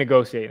have to be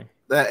negotiating.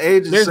 That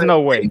agent There's said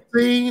no way.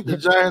 18, the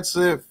Giants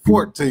said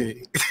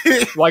 14.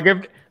 Like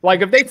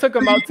if they took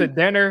him out to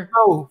dinner,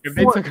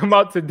 they took him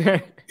out to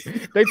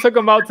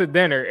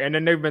dinner, and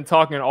then they've been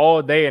talking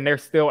all day, and they're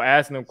still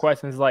asking them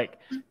questions like,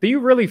 "Do you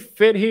really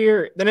fit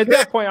here?" Then at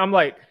that point, I'm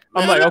like,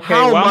 okay,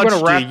 well, I'm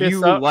gonna wrap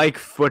this up. Like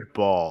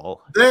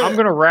football? I'm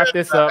gonna wrap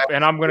this up,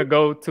 and I'm gonna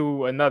go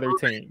to another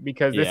team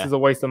because this is a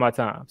waste of my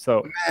time.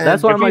 So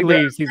that's why I'm like,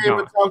 leaves, he's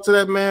gone. Talk to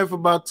that man for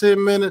about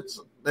 10 minutes.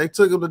 They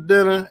took him to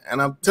dinner,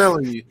 and I'm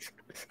telling you,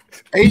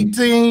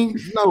 18,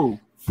 no,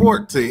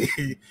 14.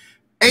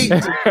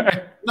 18,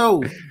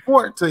 no,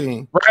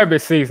 14. Rabbit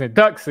season,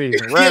 duck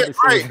season, rabbit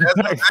season.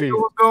 That's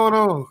what's going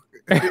on.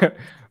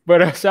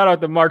 But shout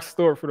out to Mark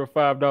Stewart for the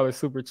 $5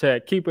 super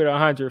chat. Keep it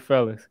 100,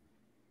 fellas.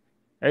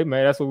 Hey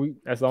man, that's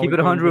all. Keep it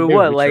 100 with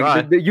what?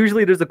 Like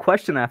usually there's a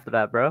question after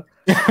that, bro.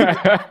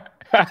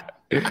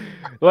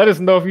 Let us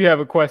know if you have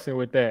a question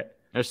with that.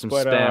 There's some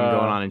spam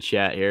going on in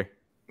chat here.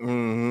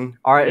 Mm-hmm.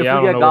 All right, if we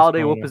get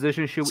Golladay, what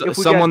position should we?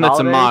 Someone that's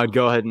a mod,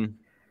 go ahead and.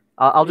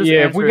 I'll just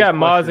if we got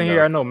mods in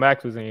here, I know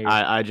Max was in here.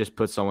 I just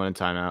put someone in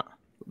timeout.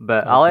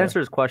 But I'll answer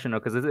his question though,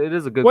 because it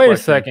is a good. Wait question.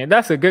 a second,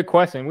 that's a good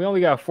question. We only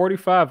got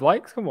 45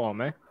 likes. Come on,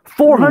 man.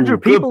 400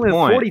 people in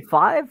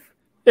 45.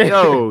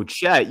 Yo,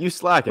 chat, you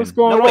slacking? What's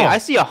going on? Wait, I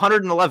see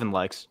 111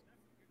 likes.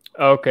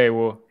 Okay,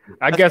 well,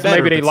 I guess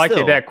maybe they liked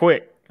it that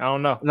quick. I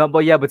don't know. No,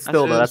 but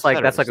still, that's like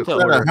a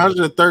quarter.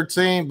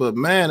 113, but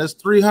man, it's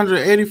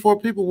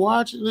 384 people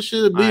watching. This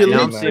should be at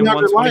least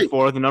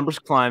 124. Likes. The number's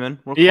climbing.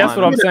 That's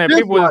what I'm saying.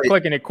 People are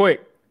clicking it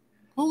quick.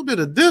 Who did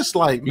a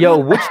dislike? Man? Yo,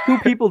 which two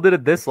people did a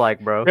dislike,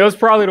 bro? It was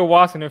probably the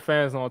Washington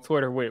fans on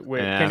Twitter with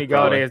Kenny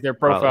Golladay as their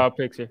profile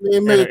picture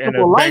and a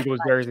Bengals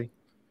jersey.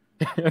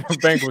 And a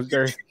Bengals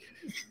jersey.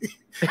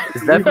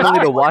 It's definitely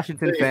the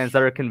Washington fans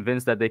that are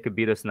convinced that they could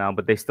beat us now,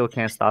 but they still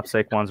can't stop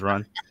Saquon's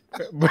run.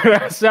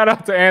 But shout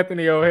out to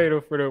Anthony Ojeda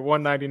for the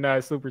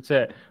 $1.99 super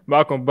chat.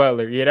 Malcolm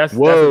Butler. Yeah, that's the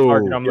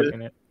target I'm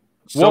looking at.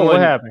 What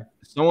happened?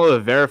 Someone with a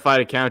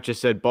verified account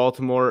just said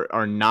Baltimore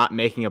are not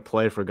making a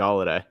play for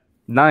Golladay.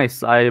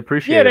 Nice. I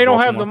appreciate it. Yeah, they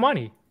don't have the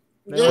money.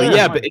 But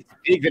it's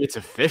big that it's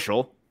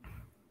official.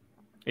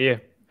 Yeah.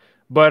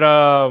 But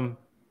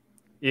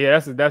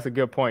that's a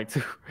good point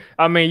too.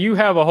 I mean, you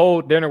have a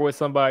whole dinner with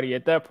somebody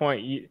at that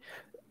point.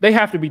 They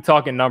have to be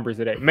talking numbers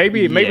today.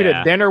 Maybe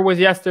the dinner was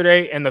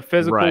yesterday and the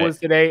physical was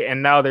today,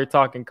 and now they're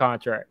talking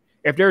contract.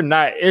 If they're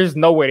not, there's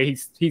no way that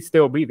he'd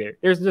still be there.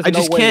 There's just I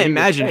just can't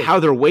imagine how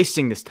they're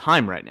wasting this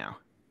time right now.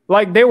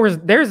 Like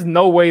there's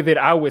no way that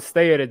I would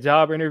stay at a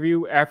job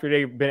interview after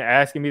they've been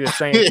asking me the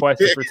same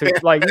question for 2.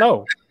 Like,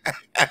 no.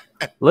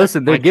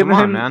 Listen, they're giving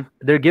him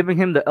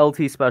the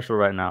LT special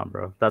right now,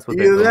 bro. That's what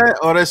they're doing.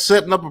 Or they're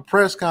setting up a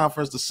press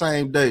conference the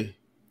same day.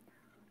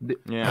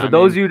 For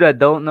those of you that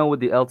don't know what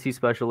the LT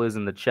special is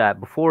in the chat,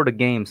 before the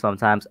game,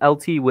 sometimes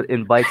LT would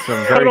invite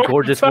some very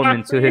gorgeous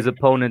women to his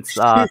opponent's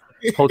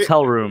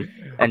hotel room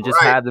and just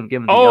have them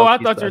give him the LT I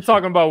thought special. you were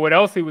talking about what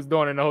else he was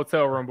doing in the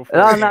hotel room before.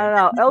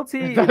 No.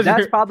 LT,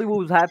 that's probably what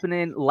was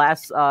happening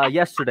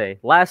yesterday.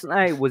 Last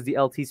night was the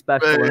LT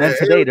special, and then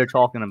today they're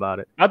talking about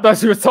it. I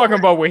thought you was talking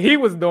about what he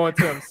was doing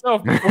to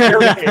himself before.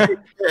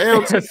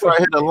 LT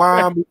hit the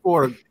line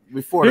before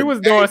he was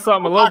doing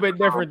something a little bit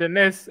different than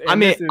this. I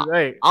mean,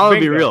 I'll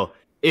be real.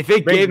 If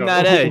it gave him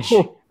that edge,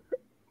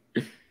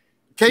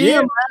 can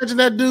you imagine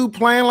that dude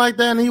playing like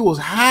that and he was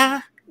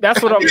high?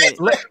 That's what I mean.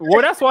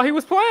 Well, that's why he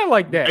was playing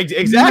like that.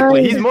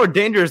 Exactly. He's more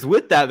dangerous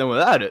with that than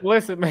without it.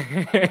 Listen,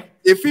 man.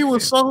 If he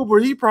was sober,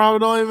 he probably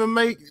don't even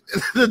make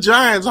the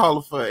Giants Hall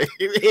of Fame.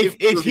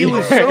 If he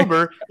was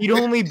sober, he'd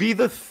only be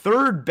the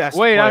 3rd best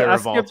player I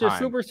of all skipped your time.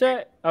 super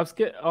chat. I've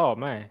skipped. Oh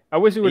man, I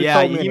wish you would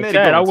have told me in the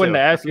chat. I wouldn't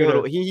have asked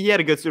you. He had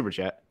a good super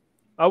chat.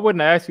 I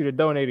wouldn't have asked you to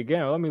donate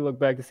again. Let me look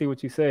back to see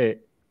what you said.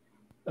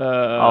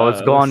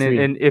 It's gone.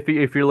 And if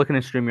you're looking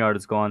at StreamYard,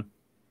 it's gone.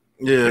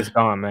 Yeah, it's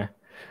gone, man.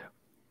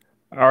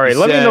 All right,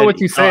 let me know what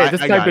you said.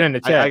 Just type it in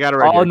the chat. I got it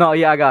right here. No,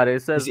 yeah, I got it.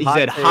 It says he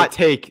said, "Hot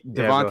take: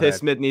 Devontae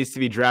Smith needs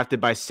to be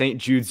drafted by St.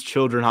 Jude's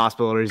Children's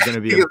Hospital, or he's going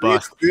to be a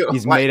bust.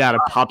 He's made out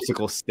of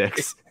popsicle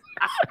sticks."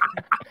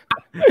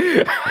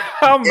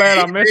 How mad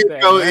I missed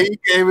that. He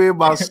came in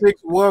about 6'1",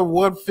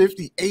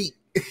 158.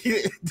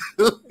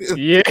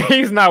 Yeah,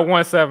 he's not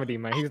 170,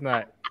 man. He's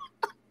not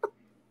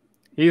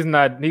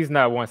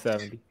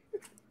 170.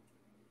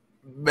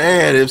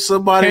 Man, if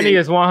somebody Kenny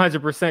is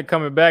 100%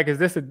 coming back, is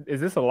this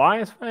a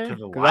Lions fan?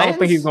 Because I don't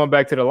think he's going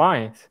back to the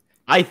Lions.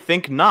 I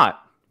think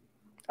not.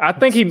 I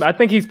think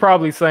he's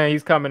probably saying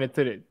he's coming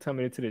into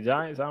the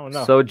Giants. I don't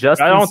know. So I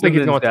don't think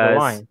he's going to the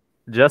Lions.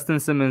 Justin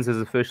Simmons is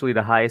officially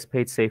the highest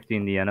paid safety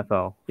in the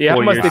NFL. Yeah,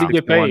 how much did he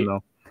get paid?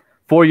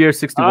 4 years,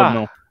 61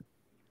 mil.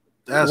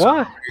 That's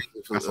what?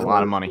 That's a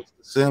lot of money.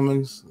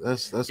 Simmons,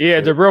 that's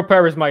yeah. Jabril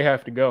Peppers might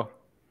have to go.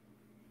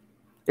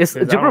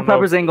 Jabril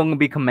Peppers ain't going to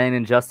be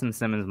commanding Justin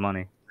Simmons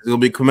money. He's going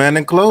to be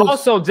commanding close.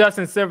 Also,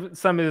 Justin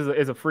Simmons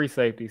is a free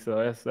safety,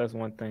 so that's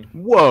one thing.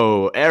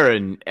 Whoa,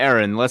 Aaron,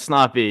 let's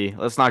not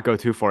go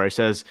too far. It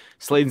says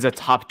Slayton's a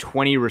top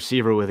 20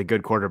 receiver with a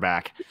good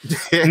quarterback.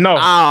 No,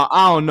 I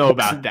don't know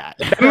about that.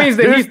 That means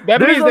that he's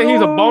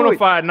a bona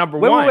fide number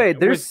one.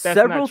 Wait. There's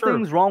several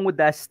things wrong with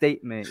that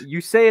statement.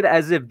 You say it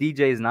as if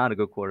DJ is not a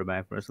good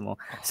quarterback, first of all.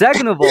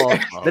 Second of all,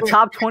 the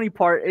top 20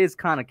 part is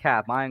kind of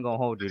cap. I ain't gonna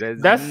hold you.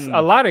 That's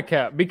a lot of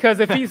cap, because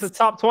if he's a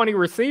top 20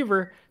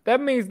 receiver, that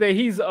means that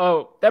he's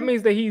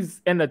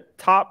in the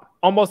top,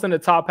 almost in the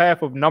top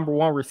half of number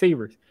one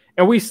receivers.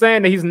 And we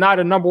saying that he's not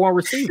a number one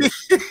receiver.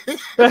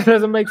 That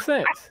doesn't make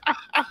sense.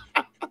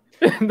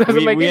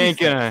 We ain't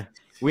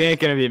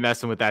gonna be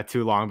messing with that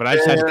too long, but I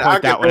just had to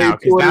point that one out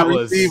because that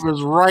was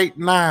receivers right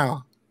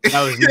now.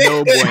 That was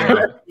no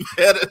bueno.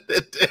 Better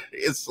than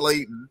Darius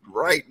Slayton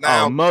right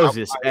now. Oh,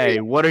 Moses, hey,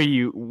 what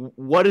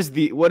is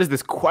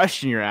this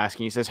question you're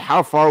asking? He says,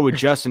 how far would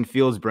Justin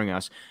Fields bring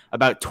us?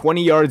 About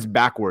 20 yards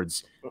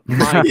backwards.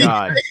 My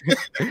God.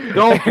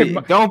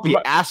 Don't be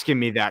asking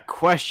me that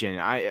question.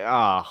 Mike,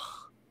 gross.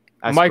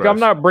 I'm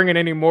not bringing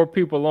any more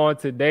people on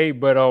today,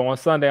 but on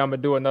Sunday I'm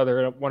gonna do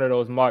another one of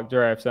those mock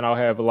drafts, and I'll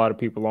have a lot of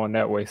people on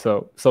that way.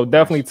 So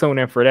definitely tune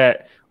in for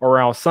that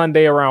around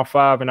Sunday around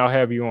 5, and I'll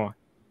have you on.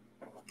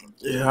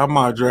 Yeah,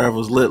 my draft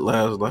was lit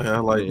last night. I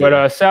like it.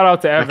 But shout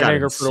out to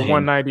Evanger for the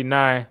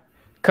 199.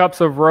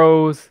 Cups of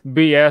Rose,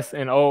 BS,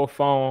 and old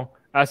phone.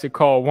 I should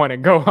call one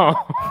and go home.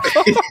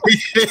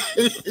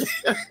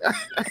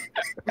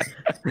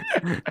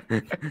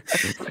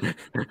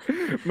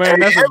 Man,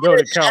 that's a good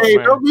account,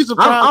 man. Don't be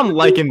surprised. I'm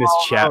liking this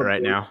chat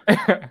right now.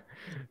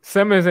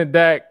 Simmons and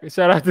Dak.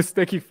 Shout out to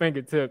Sticky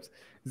Fingertips.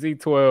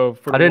 Z12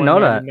 for the I didn't know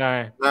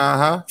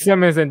that.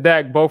 Simmons and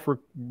Dak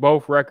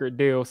both record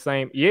deals.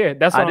 Same. Yeah,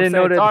 that's what I didn't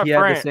know that Todd he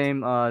France, had the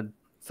same.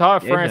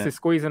 Todd France is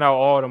squeezing out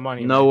all the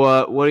money.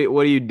 Noah, what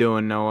are you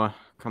doing, Noah?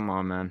 Come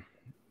on, man.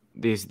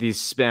 These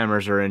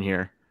spammers are in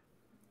here,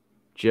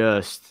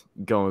 just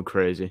going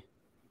crazy.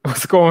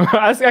 What's going on?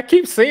 I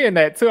keep seeing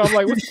that too. I'm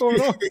like, what's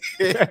going on?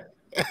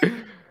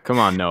 Come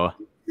on, Noah.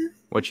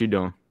 What you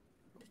doing?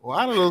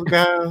 Why do those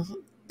guys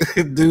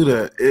do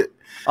that?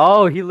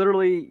 He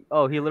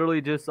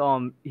literally just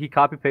he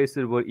copy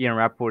pasted what Ian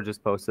Rappaport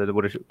just posted.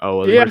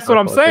 Yeah, that's what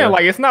I'm saying. Yeah.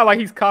 Like, it's not like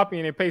he's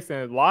copying and pasting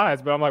his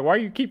lies, but I'm like, why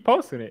you keep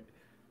posting it?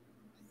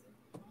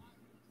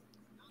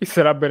 He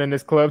said, I've been in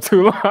this club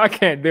too long. I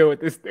can't deal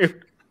with this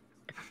dude.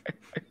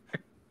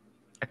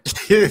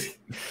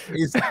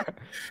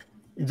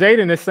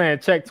 Jaden is saying,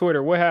 check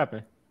Twitter. What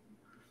happened?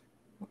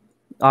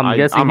 I'm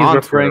guessing he's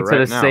referring to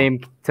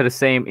the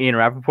same Ian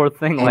Rappaport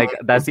thing. Like,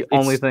 that's the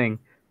only thing.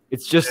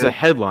 It's just a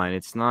headline.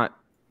 It's not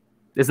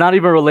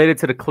even related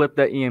to the clip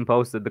that Ian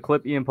posted. The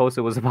clip Ian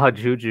posted was about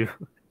Juju.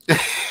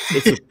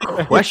 It's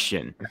a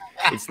question.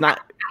 It's not.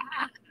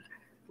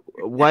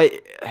 Why?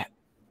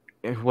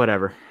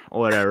 Whatever.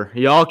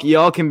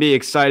 Y'all can be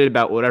excited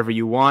about whatever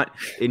you want.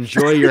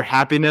 Enjoy your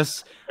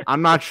happiness.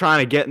 I'm not trying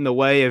to get in the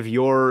way of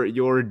your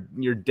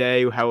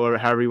day,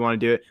 however you want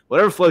to do it.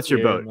 Whatever floats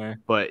your boat.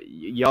 Man. But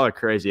y'all are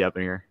crazy up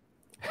in here.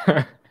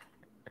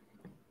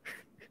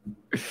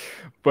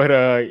 But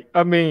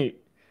I mean,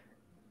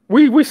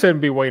 we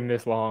shouldn't be waiting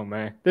this long,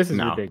 man. This is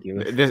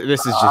ridiculous.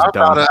 This is just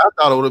dumb. I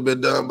thought it would have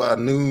been done by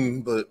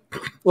noon, but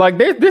like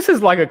this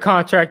is like a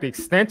contract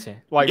extension.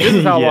 Like this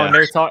is how long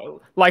they're talking.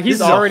 Like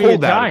he's already a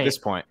Giant at this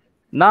point.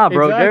 Nah,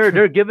 bro, exactly.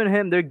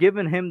 they're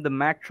giving him the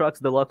Mack Trucks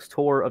Deluxe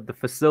tour of the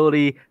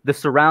facility, the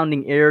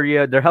surrounding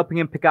area. They're helping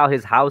him pick out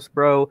his house,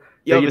 bro.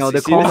 They're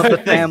calling up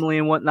the family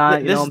and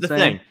whatnot. This is the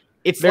thing.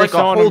 They're like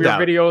showing them your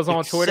videos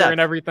on Twitter and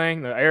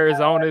everything. The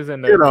Arizonas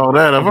and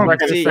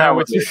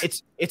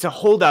it's a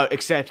holdout.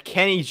 Except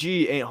Kenny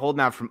G ain't holding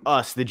out from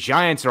us. The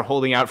Giants are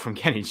holding out from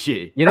Kenny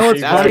G. You know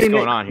what's funny?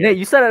 Going on here. Nate,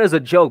 you said it as a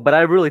joke, but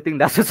I really think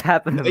that's what's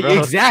happening. Bro.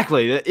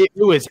 Exactly. It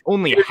was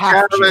only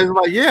half.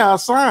 Like, yeah, I'll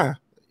sign.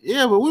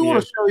 Yeah, but we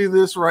want to show you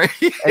this right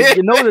here. And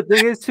you know what the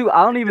thing is too?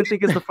 I don't even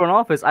think it's the front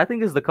office. I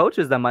think it's the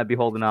coaches that might be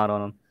holding out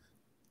on him.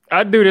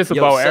 I do this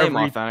about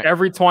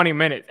every 20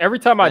 minutes. Every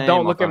time I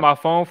don't look at my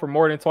phone for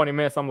more than 20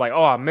 minutes, I'm like,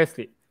 oh, I missed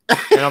it.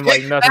 And I'm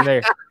like, nothing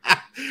there.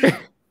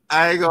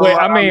 I ain't gonna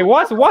I mean,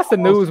 watch the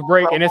news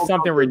break and it's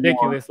something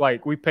ridiculous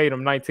like we paid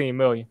him $19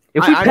 million.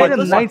 If we paid him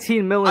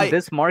 $19 million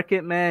this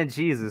market, man,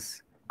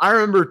 Jesus. I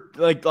remember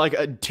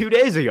like 2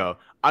 days ago,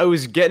 I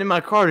was getting in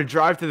my car to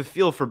drive to the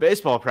field for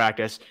baseball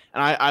practice,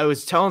 and I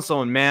was telling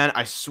someone, man,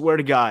 I swear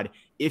to God,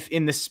 if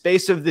in the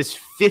space of this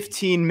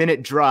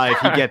 15-minute drive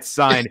he gets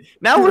signed,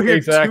 now we're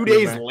here 2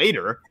 days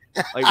later.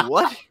 Like,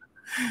 what?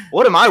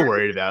 What am I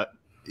worried about?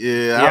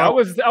 Yeah, I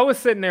was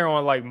sitting there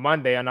on like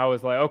Monday, and I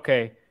was like,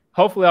 okay,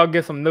 hopefully I'll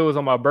get some news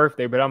on my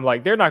birthday. But I'm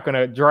like, they're not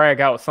gonna drag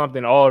out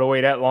something all the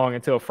way that long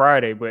until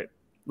Friday. But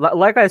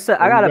like I said,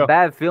 I got a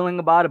bad feeling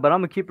about it, but I'm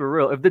gonna keep it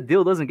real. If the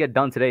deal doesn't get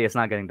done today, it's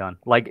not getting done.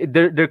 Like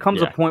there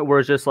comes a point where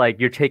it's just like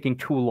you're taking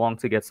too long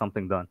to get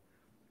something done.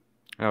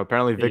 Oh,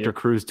 apparently Victor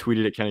Cruz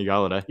tweeted at Kenny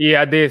Golladay.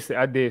 Yeah, I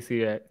did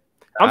see that.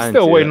 I'm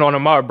still waiting on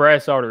Ahmad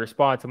Bradshaw to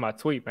respond to my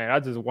tweet, man. I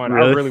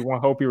really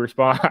want to hope he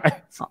responds.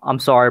 I'm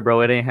sorry,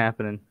 bro. It ain't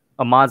happening.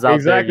 Ahmad's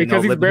out there,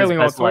 because he's barely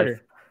on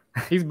Twitter.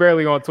 He's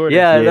barely on Twitter.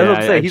 Yeah, that's what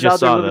I'm saying. He's out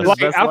there living his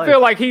best life. I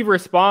feel like he'd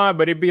respond,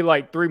 but it'd be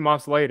like 3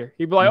 months later.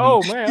 He'd be like,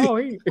 "Oh man,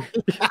 he."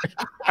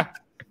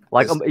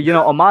 Like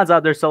Ahmad's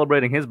out there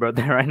celebrating his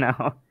birthday right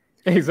now.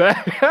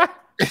 Exactly.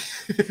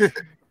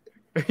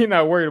 You're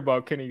not worried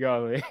about Kenny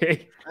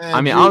Golladay.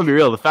 I mean, I'll be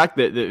real. The fact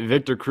that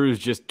Victor Cruz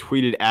just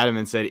tweeted at him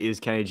and said, "Is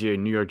Kenny G a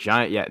New York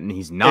Giant yet?" and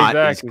he's not.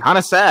 It's kind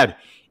of sad.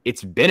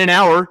 It's been an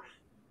hour.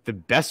 The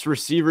best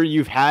receiver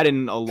you've had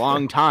in a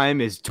long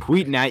time is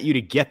tweeting at you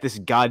to get this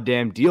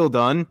goddamn deal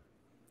done.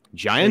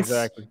 Giants,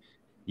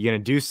 you gonna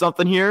do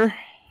something here?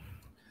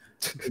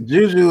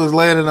 Juju is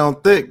laying it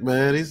on thick,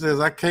 man. He says,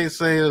 I can't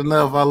say it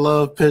enough. I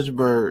love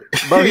Pittsburgh.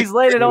 But he's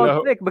laying it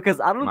on thick because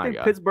I don't think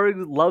Pittsburgh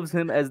loves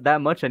him as that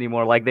much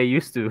anymore like they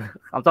used to.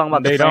 I'm talking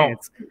about the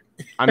Giants.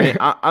 I mean,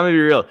 I'm going to be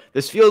real.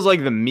 This feels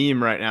like the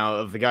meme right now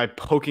of the guy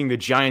poking the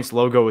Giants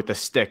logo with the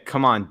stick.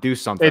 Come on, do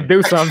something. They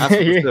do something.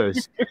 That's what this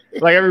is.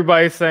 Like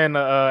everybody's saying,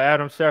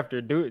 Adam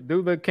Schefter,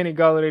 do the Kenny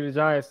Golladay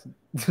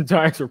the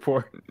Giants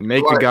report.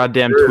 Make a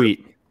goddamn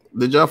tweet.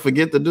 Did y'all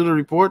forget to do the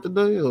report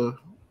today? Or?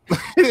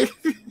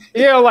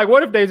 Yeah, like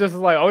what if they just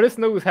like, oh, this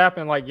news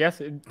happened like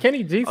yesterday.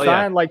 Kenny G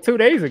signed like 2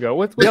 days ago.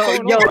 What's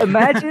going on?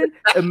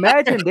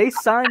 Imagine they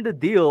signed the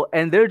deal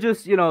and they're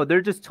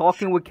just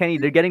talking with Kenny.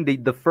 They're getting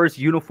the first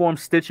uniform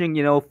stitching,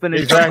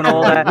 finished up and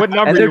all that. What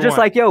number and they're just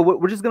like, yo,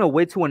 we're just gonna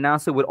wait to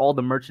announce it with all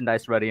the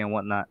merchandise ready and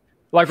whatnot.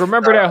 Like,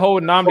 remember that whole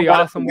Nnamdi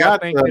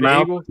Asomugha thing to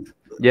the Eagles?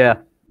 Yeah.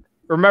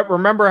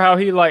 Remember how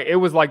he it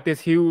was like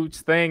this huge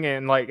thing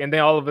and then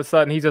all of a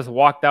sudden he just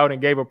walked out and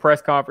gave a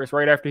press conference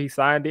right after he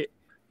signed it.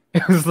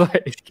 It was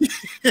like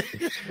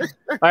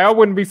I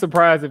wouldn't be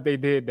surprised if they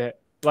did that.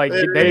 Like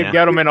Dave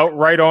Gettleman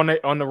right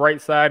on the right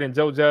side and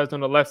Joe Judge on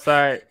the left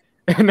side,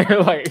 and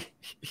they're like,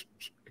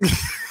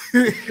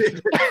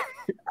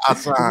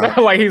 not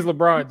like he's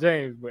LeBron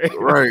James, but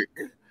right.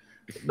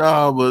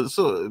 No, but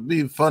so it'd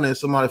be funny if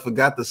somebody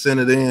forgot to send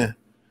it in.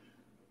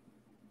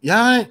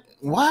 Yeah,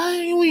 why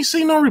ain't we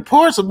see no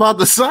reports about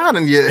the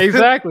signing yet?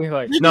 Exactly.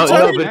 Like no,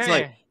 but it's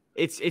like.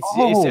 It's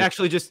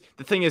actually just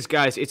the thing is,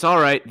 guys, it's all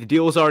right. The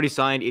deal was already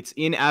signed. It's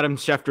in Adam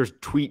Schefter's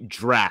tweet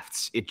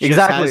drafts. It just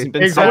hasn't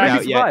been sent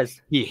out yet.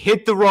 He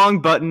hit the wrong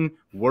button.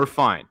 We're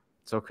fine.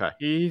 It's okay.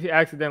 He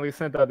accidentally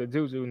sent out the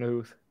Juju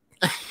news.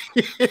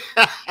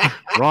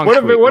 Wrong.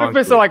 What if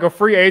it's like a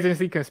free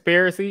agency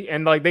conspiracy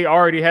and like they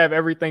already have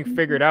everything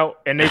figured out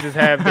and they just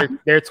have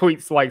their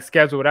tweets like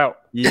scheduled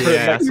out for the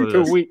next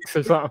 2 weeks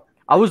or something?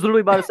 I was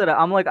literally about to say that.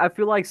 I'm like, I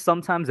feel like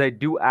sometimes they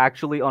do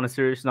actually, on a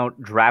serious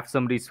note, draft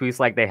somebody's tweets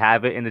like they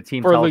have it, and the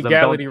team for tells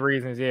legality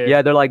reasons.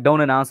 Yeah, they're like,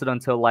 don't announce it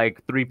until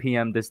like 3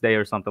 p.m. this day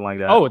or something like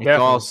that. Oh, definitely. It's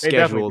all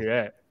scheduled.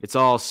 It's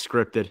all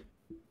scripted.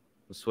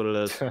 That's what it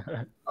is.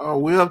 Oh,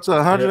 we're up to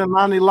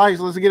 190 likes.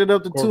 Let's get it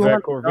up to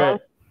 200.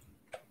 Corvette.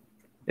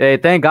 Hey,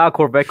 thank God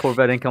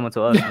Corvette ain't coming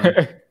to us,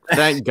 man.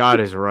 Thank God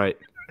is right.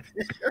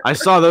 I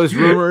saw those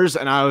rumors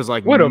and I was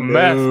like, what a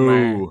mess,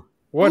 man.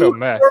 What a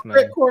mess,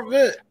 man.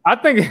 Corvette. I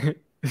think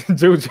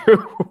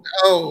Juju.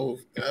 Oh,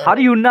 God. How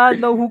do you not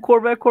know who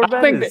Corvette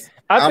is?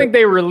 I think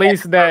they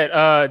released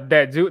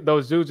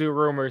those Juju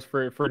rumors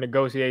for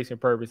negotiation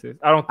purposes.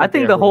 I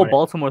think the whole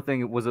Baltimore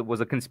thing was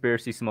a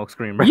conspiracy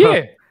smokescreen, bro.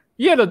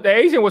 Yeah. The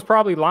agent was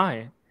probably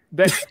lying.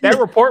 That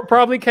report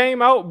probably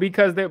came out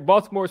because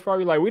Baltimore was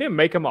probably like, we didn't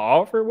make him an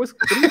offer. What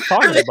are you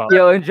talking about?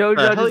 Yo, and Joe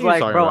Judge is like,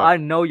 bro, I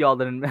know y'all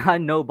didn't. I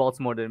know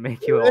Baltimore didn't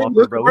make you an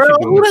offer, bro.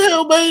 Who the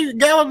hell made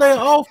Golladay an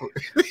offer?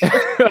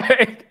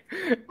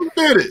 Who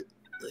did it?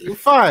 You're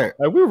fired.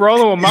 Like, we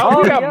rolling with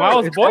Miles. We got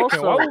Miles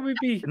Boykin. Why would we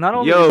be? Not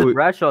only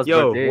Bradshaw's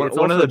birthday,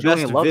 one of the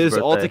best Viz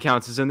alt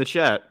accounts is in the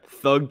chat.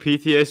 Thug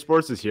PTA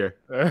Sports is here.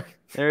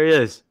 There he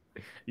is.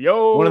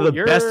 Yo, one of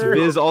the best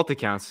Viz alt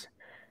accounts.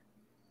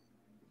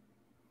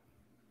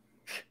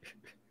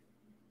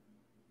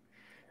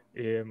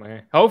 Yeah,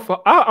 man.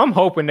 I'm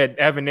hoping that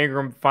Evan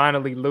Ingram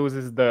finally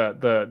loses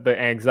the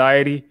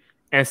anxiety,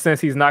 and since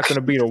he's not going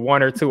to be the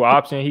 1 or 2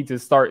 option, he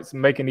just starts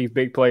making these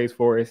big plays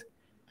for us.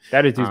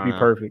 That'd just be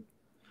perfect.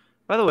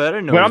 By the way, I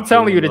didn't know. But I'm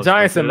telling you, the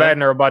Giants and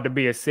Madden are about to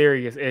be a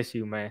serious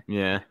issue, man.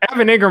 Yeah.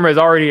 Evan Ingram is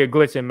already a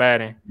glitch in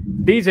Madden.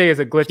 DJ is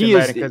a glitch in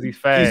Madden because he's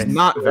fast. He's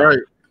not right.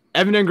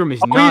 Evan Ingram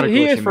is not a glitch.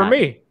 He is for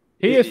me.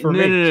 He is for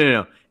me.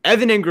 No.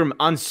 Evan Ingram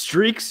on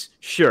streaks,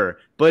 sure.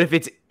 But if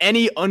it's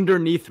any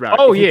underneath route,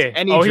 he's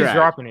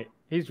dropping it.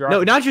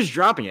 No, not just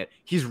dropping it.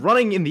 He's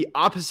running in the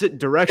opposite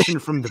direction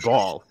from the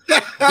ball.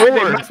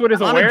 That's what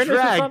his awareness or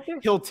something?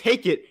 He'll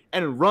take it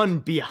and run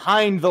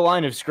behind the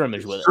line of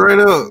scrimmage with it. Straight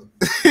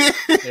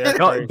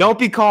up. Don't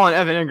be calling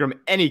Evan Ingram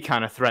any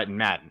kind of threat in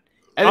Madden.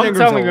 I'm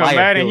telling you,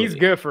 Madden, he's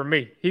good for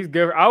me. He's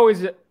good. I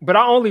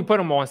only put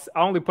him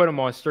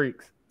on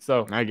streaks.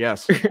 So I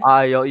guess.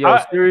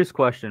 Serious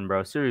question,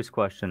 bro. Serious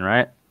question,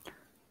 right?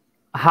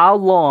 How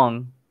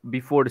long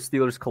before the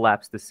Steelers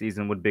collapse this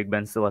season with Big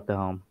Ben still at the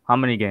helm? How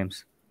many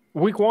games?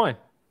 Week 1.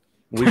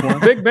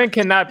 Big Ben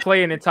cannot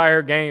play an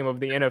entire game of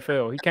the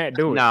NFL. He can't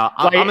do it. No,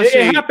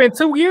 it happened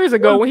 2 years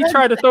ago when he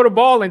tried to throw the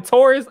ball and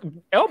tore his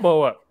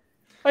elbow up.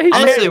 Like, he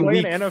can't play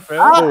in the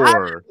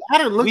NFL. I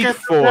didn't look week at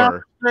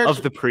 4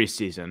 of the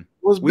preseason.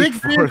 Was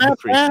Big Ben that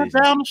bad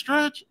down the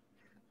stretch?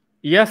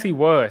 Yes, he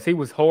was. He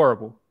was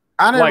horrible.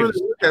 I didn't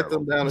really look at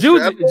them down the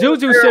stretch.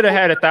 Juju should have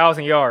had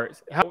 1,000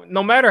 yards.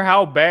 No matter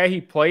how bad he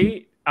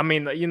played, I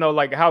mean,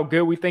 like how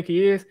good we think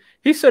he is,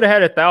 he should have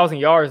had 1,000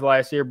 yards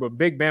last year, but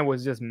Big Ben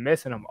was just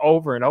missing him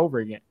over and over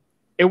again.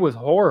 It was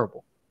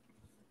horrible.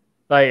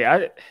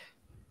 Like,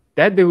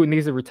 that dude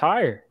needs to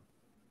retire.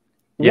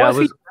 Yeah, Once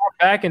he got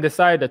back and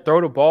decided to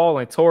throw the ball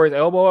and tore his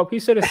elbow up, he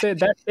should have said,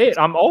 "That's it.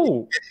 I'm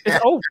old. It's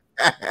over."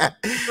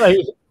 Like,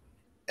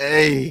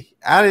 hey,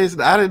 I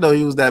didn't know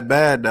he was that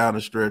bad down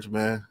the stretch,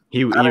 man.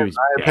 He was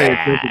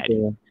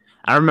bad.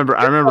 I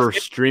remember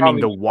streaming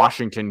the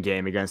Washington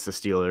game against the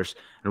Steelers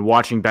and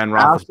watching Ben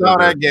Roethlisberger. I saw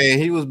that game.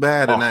 He was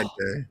bad in that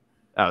game.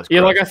 That was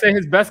like I said,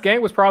 his best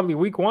game was probably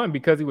week 1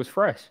 because he was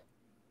fresh.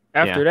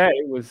 After that,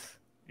 it was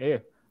I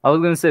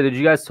was gonna say, did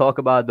you guys talk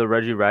about the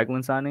Reggie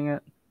Ragland signing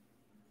it?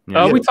 We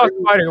talked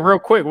about it real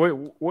quick. What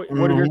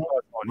are your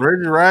thoughts on it?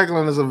 Reggie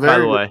Ragland is a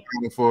very good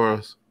thing for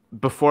us.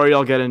 Before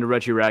y'all get into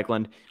Reggie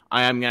Ragland,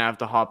 I am gonna have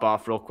to hop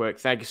off real quick.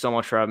 Thank you so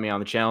much for having me on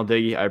the channel,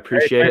 Diggy. I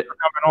appreciate it. For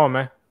coming on,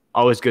 man.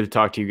 Always good to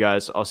talk to you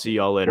guys. I'll see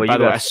y'all later. By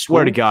the way, I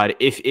swear to God,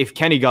 if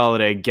Kenny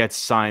Golladay gets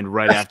signed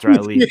right after I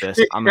leave this,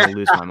 I'm gonna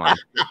lose my mind.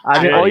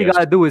 I mean, all you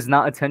gotta do is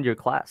not attend your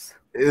class.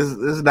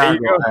 It's not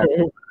gonna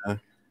happen.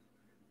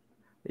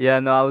 Yeah,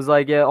 no, I was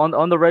like,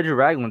 on the Reggie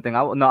Ragland thing.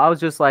 I was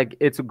just like,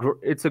 it's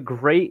a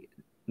great,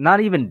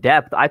 not even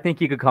depth. I think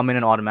he could come in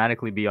and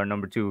automatically be our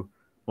number 2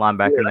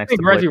 linebacker next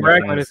to Reggie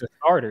Ragland is a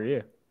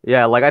starter.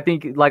 Yeah, like I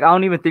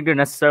don't even think there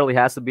necessarily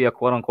has to be a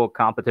quote unquote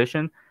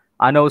competition.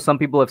 I know some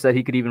people have said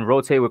he could even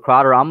rotate with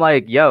Crowder. I'm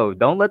like, yo,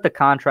 don't let the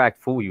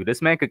contract fool you.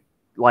 This man could,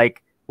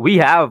 like, we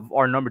have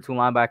our number 2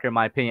 linebacker, in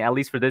my opinion, at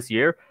least for this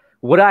year.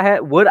 Would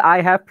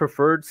I have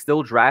preferred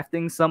still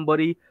drafting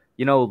somebody,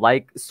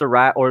 like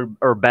Surratt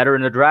or better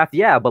in the draft?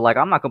 Yeah, but like,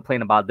 I'm not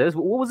complaining about this.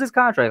 What was his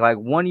contract? Like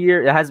 1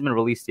 year? It hasn't been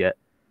released yet,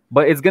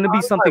 but it's gonna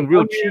be something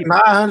real cheap.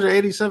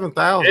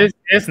 $987,000.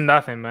 It's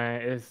nothing,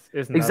 man. It's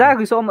nothing.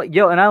 Exactly. So I'm like,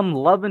 yo, and I'm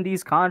loving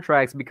these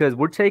contracts because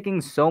we're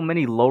taking so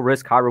many low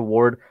risk, high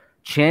reward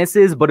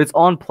chances, but it's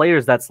on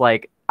players that's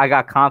like, I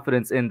got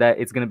confidence in that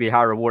it's gonna be a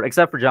high reward,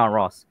 except for John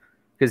Ross.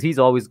 Because he's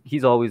always, he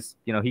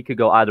could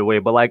go either way.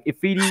 But like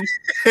Ifidi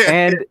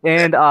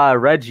and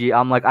Reggie,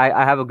 I'm like,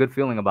 I have a good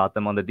feeling about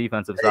them on the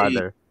defensive side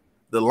there.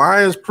 The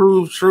Lions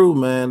proved true,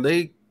 man.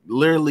 They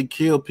literally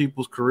killed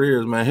people's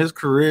careers, man. His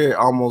career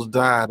almost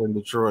died in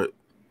Detroit.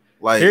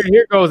 Like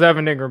here goes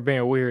Evan Ingram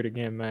being weird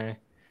again, man.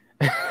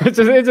 It's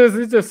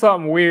just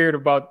something weird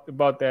about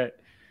that.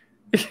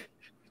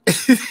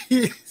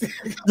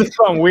 Just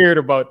something weird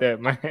about that,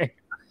 man.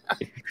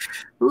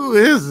 Who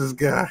is this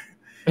guy?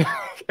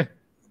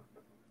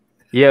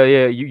 Yeah.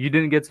 You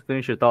didn't get to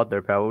finish your thought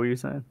there, Pat. What were you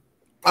saying?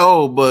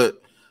 Oh,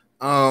 but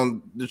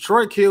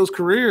Detroit kills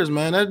careers,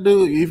 man. That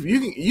dude, if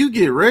you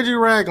get Reggie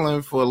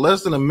Ragland for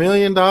less than $1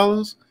 million,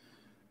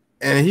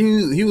 and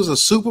he was a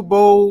Super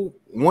Bowl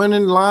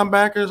winning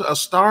linebacker, a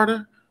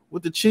starter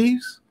with the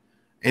Chiefs,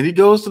 and he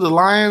goes to the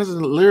Lions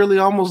and literally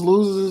almost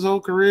loses his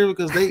whole career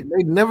because they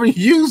never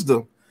used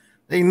him.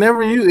 They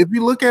never used. If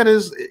you look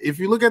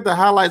at the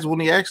highlights when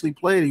he actually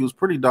played, he was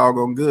pretty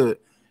doggone good.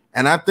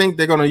 And I think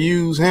they're gonna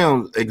use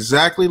him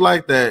exactly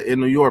like that in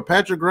New York.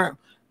 Patrick Graham.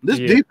 This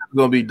defense is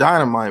going to be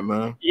dynamite,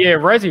 man. Yeah,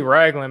 Reggie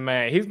Ragland,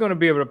 man. He's going to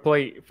be able to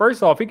play.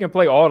 First off, he can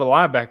play all the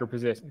linebacker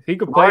positions. He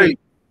can play. Right.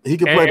 He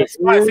can play.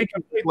 He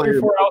can play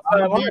 3-4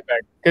 outside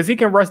linebacker because he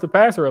can rush the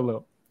passer a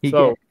little.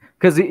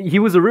 Because he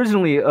was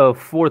originally a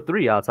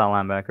 4-3 outside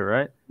linebacker,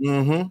 right?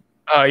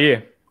 Mm-hmm.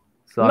 Yeah.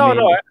 So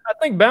no, I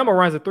think Bama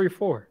runs a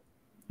 3-4.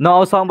 No, I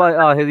was talking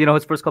about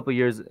his first couple of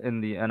years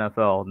in the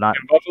NFL, not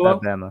in Buffalo.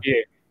 Bama.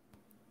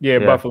 Yeah,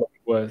 Buffalo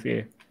was.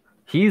 Yeah.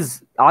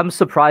 I'm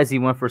surprised he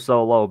went for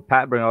so low.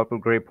 Pat bring up a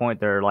great point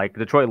there. Like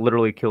Detroit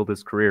literally killed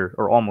his career,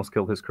 or almost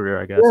killed his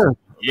career, I guess.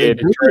 Yeah,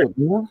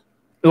 Detroit.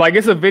 Like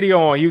it's a video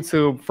on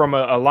YouTube from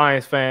a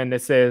Lions fan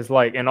that says,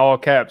 like in all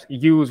caps,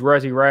 use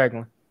Reggie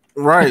Ragland.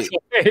 Right.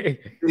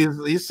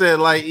 he said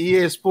like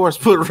EA Sports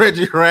put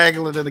Reggie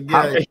Ragland in the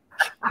game.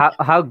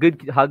 How good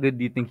do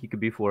you think he could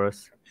be for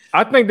us?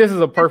 I think this is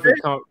a perfect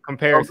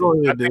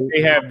comparison. I think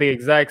they have the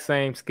exact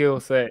same skill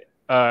set.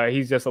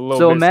 He's just a little.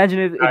 So bit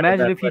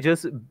imagine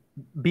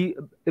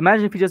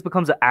if he just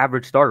becomes an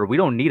average starter. We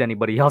don't need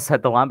anybody else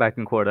at the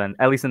linebacking core then.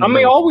 At least in the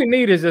middle. All we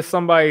need is just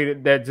somebody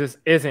that just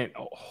isn't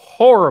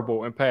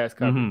horrible in pass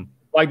coverage. Mm-hmm.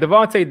 Like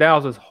Devontae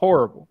Downs is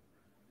horrible.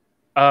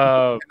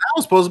 That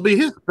was supposed to be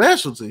his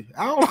specialty.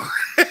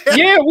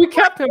 Yeah, we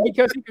kept him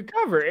because he could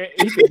cover.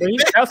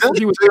 That's what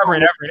he was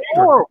covering Everett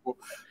Ingram.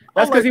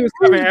 That's because he was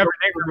covering Everett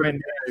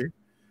Ingram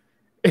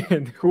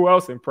and who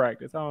else in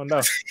practice? I don't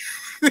know.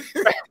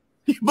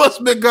 He must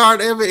have been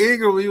guarding Evan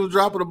Ingram when he was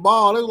dropping the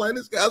ball. They was like,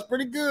 this guy's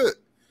pretty good.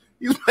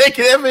 He was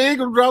making Evan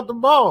Ingram drop the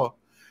ball.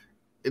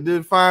 And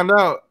then find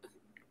out.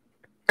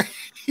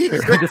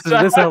 This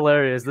is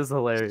hilarious. This is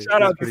hilarious.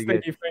 Shout out to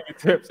Sticky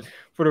Fingertips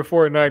for the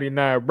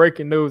 $4.99.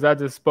 Breaking news, I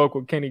just spoke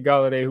with Kenny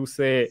Golladay who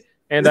said,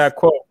 and I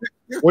quote,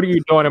 "What are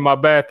you doing in my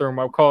bathroom?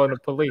 I'm calling the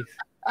police."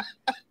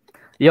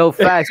 Yo,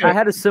 facts. I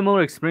had a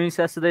similar experience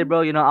yesterday,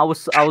 bro. I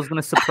was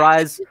gonna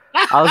surprise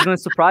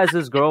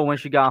this girl when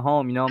she got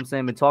home. You know what I'm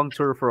saying? Been talking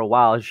to her for a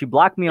while. She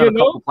blocked me on a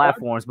couple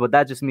platforms, but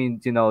that just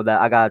means that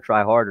I gotta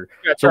try harder.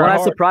 So when I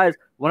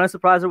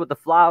surprised her with the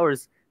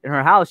flowers in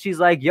her house, she's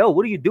like, "Yo,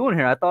 what are you doing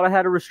here? I thought I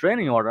had a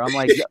restraining order." I'm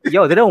like,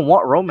 "Yo, they don't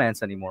want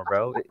romance anymore,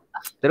 bro.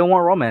 They don't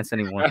want romance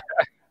anymore."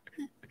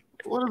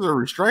 What is a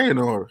restraining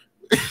order?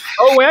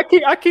 Oh, wait,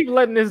 I keep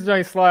letting this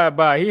joint slide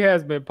by. He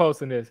has been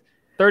posting this.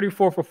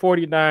 34 for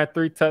 49,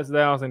 3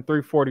 touchdowns, and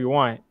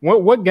 341.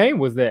 What game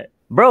was that?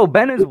 Bro,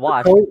 Ben is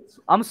washed.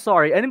 I'm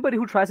sorry. Anybody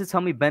who tries to tell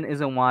me Ben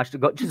isn't washed,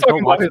 go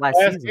watch last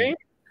season. Game?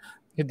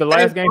 The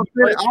last game?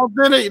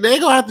 They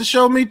gonna have to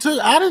show me too.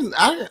 I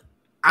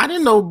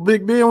didn't know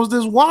Big Ben was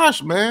this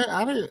washed,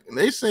 man.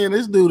 They saying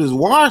this dude is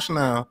washed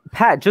now.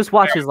 Pat, just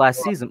watch his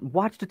last season.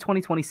 Watch the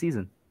 2020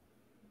 season.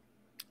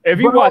 If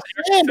you watch,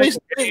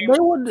 he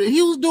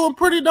was doing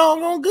pretty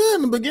doggone good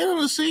in the beginning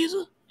of the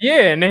season.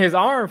 Yeah, and then his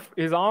arm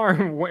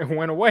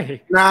went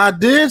away. Now I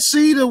did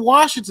see the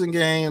Washington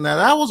game. Now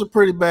that was a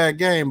pretty bad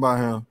game by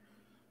him.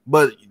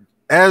 But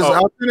as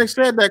I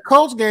said, that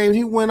Colts game,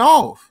 he went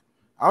off.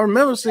 I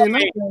remember seeing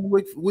that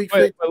week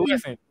 15. But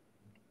listen,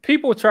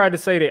 people tried to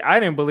say that I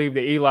didn't believe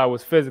that Eli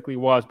was physically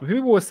washed, but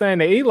people were saying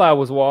that Eli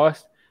was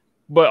washed.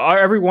 But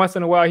every once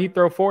in a while, he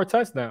throw 4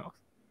 touchdowns.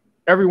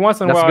 Every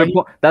once in a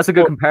while, that's a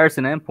good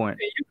comparison endpoint.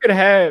 You could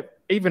have,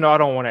 even though I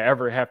don't want to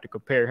ever have to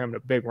compare him to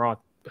Big Ron.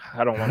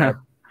 I don't want to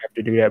have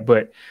to do that,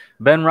 but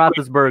Ben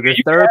Roethlisberger,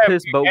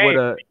 therapist, but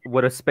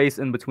with a space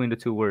in between the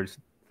two words,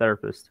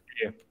 therapist.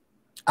 Yeah,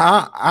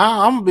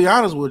 I'm gonna be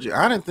honest with you.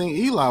 I didn't think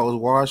Eli was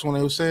washed when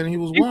they were saying he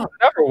was washed.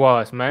 Never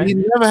was, man. He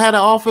never had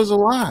an offensive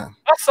line.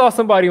 I saw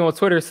somebody on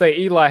Twitter say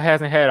Eli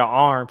hasn't had an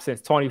arm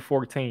since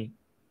 2014.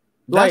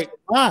 That's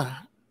why.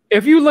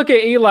 If you look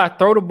at Eli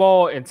throw the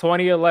ball in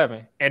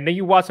 2011 and then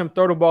you watch him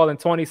throw the ball in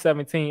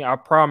 2017, I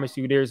promise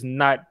you, there's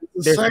not.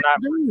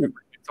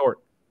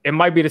 It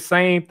might be the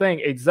same thing,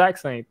 exact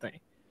same thing.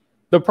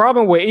 The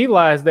problem with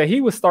Eli is that he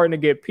was starting to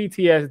get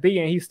PTSD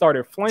and he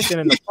started flinching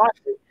in the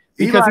pocket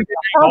because he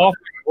got off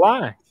the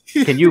line.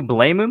 Can you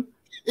blame him?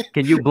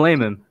 Can you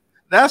blame him?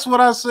 That's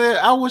what I said.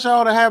 I wish I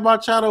would have had my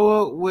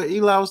channel with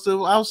Eli. I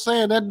was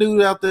saying that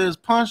dude out there is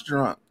punch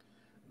drunk.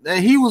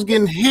 And he was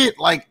getting hit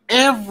like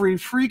every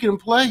freaking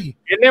play.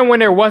 And then when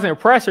there wasn't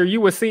pressure,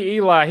 you would see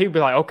Eli. He'd be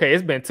like, "Okay,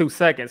 it's been 2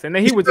 seconds," and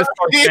then he would just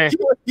start saying,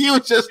 he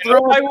would just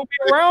nobody would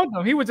be around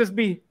him. He would just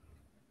be.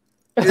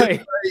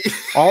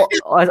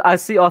 I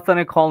see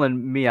Authentic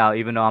calling me out,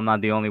 even though I'm not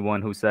the only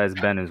one who says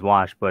Ben is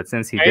washed. But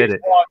since he did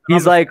it,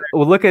 he's like,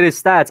 well, look at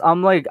his stats.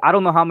 I'm like, I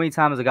don't know how many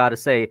times I got to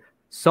say.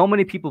 So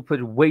many people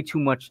put way too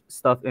much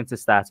stuff into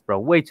stats, bro.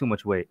 Way too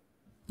much weight.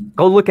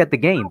 Go look at the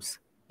games.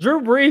 Drew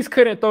Brees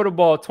couldn't throw the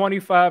ball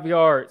 25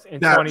 yards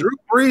in Now, Drew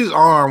Brees'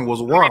 arm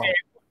was wrong.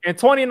 In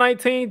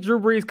 2019, Drew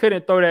Brees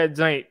couldn't throw that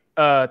joint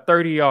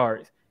 30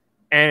 yards.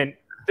 And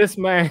this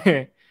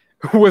man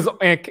was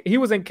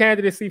in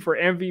candidacy for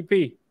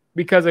MVP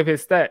because of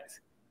his stats.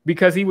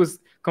 Because he was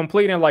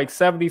completing like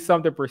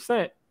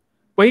 70-something%,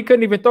 but he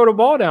couldn't even throw the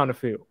ball down the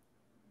field.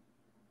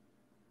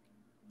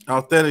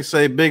 Authentic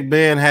say Big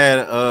Ben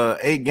had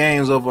 8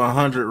 games over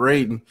 100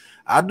 rating.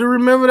 I do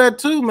remember that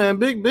too, man.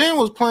 Big Ben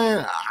was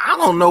playing. I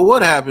don't know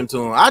what happened to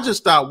him. I just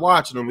stopped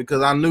watching him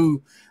because I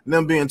knew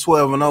them being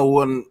 12-0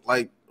 wasn't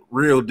like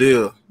real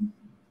deal.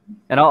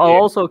 And I'll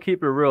also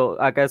keep it real,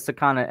 I guess, to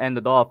kind of end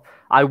it off.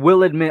 I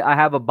will admit I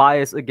have a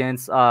bias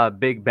against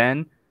Big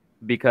Ben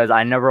because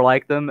I never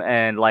liked them.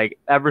 And like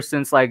ever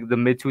since like the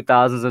mid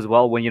 2000s as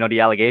well, when, you know, the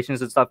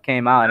allegations and stuff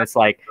came out, and it's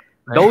like,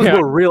 those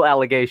were real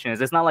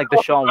allegations. It's not like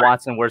Deshaun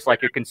Watson where it's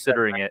like you're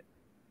considering it.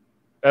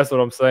 That's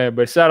what I'm saying.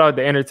 But shout out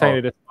to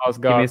Entertainer. Give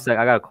me a sec.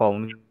 I got to call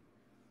him.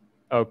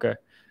 Okay.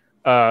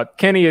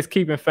 Kenny is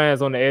keeping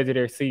fans on the edge of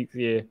their seats.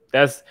 Yeah.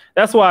 That's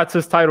why I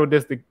just titled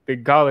this the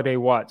Golladay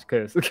Watch.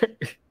 Because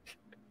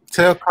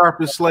tell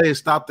Carpy Slays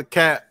stop the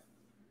cat.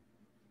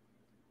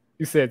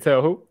 You said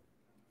tell who?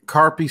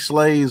 Carpy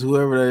Slays,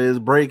 whoever that is,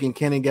 breaking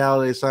Kenny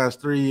Golladay signs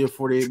 3-year,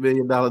 $48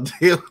 million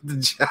deal with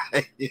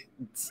the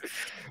Giants.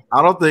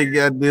 I don't think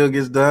that deal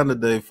gets done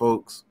today,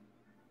 folks.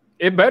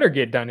 It better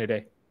get done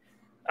today.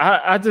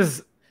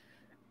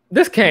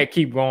 This can't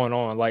keep going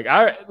on.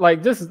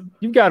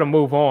 You got to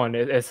move on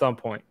at some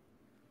point.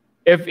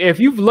 If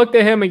you've looked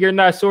at him and you're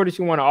not sure that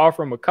you want to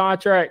offer him a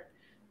contract,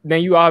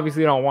 then you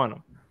obviously don't want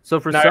him. So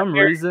for some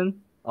reason,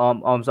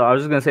 I'm sorry, I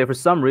was just gonna say for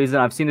some reason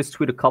I've seen this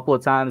tweet a couple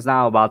of times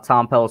now about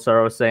Tom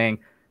Pelissero saying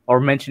or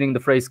mentioning the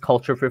phrase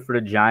culture fit for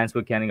the Giants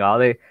with Kenny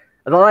Golladay.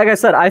 Like I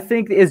said, I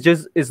think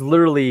it's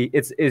literally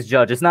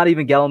Judge. It's not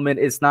even Gelman.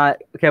 It's not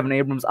Kevin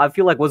Abrams. I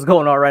feel like what's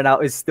going on right now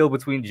is still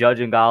between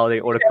Judge and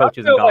Golladay, or the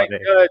coaches and Golladay.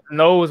 Like Judge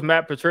knows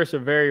Matt Patricia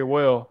very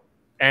well,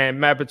 and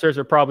Matt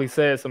Patricia probably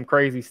said some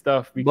crazy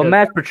stuff. But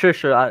Matt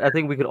Patricia, I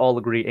think we could all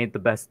agree, ain't the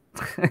best.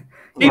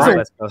 He's the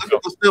best. Look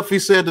at the stuff he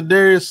said to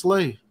Darius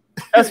Slay.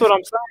 That's what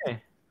I'm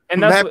saying,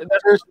 and that's what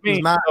I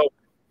mean.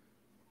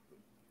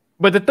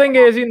 But the thing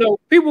is, you know,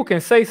 people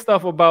can say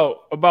stuff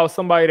about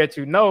somebody that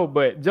you know,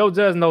 but Joe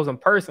Judge knows him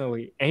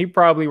personally, and he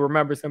probably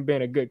remembers him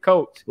being a good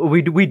coach.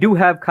 We do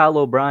have Kyle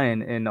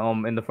O'Brien in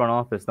the front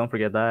office. Don't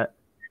forget that.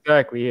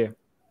 Exactly, yeah.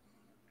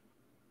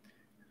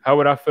 How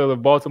would I feel if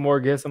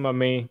Baltimore gets him? I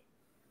mean,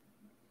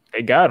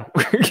 they got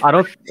him. I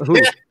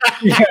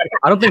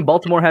don't think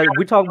Baltimore has.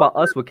 We talk about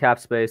us with cap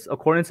space.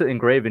 According to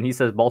Engraven, he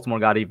says Baltimore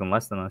got even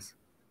less than us.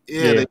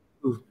 Yeah. They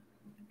do.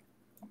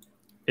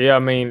 Yeah, I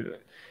mean,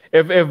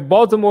 if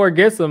Baltimore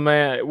gets him,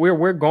 man,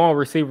 we're going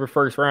receiver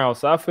first round.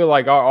 So I feel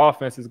like our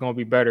offense is going to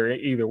be better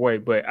either way.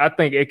 But I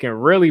think it can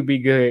really be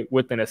good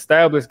with an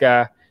established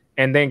guy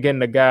and then getting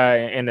the guy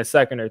in the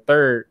second or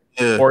third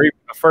or even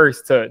the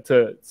first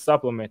to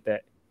supplement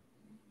that.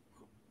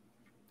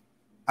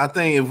 I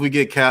think if we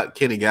get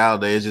Kenny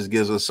Golladay, it just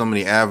gives us so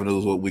many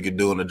avenues what we could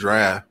do in the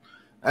draft.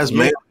 That's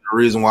mainly the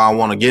reason why I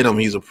want to get him.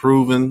 He's a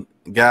proven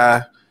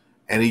guy,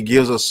 and he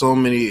gives us so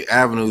many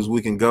avenues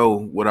we can go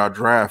with our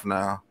draft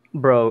now.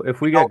 Bro,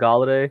 if we get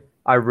Golladay,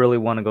 I really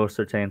want to go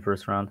Surtain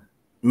first round.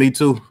 Me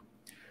too.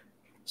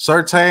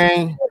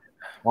 Surtain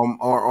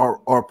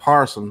or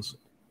Parsons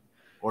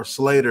or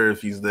Slater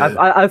if he's there.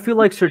 I feel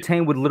like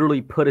Surtain would literally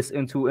put us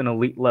into an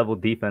elite level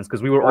defense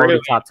because we were already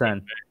top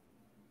 10.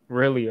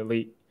 Really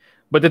elite.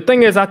 But the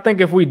thing is, I think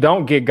if we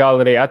don't get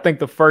Golladay, I think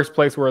the first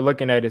place we're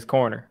looking at is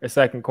corner, a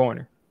second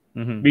corner.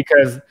 Mm-hmm.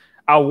 Because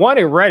I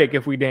wanted Reddick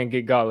if we didn't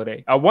get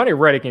Golladay. I wanted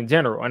Reddick in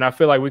general, and I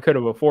feel like we could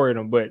have afforded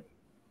him, but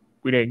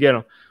we didn't get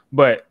him.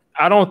 But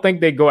I don't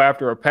think they go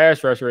after a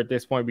pass rusher at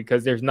this point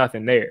because there's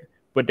nothing there.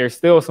 But there's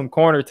still some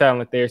corner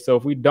talent there. So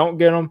if we don't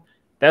get them,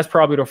 that's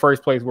probably the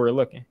first place we're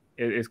looking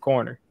is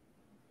corner.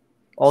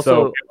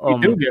 Also, so if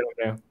we do get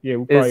them now,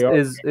 we probably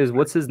is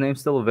what's his name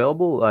still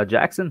available?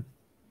 Jackson?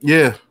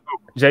 Yeah.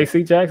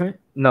 JC Jackson?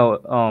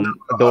 No,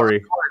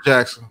 Dory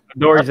Jackson.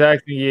 Dory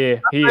Jackson, yeah.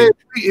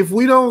 If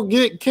we don't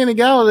get Kenny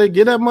Golladay,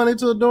 get that money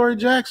to Dory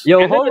Jackson.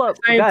 Yo, hold up,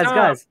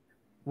 guys.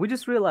 I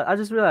just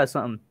realized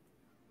something.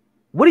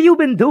 What have you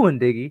been doing,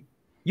 Diggy?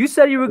 You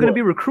said you were going to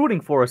be recruiting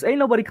for us. Ain't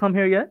nobody come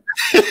here yet.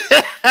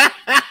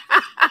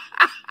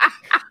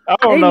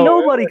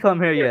 Nobody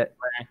come here yet.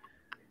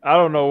 I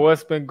don't know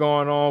what's been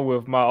going on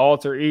with my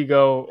alter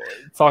ego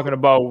talking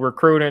about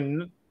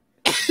recruiting.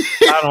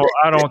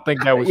 I don't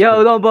think that was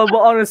true. No, but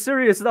on a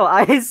serious note,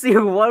 I ain't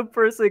seen one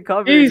person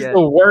come here yet. He's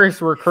the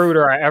worst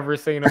recruiter I ever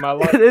seen in my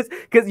life.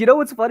 Because you know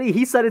what's funny?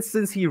 He said it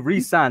since he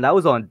re-signed. That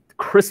was on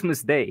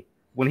Christmas Day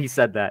when he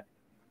said that.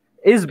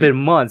 It's been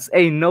months.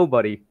 Ain't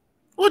nobody.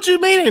 What you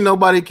mean ain't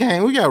nobody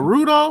came? We got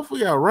Rudolph. We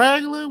got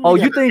Ragland.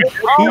 You think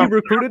he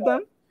recruited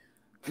them?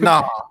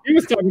 No. He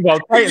was talking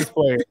about Titans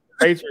players,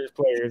 Patriots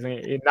players.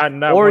 And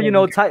not or,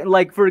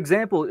 like, for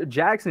example,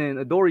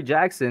 Dory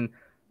Jackson,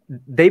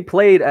 they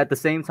played at the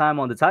same time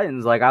on the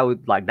Titans.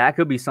 Like, that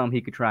could be something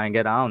he could try and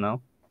get. I don't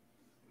know.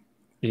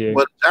 Yeah.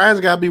 But the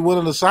Giants got to be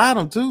willing to sign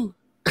him too.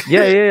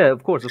 Yeah.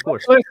 Of course.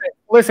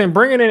 Listen,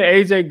 bringing in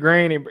AJ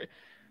Green and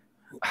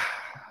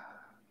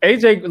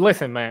AJ.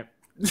 Listen, man.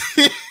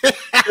 the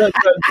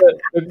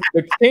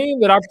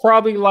team that I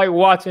probably like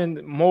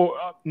watching more,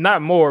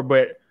 not more,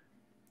 but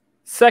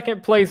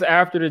second place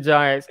after the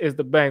Giants is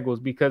the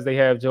Bengals because they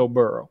have Joe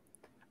Burrow.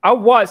 I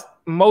watched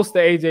most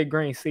of AJ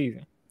Green's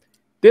season.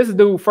 This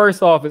dude,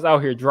 first off, is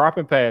out here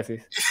dropping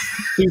passes.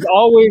 He's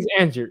always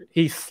injured.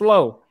 He's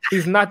slow.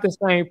 He's not the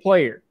same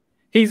player.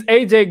 He's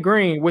AJ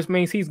Green, which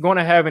means he's going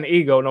to have an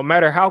ego. No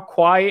matter how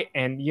quiet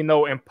and,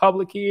 in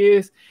public he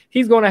is,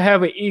 he's going to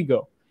have an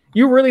ego.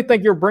 You really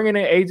think you're bringing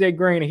in AJ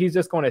Green and he's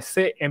just going to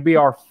sit and be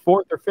our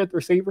fourth or fifth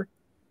receiver?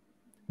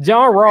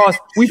 John Ross,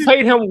 we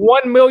paid him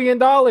 $1 million.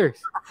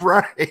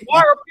 Right. Why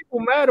are people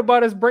mad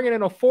about us bringing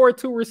in a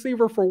 4-2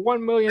 receiver for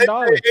 $1 million?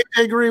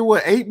 AJ Green,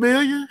 what, $8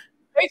 million?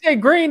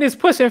 AJ Green is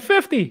pushing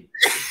 50.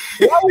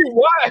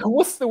 Why?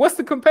 What's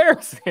the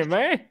comparison,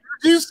 man?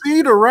 Did you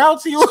see the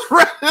routes he was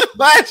running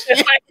last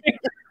year?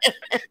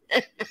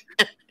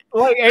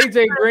 Like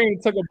AJ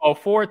Green took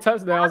about 4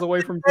 touchdowns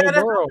away from Joe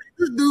Burrow.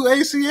 This dude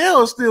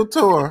ACL is still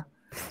torn.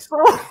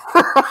 Surprised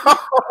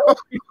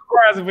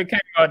if it came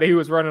out that he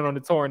was running on the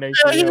torn ACL.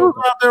 Yeah, he was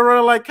out there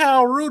running like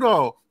Kyle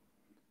Rudolph.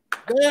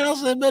 Man, I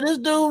said, man, this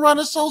dude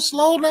running so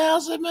slow now. I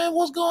said, man,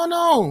 what's going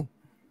on?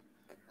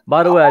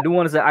 By the way, I do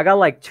want to say I got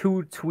like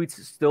 2 tweets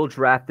still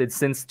drafted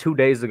since 2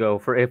 days ago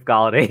for if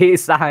Golladay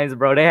signs,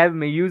 bro. They haven't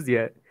been used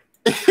yet.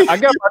 I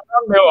got my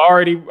thumbnail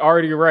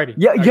already ready.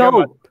 Yeah,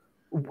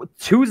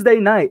 Tuesday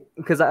night,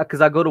 because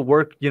I go to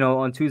work,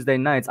 on Tuesday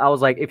nights. I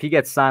was like, if he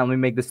gets signed, let me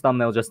make this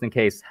thumbnail just in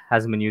case.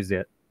 Hasn't been used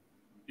yet.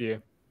 Yeah.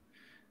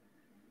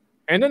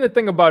 And then the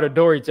thing about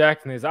Adoree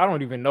Jackson is I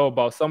don't even know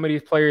about some of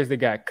these players that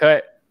got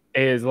cut.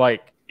 Is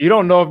like you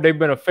don't know if they've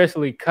been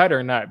officially cut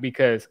or not,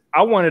 because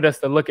I wanted us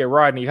to look at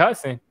Rodney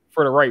Hudson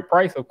for the right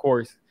price, of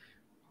course,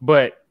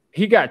 but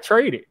he got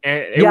traded.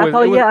 And I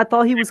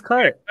thought he was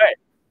cut.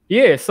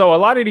 Yeah, so a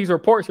lot of these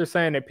reports are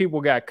saying that people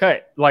got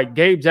cut. Like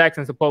Gabe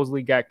Jackson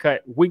supposedly got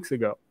cut weeks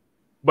ago,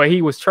 but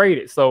he was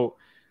traded. So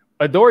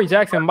Adoree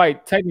Jackson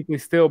might technically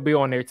still be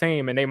on their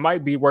team, and they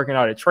might be working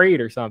out a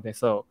trade or something.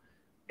 So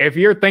if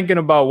you're thinking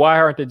about why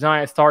aren't the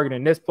Giants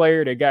targeting this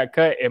player that got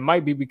cut, it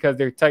might be because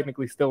they're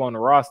technically still on the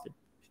roster.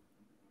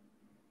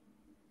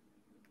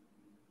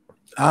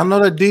 I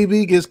know that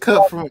DB gets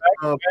cut from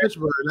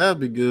Pittsburgh. That'd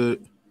be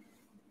good.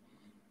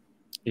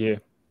 Yeah.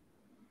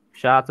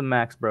 Shout out to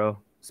Max, bro.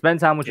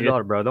 Spend time with your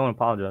daughter, bro. Don't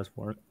apologize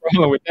for it.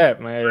 Wrong with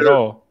that, man, at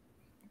all.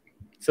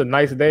 It's a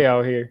nice day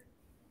out here.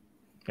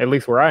 At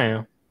least where I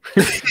am.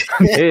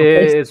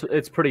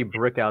 It's pretty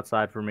brick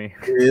outside for me.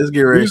 Yeah, it's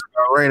getting ready to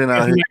start raining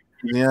out here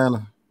in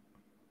Indiana.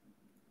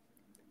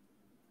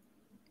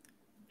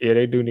 Yeah,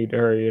 they do need to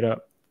hurry it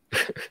up.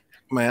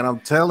 Man, I'm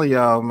telling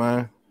y'all,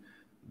 man.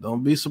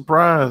 Don't be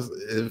surprised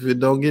if it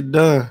don't get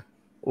done.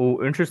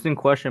 Oh, interesting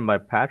question by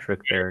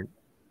Patrick there.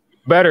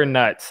 Better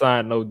not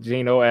sign no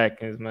Geno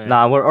Atkins, man.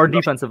 Nah, our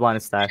defensive line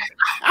is stacked.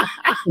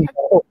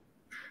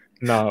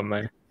 No,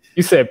 man.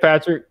 You said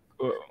Patrick?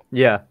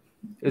 Yeah.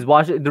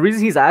 The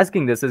reason he's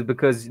asking this is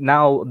because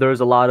now there's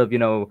a lot of,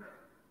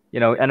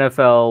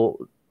 NFL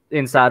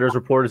insiders,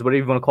 reporters, whatever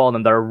you want to call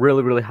them, that are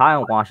really, really high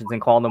on Washington,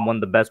 calling them one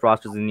of the best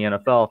rosters in the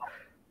NFL.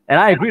 And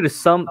I agree to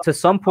some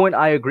point.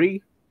 I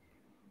agree.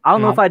 I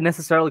don't know if I'd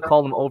necessarily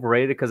call them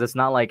overrated, because it's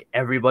not like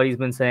everybody's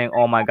been saying,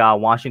 "Oh my God,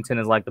 Washington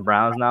is like the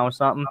Browns now" or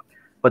something.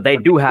 But they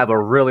do have a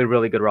really,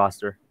 really good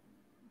roster.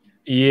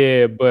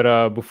 Yeah,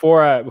 but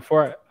before I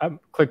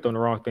clicked on the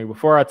wrong thing.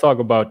 Before I talk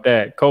about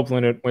that,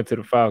 Copeland went to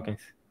the Falcons.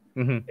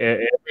 Mm-hmm. At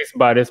least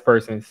by this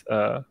person's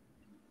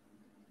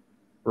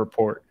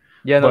report.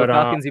 Yeah, no, the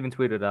Falcons even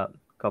tweeted out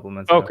a couple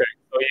minutes ago. Okay,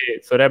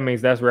 so that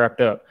means that's wrapped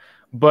up.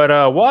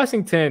 But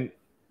Washington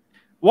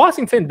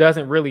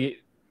doesn't really.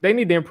 They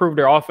need to improve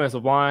their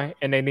offensive line,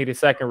 and they need a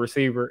second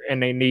receiver,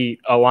 and they need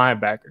a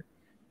linebacker.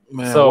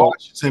 Man, so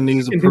Washington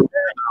needs to improve.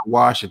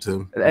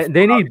 Washington.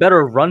 They need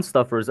better run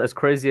stuffers, as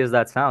crazy as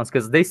that sounds,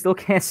 because they still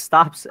can't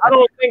stop.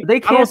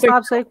 They can't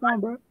stop Saquon,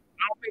 bro. I don't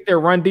think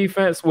their run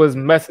defense was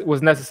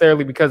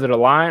necessarily because of the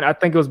line. I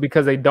think it was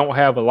because they don't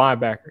have a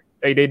linebacker.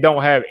 They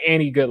don't have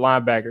any good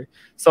linebacker.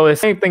 So the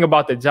same thing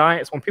about the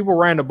Giants. When people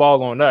ran the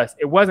ball on us,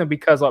 it wasn't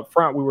because up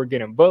front we were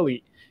getting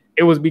bullied.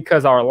 It was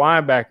because our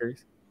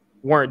linebackers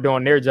weren't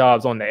doing their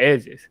jobs on the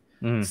edges.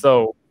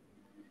 So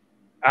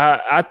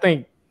I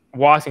think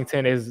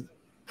Washington is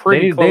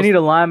pretty close. They need a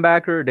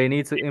linebacker. They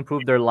need to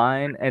improve their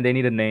line, and they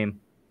need a name.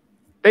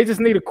 They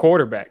just need a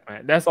quarterback,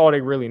 man. That's all they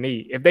really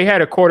need. If they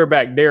had a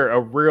quarterback, they're a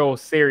real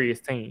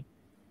serious team.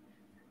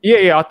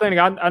 Yeah.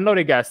 I know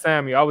they got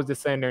Samuel. I was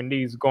just saying their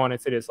needs going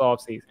into this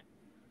offseason.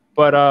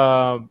 But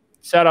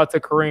shout out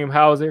to Kareem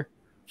Hauser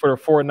for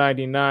the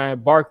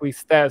 $4.99.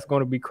 Barkley's stats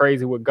going to be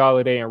crazy with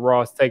Golladay and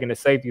Ross taking the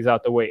safeties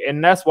out the way.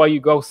 And that's why you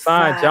go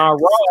sign John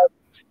Ross,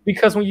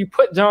 because when you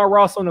put John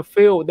Ross on the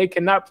field, they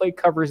cannot play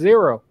cover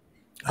zero.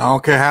 I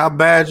don't care how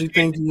bad you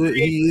think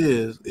he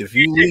is. If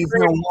you leave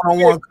him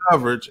one-on-one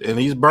coverage and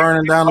he's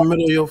burning down the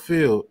middle of your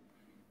field,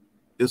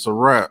 it's a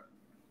wrap.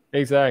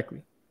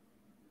 Exactly.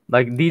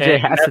 Like DJ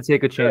has to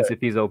take a chance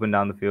if he's open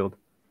down the field.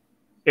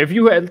 If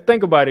you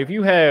think about it, if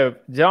you have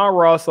John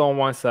Ross on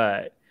one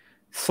side,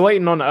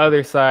 Slayton on the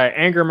other side,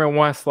 Ingram in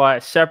one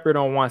slot, Shepard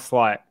on one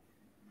slot,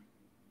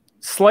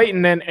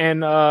 Slayton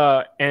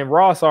and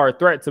Ross are a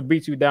threat to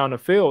beat you down the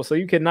field, so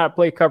you cannot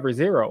play cover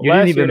zero. You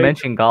didn't even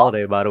mention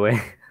Golladay, by the way.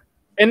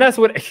 And that's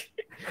without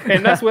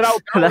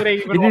Golladay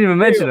even. You didn't even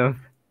mention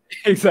him.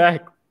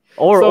 Exactly.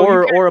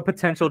 Or a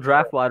potential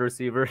draft wide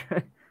receiver.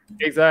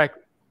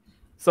 Exactly.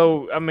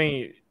 So I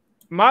mean,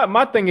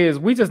 my thing is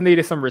we just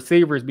needed some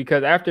receivers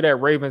because after that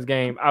Ravens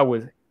game, I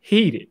was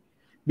heated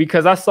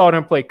because I saw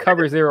them play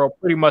cover zero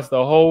pretty much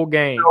the whole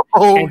game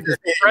and just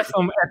press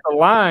them at the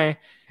line.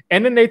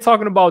 And then they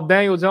talking about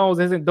Daniel Jones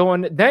isn't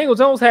doing it. Daniel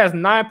Jones has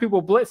 9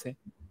 people blitzing.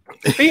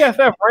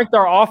 PFF ranked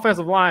our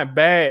offensive line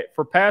bad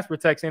for pass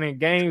protection in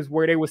games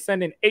where they were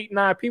sending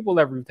 8-9 people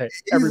every play.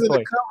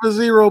 Cover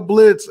zero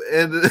blitz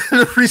and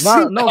no,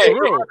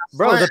 for real.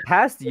 Bro, the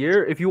past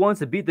year, if you wanted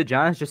to beat the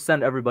Giants, just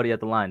send everybody at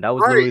the line. That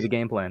was literally the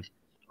game plan.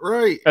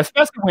 Right.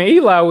 Especially when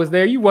Eli was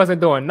there, you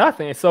wasn't doing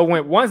nothing. So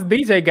once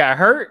DJ got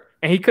hurt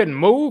and he couldn't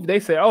move,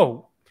 they said,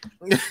 "Oh,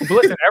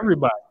 blitzing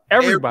everybody.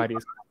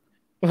 Everybody's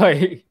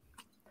like."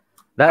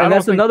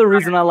 That's another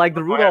reason I like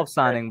the Rudolph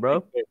signing,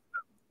 bro.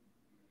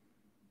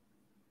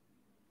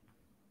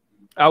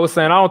 I was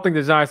saying I don't think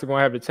the Giants are going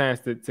to have the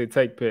chance to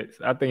take Pitts.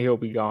 I think he'll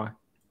be gone.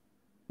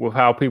 With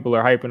how people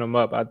are hyping him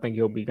up, I think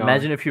he'll be gone.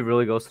 Imagine if he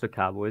really goes to the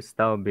Cowboys.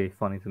 That would be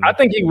funny to me. I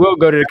think he will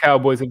go to the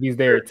Cowboys if he's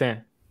there at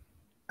 10.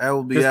 That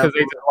would be just because they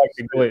just like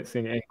the glitz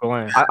and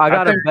Glenn. I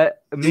got to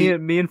bet.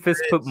 Me and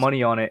Fist put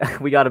money on it.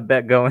 We got a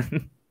bet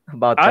going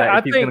about that.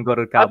 If he's going to go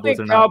to the Cowboys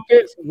or not. Kyle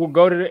Pitts will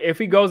go to if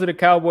he goes to the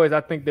Cowboys,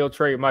 I think they'll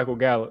trade Michael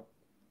Gallup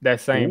that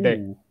same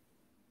day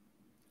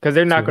because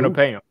they're not going to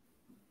pay him.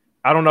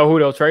 I don't know who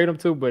they'll trade him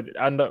to, but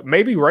I know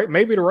maybe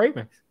the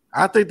Ravens.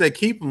 I think they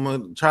keep him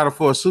and try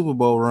for a Super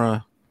Bowl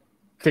run.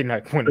 They're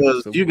not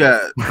winning. You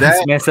got that.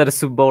 This man said a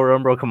Super Bowl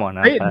run, bro. Come on,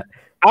 now.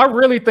 I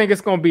really think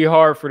it's going to be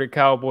hard for the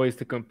Cowboys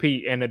to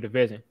compete in the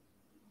division.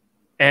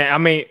 And I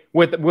mean,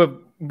 with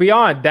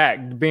beyond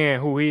Dak being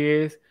who he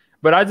is,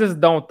 but I just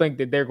don't think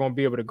that they're going to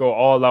be able to go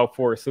all out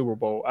for a Super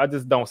Bowl. I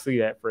just don't see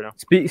that for them.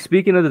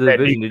 Speaking of the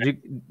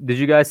division, did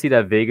you guys see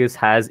that Vegas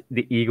has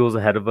the Eagles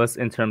ahead of us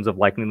in terms of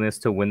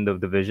likeliness to win the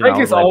division?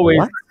 Vegas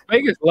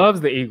loves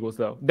the Eagles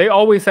though. They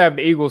always have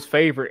the Eagles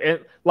favorite.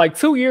 And like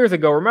 2 years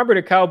ago, remember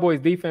the Cowboys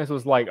defense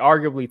was like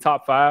arguably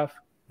top 5,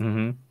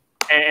 and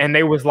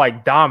they was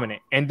like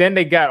dominant. And then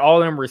they got all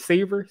them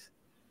receivers.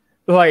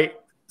 Like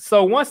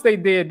so, once they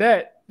did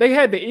that, they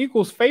had the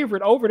Eagles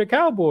favorite over the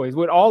Cowboys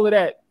with all of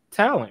that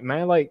talent,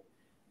 man. Like,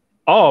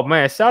 oh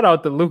man, shout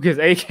out to Lucas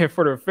Aiken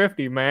for the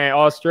 50, man.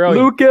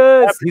 Australia.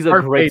 Lucas, he's a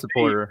great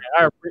supporter.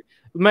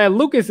 Man,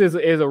 Lucas is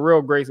a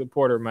real great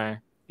supporter, man.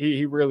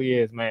 He really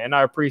is, man. And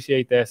I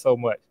appreciate that so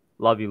much.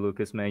 Love you,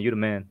 Lucas, man. You the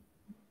man.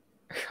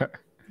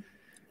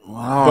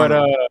 Wow. But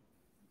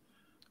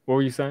what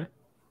were you saying?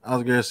 I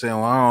was gonna say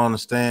what I don't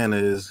understand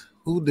is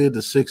who did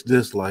the 6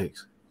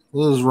 dislikes?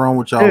 What is wrong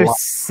with y'all?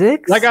 There's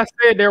 6? Like I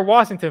said, they're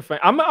Washington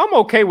fans. I'm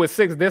okay with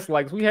 6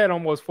 dislikes. We had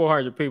almost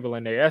 400 people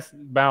in there. That's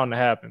bound to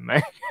happen,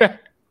 man.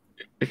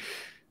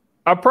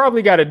 I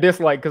probably got a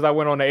dislike because I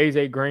went on the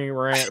AJ Green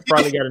rant.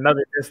 Probably got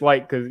another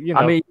dislike because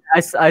I mean, I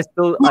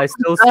still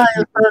see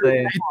people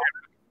saying.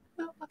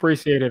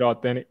 Appreciate it,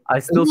 Authentic. I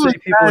still see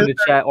people in the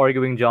chat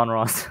arguing John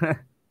Ross.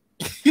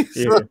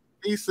 Yeah.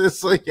 He says,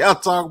 so y'all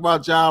talk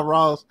about John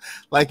Ross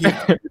like he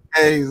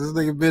hey, this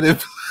nigga been in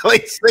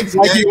like 6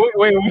 games.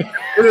 Wait.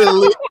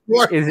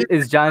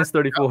 Is Giants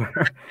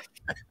 34?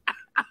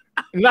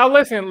 Now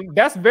listen,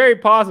 that's very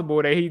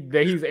possible that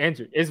he's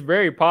injured. It's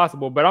very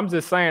possible, but I'm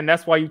just saying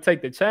that's why you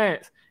take the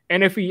chance.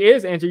 And if he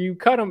is injured, you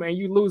cut him and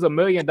you lose $1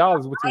 million,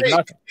 which is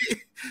nothing.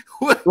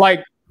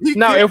 Like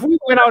now, if we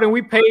went out and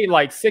we paid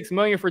like $6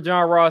 million for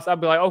John Ross, I'd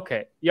be like,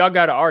 okay, y'all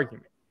got an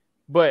argument.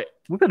 But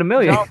we got $1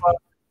 million.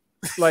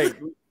 Like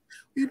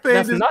we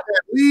paid this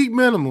league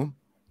minimum.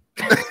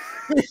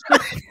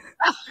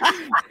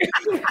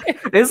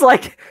 It's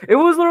like it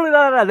was literally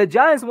not. The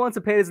Giants want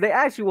to pay this. They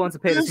actually want to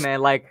pay this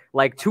man like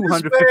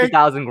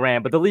 $250,000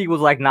 grand, but the league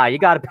was like, nah, you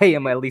got to pay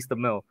him at least $1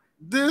 million.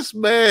 This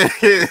man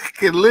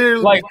can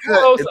literally like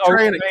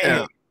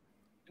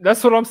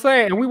that's what I'm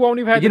saying, and we won't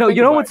even have. You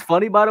know what's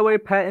funny, by the way,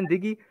 Pat and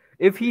Diggy.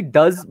 If he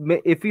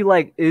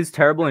like is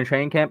terrible in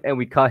training camp and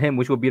we cut him,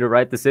 which would be the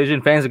right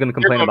decision, fans are going to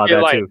complain about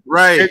that too.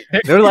 Right?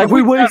 They're like,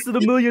 we wasted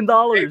 $1 million.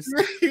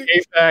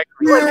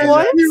 Exactly. Yeah,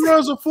 what? He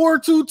runs a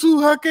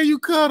 4.22. How can you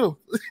cut him?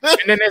 And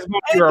then there's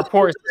going to be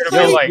reports.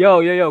 Like,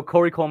 yo,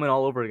 Corey Coleman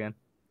all over again.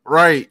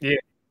 Right. Yeah.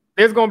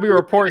 There's going to be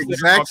reports.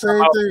 Exact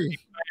same thing.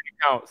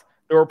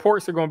 The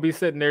reports are going to be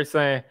sitting there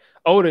saying,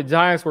 "Oh, the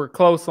Giants were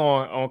close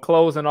on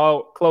closing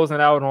out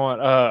on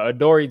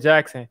Adoree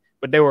Jackson,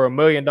 but they were $1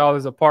 million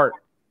apart."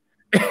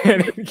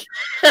 Damn you,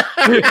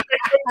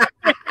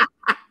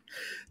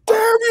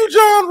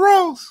 John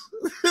Ross.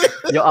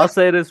 Yo, I'll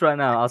say this right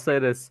now.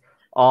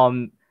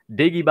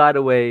 Diggy, by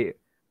the way,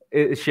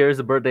 shares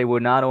a birthday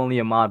with not only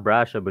Ahmad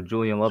Brasha but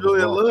Julian Love.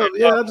 Julian Love,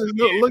 yeah. I just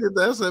look at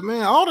that. I said,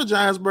 man, all the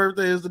Giants'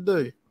 birthday is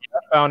today.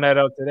 found that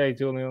out today,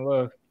 Julian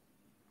Love.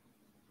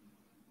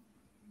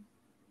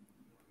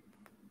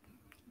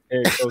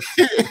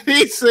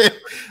 He said,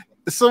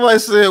 somebody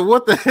said,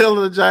 what the hell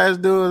are the Giants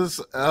doing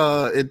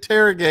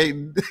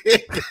interrogating?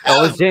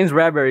 Oh, it's James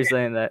Bradbury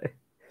saying that.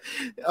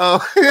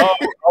 Oh,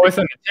 it's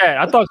in the chat.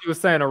 I thought you were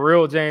saying a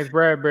real James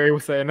Bradbury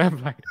was saying that.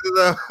 Like,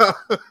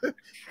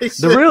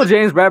 the real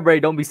James Bradbury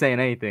don't be saying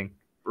anything.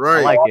 Right.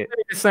 I like it.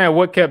 He's saying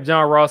what kept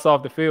John Ross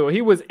off the field.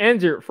 He was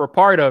injured for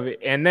part of it,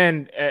 and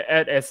then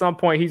at some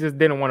point he just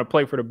didn't want to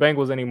play for the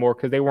Bengals anymore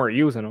because they weren't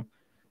using him.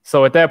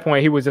 So at that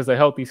point he was just a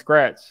healthy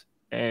scratch,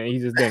 and he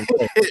just didn't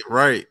play.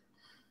 Right.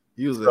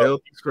 He was a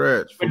healthy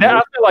scratch. But I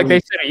feel like they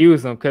should have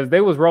used him because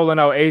they was rolling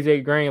out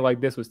AJ Green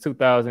like this was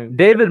 2000.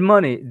 David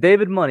Money.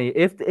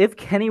 If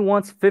Kenny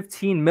wants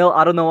 15 mil,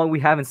 I don't know why we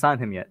haven't signed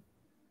him yet.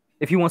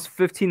 If he wants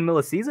 15 mil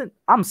a season,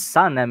 I'm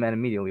signing that man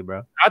immediately,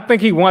 bro. I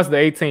think he wants the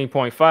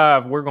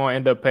 18.5. We're going to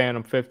end up paying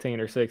him 15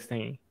 or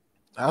 16.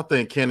 I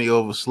think Kenny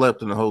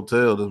overslept in the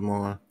hotel this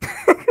morning.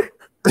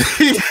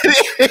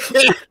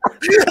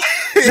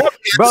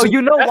 Bro,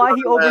 you know why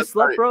he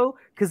overslept, bro?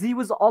 Because he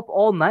was up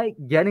all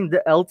night getting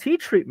the LT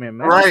treatment,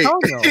 man. Right.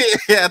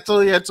 Yeah, I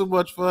told you he had too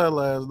much fun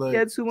last night. He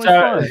had too much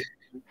fun.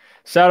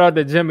 Shout out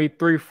to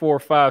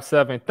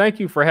Jimmy3457. Thank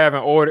you for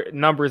having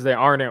numbers that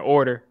aren't in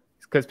order.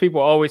 Because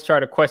people always try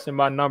to question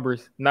my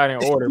numbers not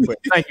in order, but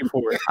thank you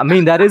for it. I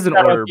mean, that is an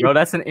order, bro.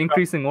 That's an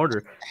increasing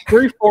order.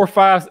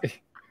 345.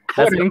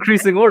 That's an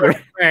increasing order.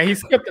 Man, he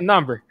skipped the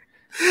number.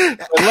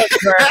 Let's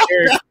grab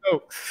Eric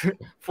Stokes.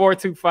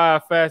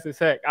 425 fast as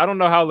heck. I don't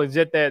know how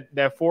legit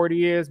that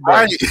 40 is, but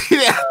right.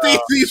 Yeah, I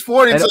think these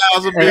 40 times.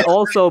 And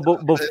also,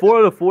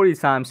 before the 40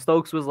 times,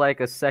 Stokes was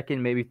like a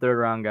second, maybe third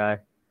round guy.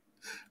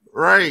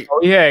 Right.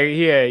 Oh,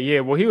 yeah.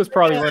 Well, he was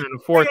probably running a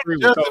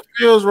 4-3. Justin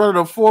Fields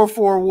running a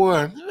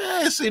 4-4-1.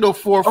 I see no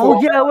 4-4. Oh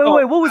yeah,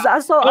 wait. What was I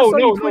saw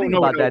you tweeting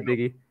about that,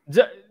 Biggie?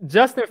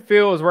 Justin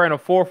Fields ran a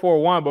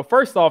 4-4-1, but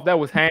first off, that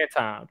was hand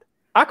timed.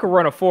 I could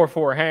run a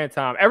 4-4 hand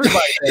time. Everybody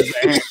says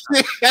that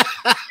hand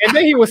time. And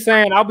then he was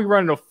saying, "I'll be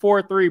running a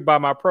 4-3 by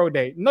my pro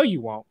day." No,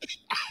 you won't.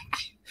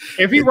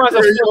 If he runs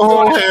a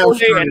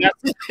 4-4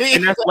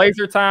 and that's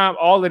laser time,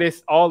 all of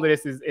this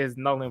is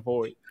null and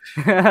void.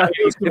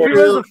 If he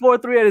runs a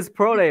 4-3 at his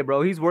pro day,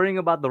 bro, he's worrying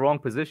about the wrong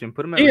position.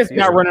 Put him. He is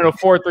not running a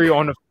 4-3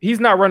 on the. He's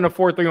not running a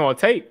 4-3 on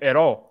tape at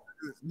all.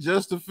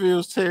 Justin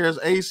Fields tears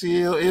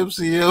ACL,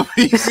 MCL,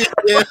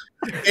 PCL,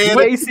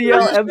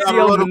 ACL,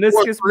 MCL,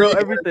 meniscus, bro,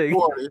 everything.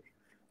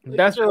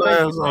 That's what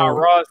John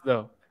Ross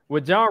though.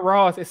 With John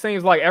Ross, it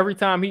seems like every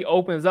time he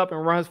opens up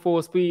and runs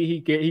full speed, he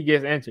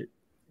gets injured.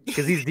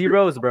 Because he's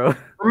D-Rose, bro.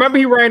 Remember,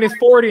 he ran his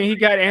 40 and he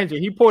got injured.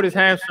 He pulled his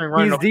hamstring.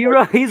 He's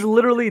D-Rose. He's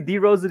literally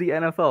D-Rose of the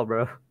NFL,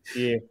 bro.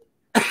 Yeah,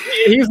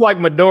 he's like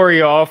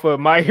Midoriya off of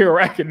My Hero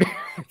Academia.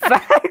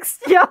 Facts,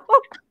 yo.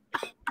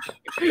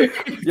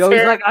 Yo,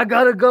 he's like, I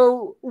gotta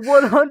go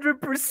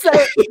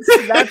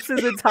 100%. That's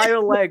his entire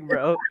leg,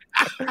 bro.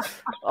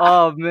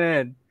 Oh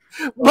man,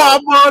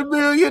 Bob $1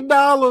 million.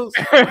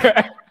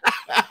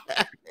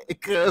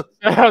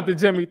 Shout out to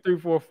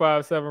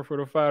Jimmy3457 for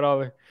the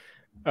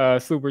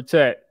 $5 super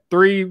chat.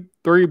 3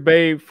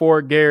 Babe,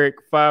 4 Garrick,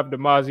 5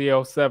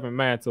 DiMaggio, 7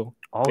 Mantle.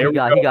 Oh, he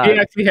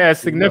actually has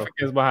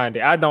significance behind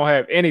it. I don't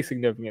have any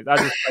significance. I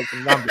just like the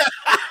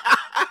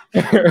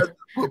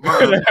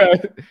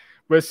numbers.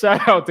 But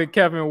shout out to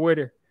Kevin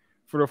Witter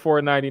for the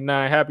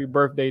 $4.99. Happy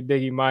birthday,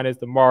 Diggy. Mine is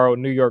tomorrow.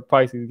 New York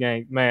Pisces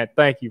gang. Man,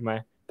 thank you,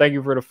 man. Thank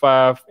you for the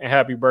 5 and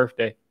happy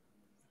birthday.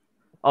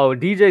 Oh,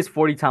 DJ's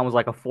 40 time was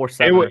like a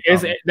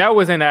 4.7. That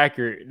was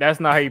inaccurate.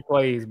 That's not how he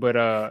plays,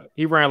 but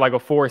he ran like a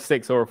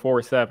 4.6 or a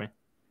 4.7,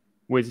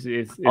 which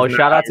is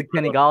shout out to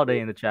Kenny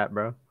Golladay in the chat,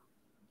 bro.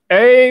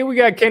 Hey, we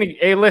got Kenny.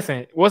 Hey,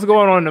 listen, what's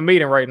going on in the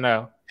meeting right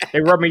now?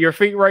 They rubbing your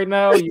feet right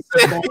now? This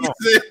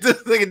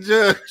nigga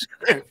Judge.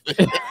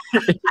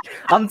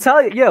 I'm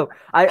telling you, yo,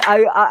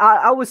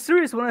 I was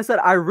serious when I said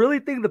I really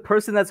think the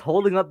person that's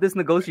holding up this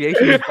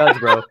negotiation is Judge,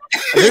 bro.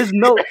 There's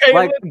no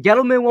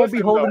Gettleman won't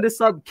be holding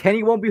this up.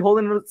 Kenny won't be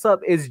holding this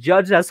up. It's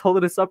Judge that's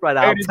holding this up right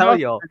now. I'm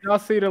telling y'all. Did y'all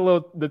see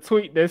the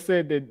tweet that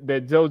said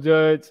that Joe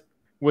Judge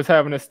was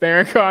having a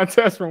staring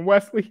contest from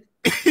Wesley?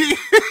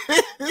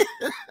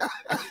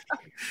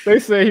 They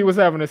said he was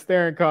having a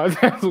staring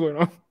contest with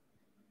him.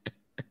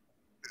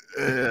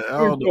 Yeah, I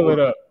don't pull it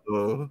up.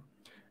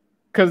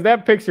 Because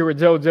that picture with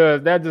Joe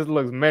Judge, that just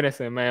looks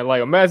menacing, man.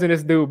 Like, imagine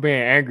this dude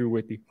being angry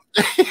with you.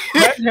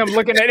 Imagine him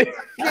looking at his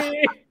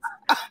kids.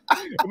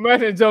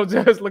 Imagine Joe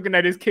Judge looking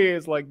at his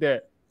kids like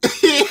that.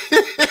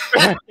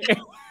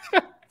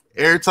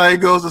 Every time he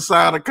goes to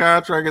sign a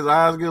contract, his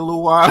eyes get a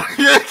little wide.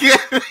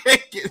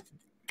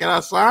 Can I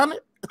sign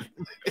it?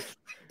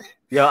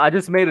 Yo, I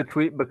just made a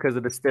tweet because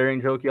of the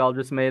staring joke y'all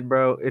just made,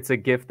 bro. It's a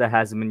gift that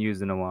hasn't been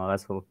used in a while.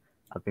 That's what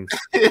I think.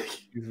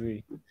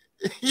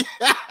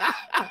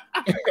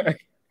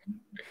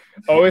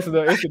 Oh, it's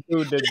the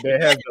dude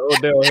that has the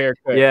Odell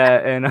haircut.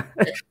 Yeah, and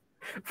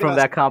from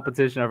that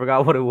competition, I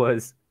forgot what it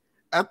was.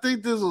 I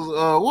think this was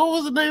what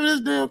was the name of this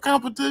damn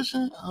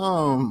competition?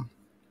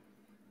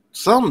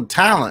 some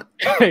talent.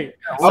 Hey,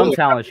 some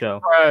talent show.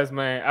 Surprised,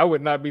 man. I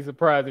would not be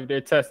surprised if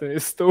they're testing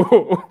his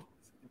stool.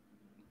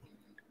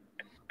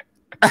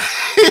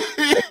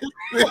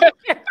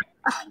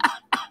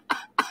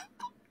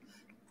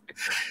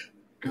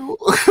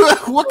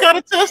 What kind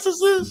of test is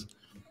this?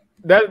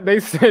 That they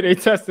said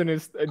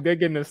they're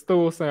getting a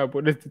stool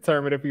sample to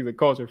determine if he's a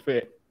culture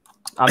fit.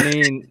 I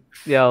mean,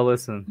 yo,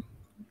 listen.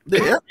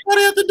 Did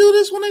everybody have to do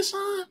this when they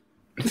sign?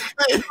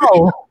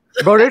 No.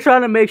 Bro, they're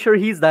trying to make sure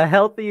he's the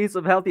healthiest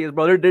of healthiest,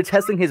 bro. They're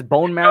testing his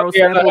bone marrow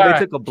sample. They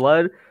took a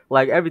blood,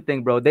 like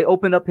everything, bro. They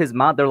opened up his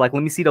mouth. They're like,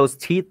 let me see those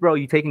teeth, bro.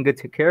 You taking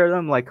good care of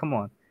them? Like, come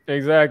on.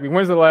 Exactly.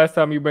 When's the last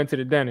time you've been to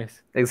the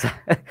dentist?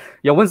 Exactly.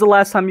 Yo, when's the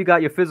last time you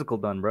got your physical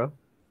done, bro?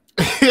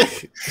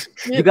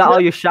 You got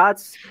all your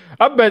shots?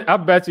 I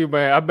bet you,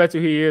 man. I bet you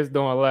he is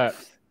doing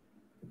laps.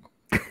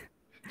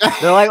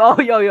 They're like,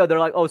 oh, yo. They're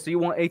like, oh, so you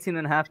want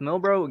 18.5 mil,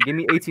 bro? Give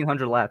me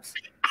 1,800 laps.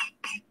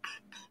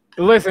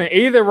 Listen,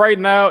 either right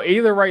now,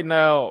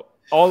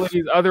 all of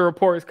these other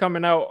reports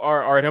coming out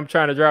are him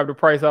trying to drive the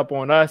price up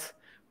on us,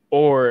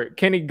 or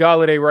Kenny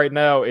Golladay right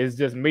now is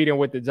just meeting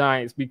with the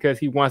Giants because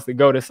he wants to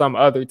go to some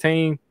other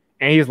team.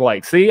 And he's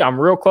like, see, I'm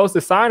real close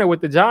to signing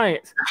with the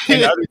Giants.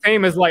 And the other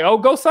team is like, oh,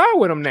 go sign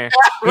with him then.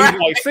 He's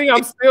like, see,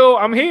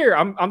 I'm here.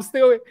 I'm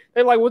still.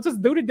 They're like, well,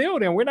 just do the deal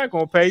then. We're not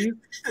going to pay you.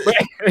 But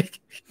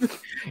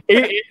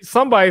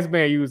somebody's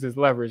being used as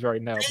leverage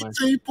right now, man.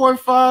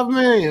 18.5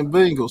 million.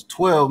 Bengals,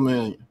 12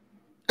 million.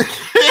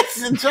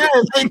 The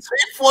Giants,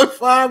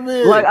 18.5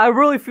 million. Like, I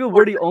really feel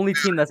we're the only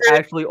team that's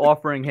actually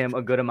offering him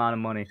a good amount of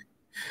money.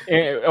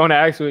 And on the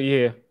actual,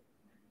 yeah.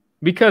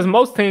 Because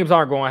most teams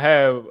aren't going to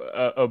have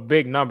a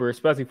big number,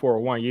 especially for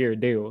a 1-year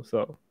deal.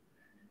 So,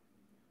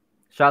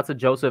 shout out to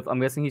Joseph. I'm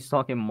guessing he's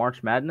talking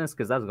March Madness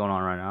because that's going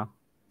on right now.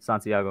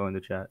 Santiago in the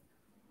chat.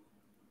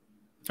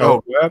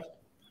 Oh, yeah.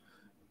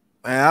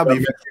 Man, I'll be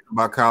thinking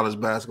about college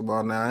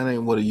basketball now. It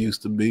ain't what it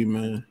used to be,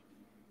 man.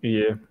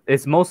 Yeah.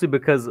 It's mostly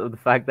because of the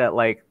fact that,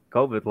 like,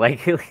 COVID,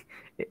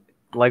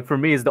 like for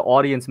me, is the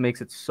audience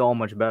makes it so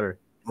much better.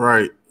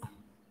 Right.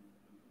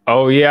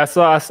 Oh, yeah. I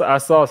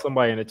saw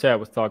somebody in the chat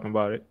was talking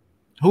about it.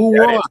 Who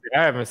won?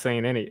 I haven't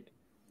seen any.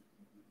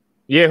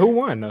 Yeah, who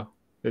won though?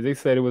 Because they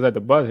said it was at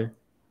the buzzer.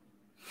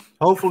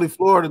 Hopefully,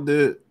 Florida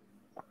did.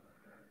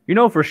 You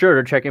know for sure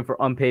they're checking for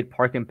unpaid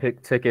parking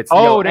tickets.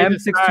 Oh, they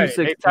M626.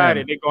 They tied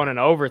it. They're going in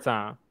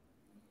overtime.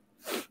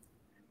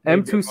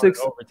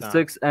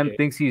 M266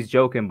 thinks he's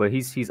joking, but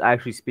he's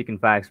actually speaking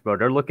facts, bro.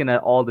 They're looking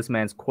at all this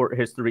man's court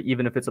history,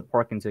 even if it's a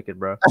parking ticket,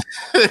 bro.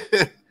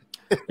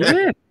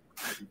 Yeah.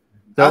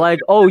 They're like,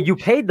 oh, you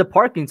paid the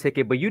parking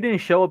ticket, but you didn't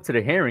show up to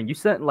the hearing. You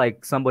sent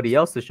like somebody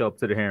else to show up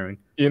to the hearing.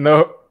 You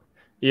know,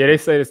 yeah, they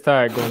say it's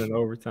tied going in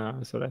overtime.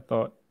 That's what I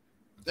thought.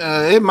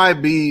 It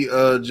might be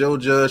Joe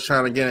Judge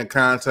trying to get in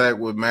contact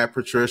with Matt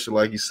Patricia,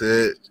 like you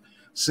said,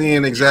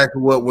 seeing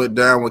exactly what went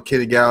down with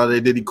Kenny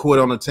Golladay. Did he quit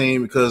on the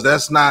team? Because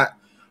that's not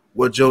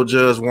what Joe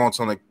Judge wants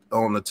on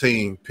the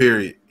team.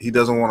 Period. He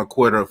doesn't want to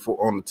quit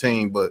on the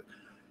team. But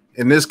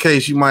in this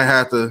case, you might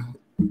have to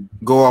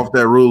go off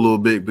that rule a little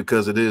bit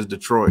because it is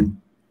Detroit.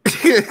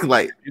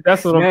 Like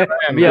that's what I'm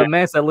saying. Yeah,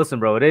 man said, listen,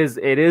 bro, it is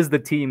the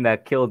team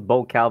that killed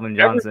both Calvin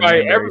Johnson.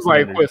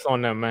 Everybody quits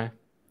on them, man.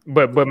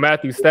 But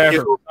Matthew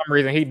Stafford, for some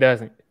reason, he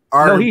doesn't.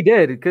 No, he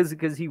did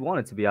because he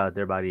wanted to be out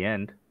there by the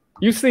end.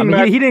 You see,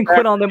 he didn't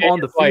quit on them on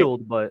the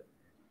field, but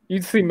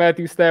you see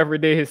Matthew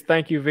Stafford did his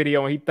thank you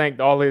video and he thanked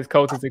all his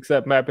coaches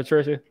except Matt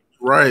Patricia.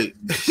 Right.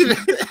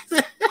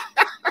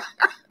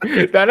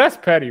 That's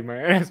petty,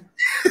 man.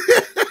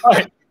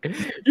 Like,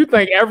 you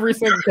think every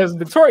single because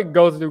Detroit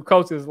goes through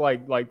coaches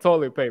like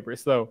toilet paper.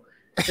 So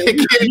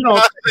Kenny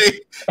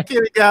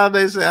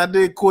Golladay said, "I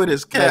did quit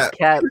his cap."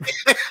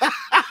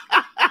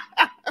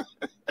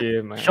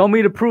 Yeah, man. Show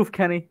me the proof,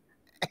 Kenny.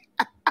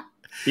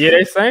 Yeah,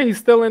 they saying he's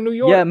still in New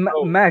York. Yeah,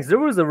 Max, there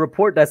was a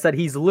report that said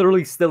he's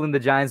literally still in the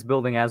Giants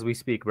building as we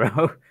speak,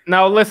 bro.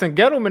 Now, listen,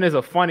 Gettleman is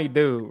a funny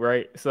dude,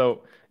 right?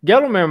 So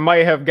Gettleman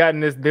might have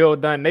gotten this deal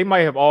done. They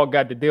might have all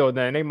got the deal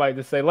done. They might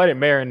just say, let it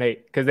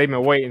marinate because they've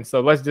been waiting. So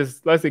let's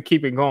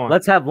keep it going.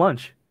 Let's have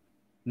lunch.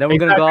 Then we're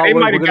gonna go. They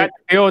might have got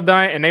the deal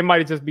done, and they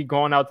might just be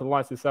going out to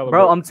lunch to celebrate.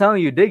 Bro, I'm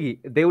telling you, Diggy,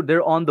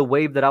 they're on the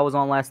wave that I was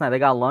on last night. They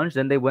got lunch,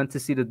 then they went to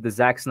see the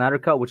Zack Snyder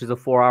Cut, which is a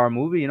 4-hour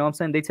movie. You know what I'm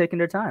saying? They taking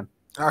their time.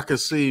 I could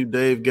see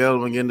Dave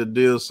Gettleman getting the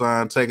deal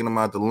signed, taking them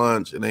out to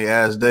lunch, and they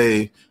asked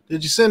Dave,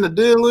 "Did you send the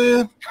deal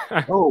in?"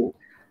 Oh,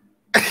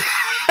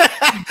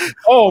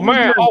 oh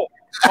man, oh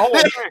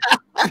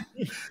man.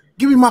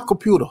 Give me my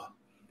computer.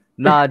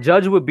 Nah,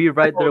 Judge would be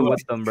right there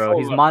with them, bro.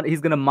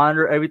 He's gonna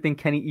monitor everything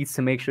Kenny eats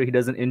to make sure he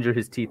doesn't injure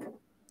his teeth.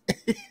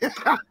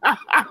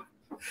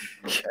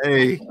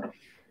 Hey,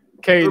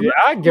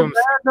 I give him.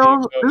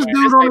 This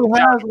dude only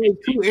has like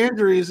 2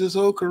 injuries his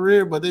whole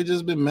career, but they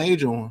just been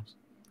major ones.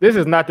 This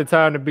is not the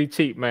time to be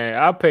cheap,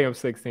 man. I'll pay him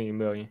 $16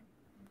 million.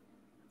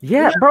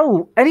 Yeah,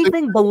 bro.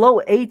 Anything below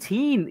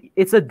 18,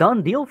 it's a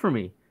done deal for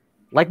me.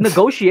 Like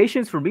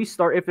negotiations for me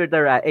start if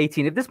they're at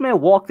 18. If this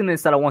man walked in and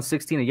said I want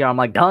 16 a year, I'm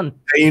like done.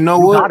 Hey, you know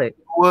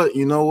what?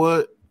 You know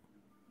what?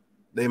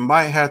 they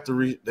might have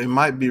to. They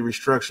might be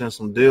restructuring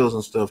some deals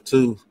and stuff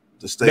too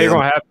to stay. They're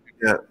gonna have to.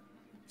 Yeah.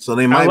 So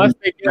they might unless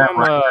be they get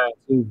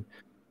them.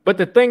 But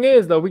the thing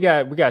is, though, we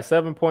got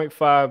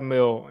 $7.5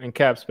 million in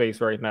cap space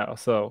right now.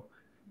 So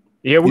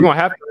yeah, we're gonna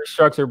have to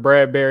restructure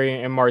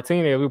Bradbury and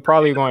Martinez. We're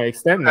probably gonna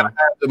extend them. Have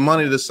the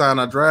money to sign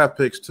our draft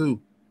picks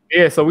too.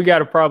 Yeah, so we got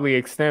to probably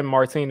extend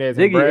Martinez.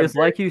 Diggy, it's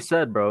like you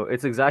said, bro.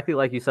 It's exactly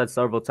like you said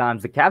several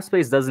times. The cap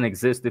space doesn't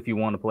exist if you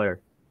want a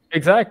player.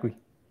 Exactly.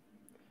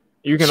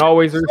 You can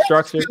always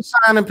restructure.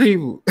 Signing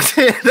people.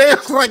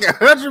 There's like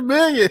 $100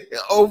 million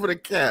over the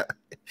cap.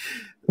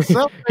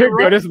 Here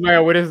go this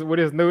man with his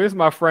news. This is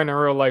my friend in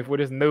real life with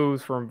his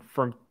news from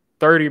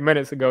 30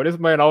 minutes ago. This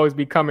man always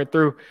be coming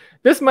through.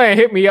 This man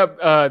hit me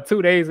up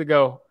 2 days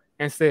ago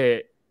and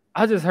said,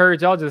 I just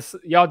heard y'all just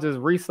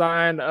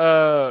re-signed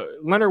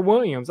Leonard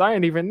Williams. I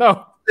didn't even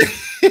know.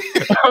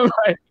 I'm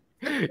like,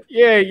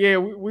 yeah.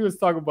 We was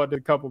talking about that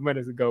a couple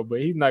minutes ago, but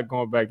he's not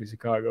going back to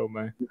Chicago,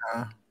 man.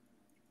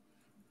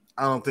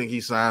 I don't think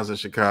he signs in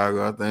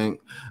Chicago. I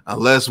think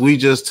unless we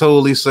just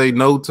totally say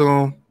no to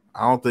him,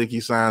 I don't think he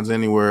signs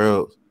anywhere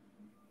else.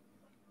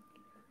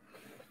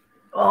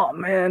 Oh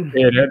man,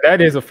 yeah,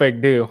 that is a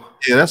fake deal.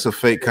 Yeah, that's a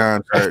fake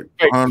contract.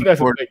 That's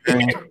a fake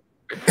deal.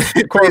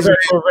 Corvette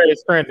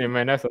is trending,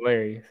 man. That's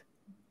hilarious.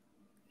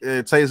 Yeah,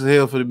 it takes a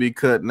hill for to be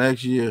cut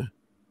next year.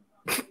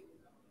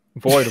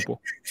 Voidable.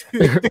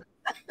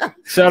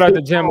 Shout out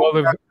to Jim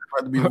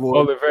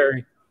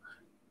Oliveri.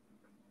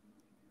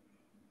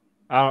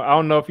 I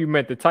don't know if you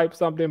meant to type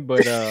something,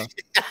 but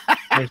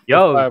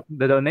yo,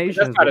 the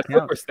donations. That's not a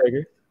super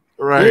sticker,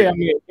 right? Yeah, I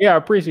mean, I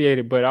appreciate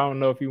it, but I don't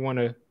know if you want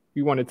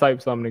to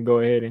type something, go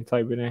ahead and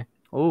type it in.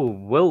 Oh,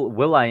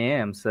 Will I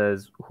Am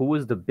says, who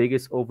is the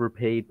biggest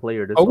overpaid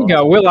player this we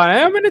got Will I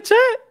Am in the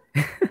chat?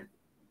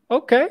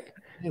 Okay.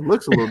 He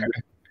looks a little bit.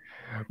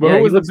 But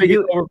who was the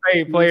biggest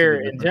overpaid player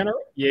in general?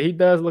 Yeah, he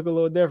does look a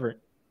little different.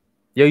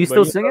 Yo, you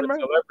still singing, bro?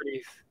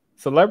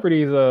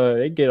 Celebrities,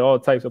 they get all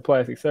types of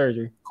plastic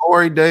surgery.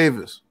 Corey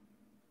Davis.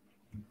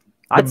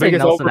 I'd say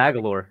Nelson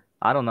Aguilar.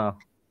 I don't know.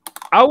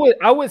 I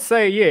would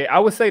say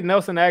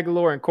Nelson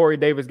Aguilar and Corey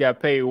Davis got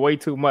paid way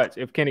too much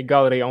if Kenny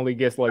Golladay only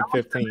gets like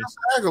 15. Nelson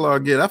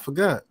Aguilar I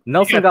forgot.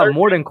 Nelson got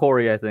more than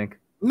Corey, I think.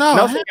 No,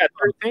 Nelson got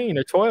 13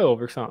 or 12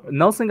 or something.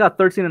 Nelson got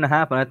 13 and a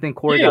half, and I think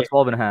Corey got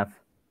 12 and a half.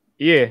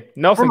 Yeah,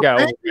 Nelson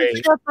got overpaid.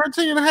 He got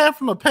 13 and a half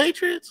from the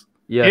Patriots?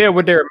 Yeah,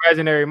 with their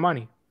imaginary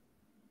money.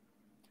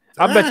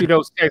 I bet you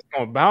those checks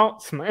gonna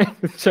bounce, man.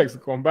 The checks are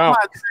gonna bounce.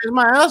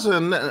 My answer,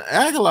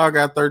 Aguilar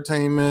got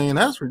 13 million.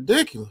 That's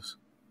ridiculous.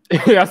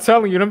 Yeah, I'm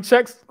telling you, them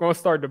checks gonna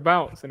start to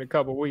bounce in a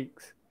couple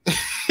weeks.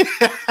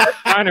 That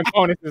signing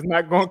bonus is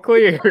not gonna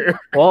clear.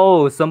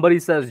 Whoa, somebody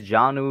says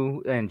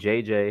Janu and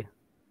JJ.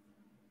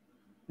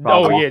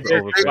 Probably. Oh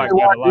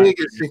yeah, he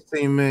get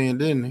 16 million,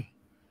 didn't he?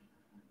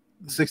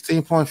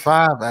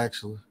 16.5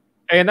 actually.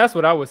 And that's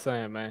what I was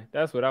saying, man.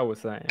 That's what I was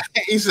saying.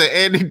 He said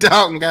Andy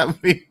Dalton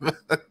got me.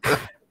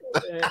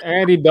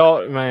 Andy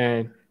Dalton,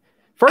 man.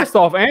 First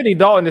off, Andy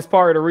Dalton is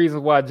part of the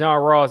reason why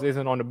John Ross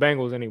isn't on the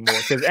Bengals anymore.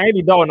 Because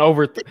Andy Dalton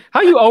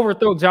how you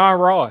overthrow John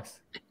Ross?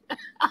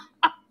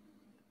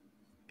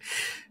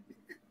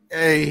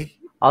 Hey.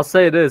 I'll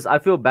say this. I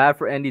feel bad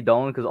for Andy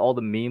Dalton because all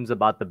the memes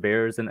about the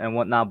Bears and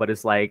whatnot, but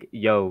it's like,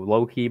 yo,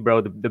 low-key,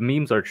 bro, the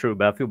memes are true,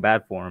 but I feel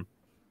bad for him.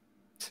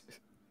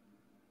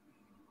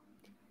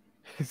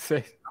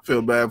 I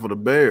feel bad for the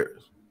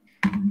Bears.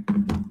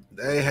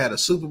 They had a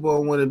Super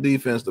Bowl winning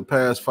defense the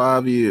past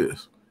 5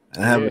 years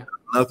and haven't done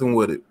nothing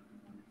with it.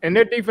 And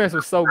their defense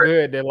was so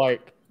good that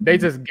like they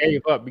just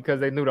gave up because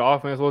they knew the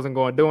offense wasn't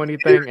going to do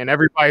anything, and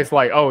everybody's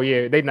like, "Oh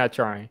yeah, they're not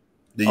trying."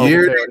 The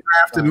year they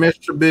drafted Mitch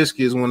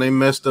Trubisky is when they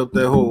messed up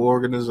that whole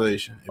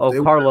organization.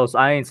 Carlos,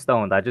 I ain't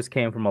stoned. I just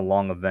came from a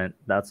long event.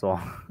 That's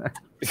all.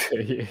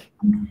 Yeah.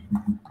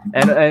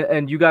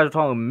 And you guys are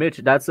talking Mitch.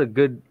 That's a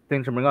good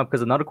thing to bring up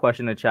because another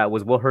question in the chat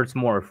was, what hurts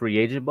more, a free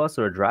agent bust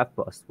or a draft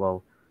bust?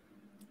 Well,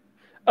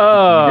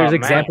 there's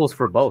examples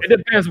for both. It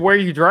depends where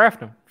you draft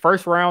them.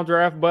 First round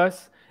draft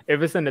bust.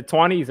 If it's in the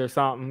 20s or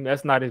something,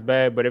 that's not as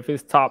bad. But if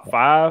it's top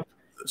 5,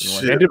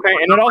 it depends.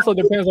 And it also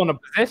depends on the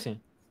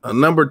position.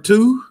 Number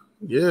 2,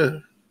 yeah.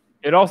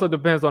 It also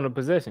depends on the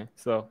position.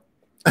 So,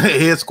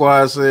 Head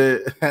Squad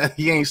said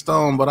he ain't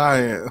stoned, but I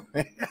am.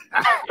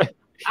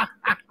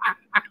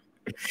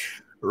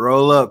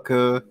 Roll up,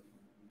 cuz.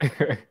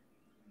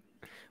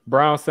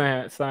 Brown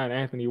signed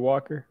Anthony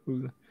Walker.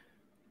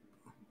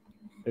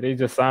 Did they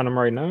just sign him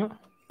right now?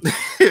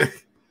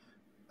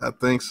 I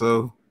think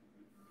so.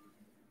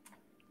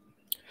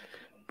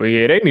 But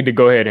yeah, they need to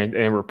go ahead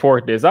and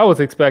report this. I was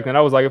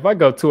like, if I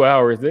go 2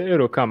 hours,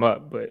 it'll come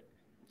up. But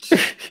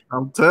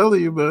I'm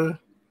telling you, man,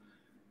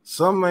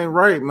 something ain't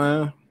right,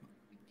 man.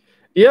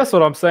 Yeah, that's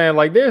what I'm saying.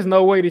 Like, there's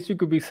no way that you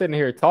could be sitting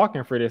here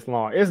talking for this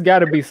long. It's got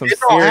to be some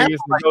serious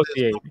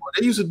negotiating.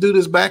 They used to do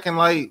this back in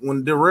like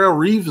when Darrell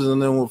Reeves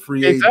and them were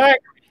free agents.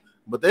 Exactly.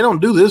 But they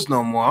don't do this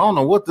no more. I don't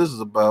know what this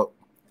is about.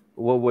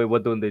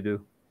 What don't they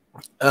do?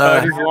 These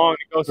long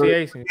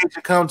negotiations.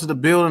 They come to the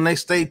building, they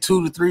stay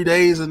 2 to 3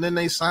 days, and then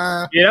they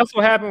sign. Yeah, that's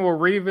what happened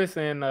with Reeves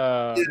and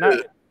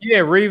Yeah,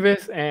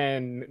 Revis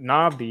and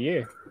Nobby,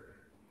 yeah.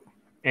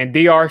 And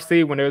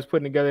DRC when they was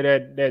putting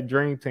together that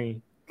dream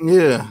team.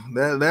 Yeah,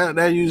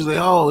 that usually,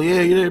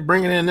 you're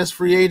bringing in this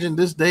free agent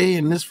this day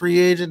and this free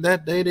agent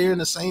that day. They're in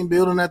the same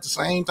building at the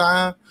same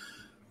time.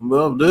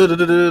 Well,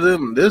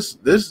 this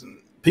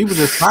people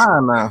just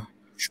fine now.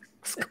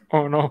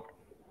 Oh no.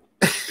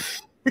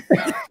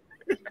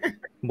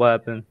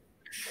 What happened?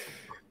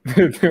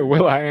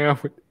 Will I am.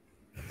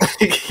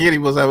 Kenny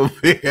must have a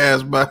big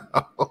ass mouth.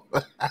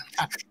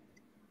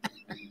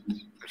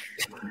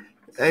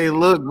 Hey,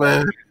 look,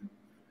 man.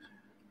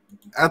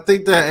 I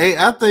think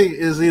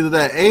is either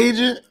that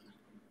agent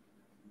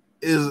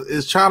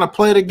is trying to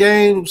play the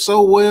game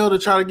so well to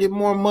try to get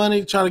more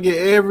money, trying to get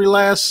every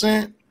last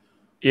cent.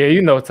 Yeah,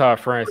 you know Todd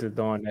France is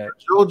doing that.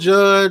 Joe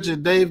Judge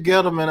and Dave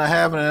Gettleman are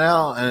having it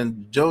out,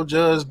 and Joe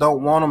Judge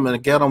don't want them,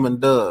 and Gettleman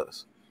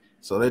does.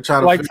 So they're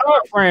trying to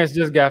Todd France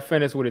just got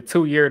finished with a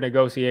 2-year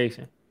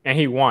negotiation, and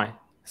he won.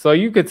 So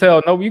you could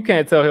tell you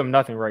can't tell him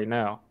nothing right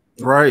now.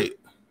 Right.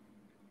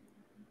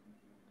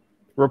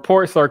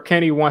 Reports are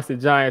Kenny wants the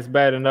Giants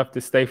bad enough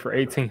to stay for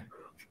 18.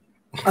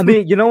 I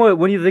mean, you know what?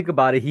 When you think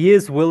about it, he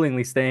is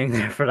willingly staying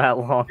there for that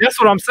long. That's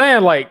what I'm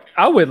saying. Like,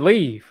 I would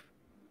leave.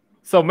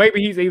 So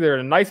maybe he's either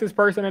the nicest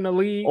person in the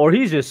league, or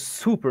he's just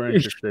super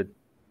interested.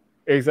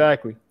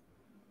 Exactly.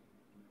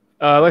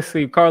 Let's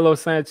see.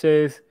 Carlos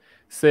Sanchez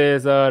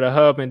says the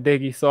Hub and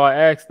Diggy. So I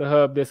asked the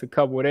Hub this a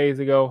couple of days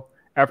ago.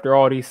 After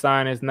all these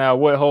signings, now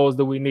what holes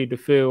do we need to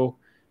fill?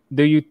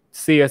 Do you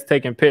see us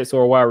taking Pitts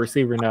or a wide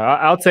receiver now?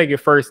 I'll take it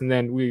first, and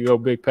then we go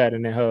Big Pat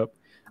and then Hub.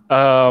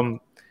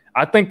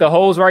 I think the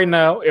holes right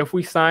now, if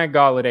we sign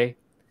Golladay,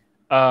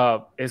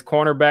 is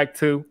cornerback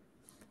 2.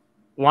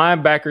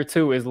 Linebacker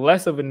 2 is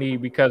less of a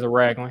need because of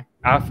Ragland.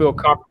 I feel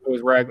comfortable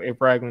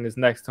if Ragland is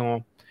next to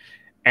him.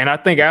 And I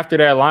think after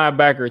that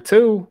linebacker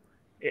 2,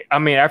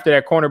 after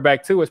that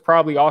cornerback 2, it's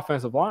probably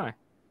offensive line.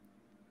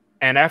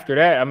 And after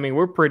that, I mean,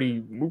 we're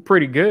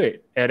pretty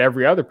good at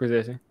every other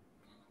position.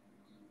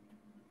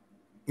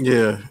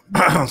 Yeah,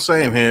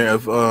 same here.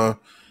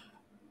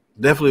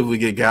 Definitely if we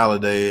get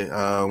Golladay,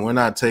 we're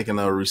not taking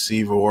a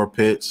receiver or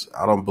Pitts.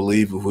 I don't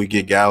believe if we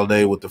get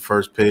Golladay with the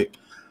first pick.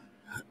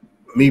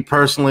 Me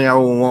personally, I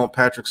would want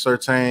Patrick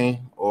Surtain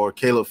or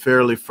Caleb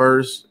Fairley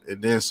first,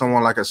 and then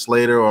someone like a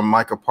Slater or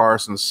Micah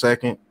Parsons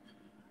second.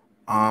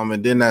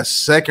 And then that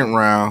second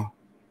round,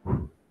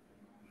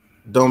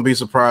 don't be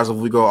surprised if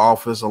we go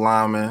offensive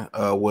lineman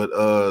with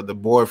the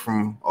boy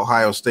from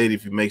Ohio State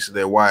if he makes it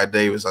there, Wyatt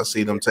Davis. I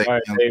see them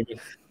taking him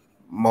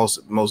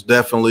most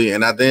definitely.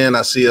 And then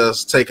I see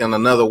us taking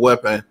another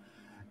weapon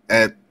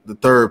at the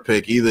third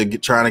pick, either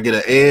trying to get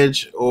an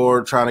edge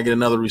or trying to get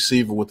another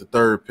receiver with the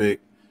third pick.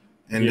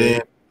 And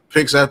then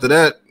picks after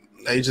that,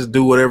 they just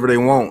do whatever they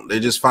want. They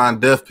just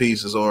find depth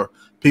pieces or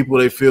people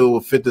they feel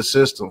will fit the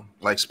system,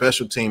 like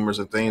special teamers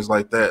and things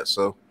like that.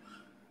 So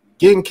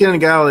getting Kenny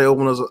Golladay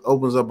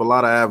opens up a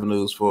lot of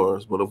avenues for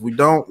us. But if we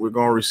don't, we're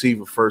going to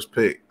receive a first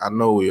pick. I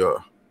know we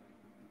are.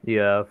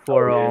 Yeah,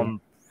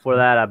 for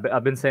that,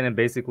 I've been saying it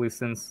basically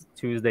since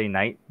Tuesday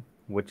night,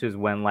 which is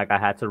when I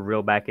had to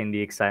reel back in the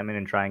excitement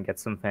and try and get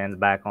some fans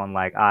back on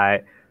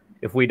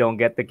if we don't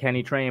get the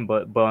Kenny train,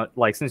 but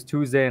since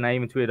Tuesday, and I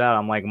even tweeted out,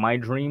 I'm like, my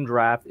dream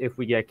draft if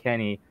we get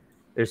Kenny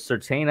is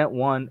Surtain at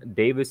 1,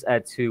 Davis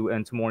at 2,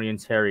 and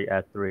Tamorrion Terry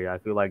at 3. I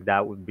feel like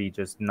that would be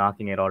just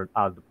knocking it out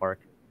of the park.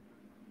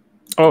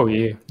 Oh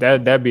yeah,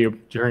 that'd be a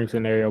dream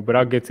scenario. But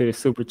I'll get to the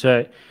super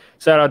chat.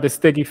 Shout out to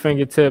Sticky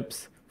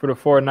Fingertips for the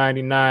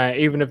 $4.99.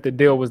 Even if the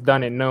deal was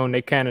done at noon,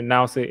 they can't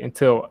announce it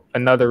until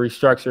another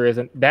restructure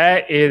isn't.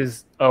 That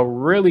is a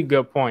really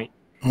good point.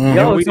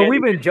 Yo, so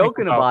we've been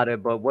joking about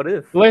it, but what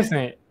if?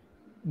 Listen,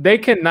 they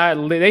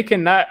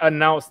cannot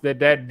announce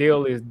that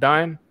deal is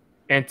done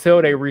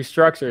until they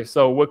restructure.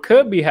 So what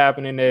could be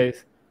happening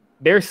is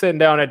they're sitting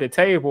down at the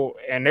table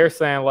and they're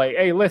saying like,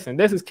 "Hey, listen,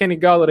 this is Kenny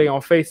Golladay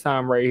on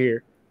FaceTime right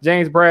here.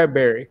 James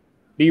Bradbury,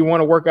 do you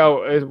want to work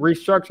out a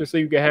restructure so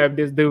you can have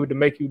this dude to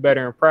make you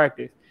better in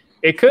practice?"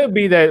 It could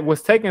be that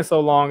what's taking so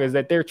long is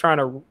that they're trying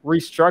to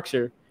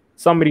restructure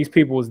some of these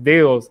people's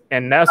deals,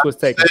 and that's what's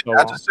taking so long.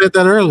 I just said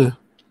that earlier.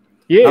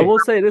 Yeah, I will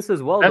say this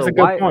as well. That's a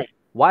good point.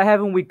 Why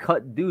haven't we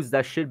cut dudes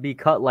that should be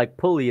cut like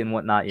Pulley and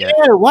whatnot yet?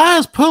 Yeah, why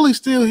is Pulley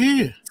still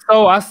here?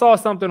 So I saw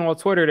something on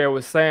Twitter that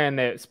was saying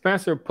that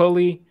Spencer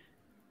Pulley,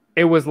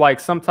 it was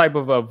like some type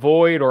of a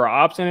void or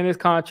option in his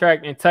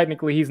contract, and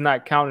technically he's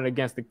not counted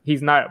against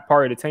he's not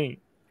part of the team.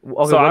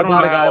 Okay, so I don't know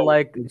a guy how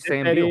like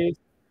Sam Beal.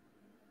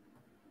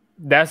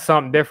 That's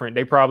something different.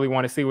 They probably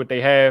want to see what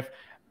they have.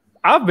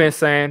 I've been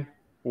saying,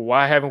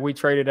 why haven't we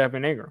traded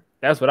Evan Ingram?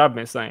 That's what I've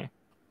been saying.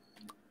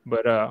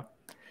 But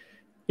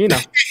you know,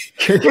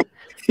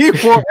 he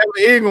want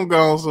Evan Ingram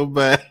gone so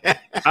bad.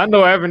 I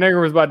know Evan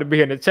Ingram was about to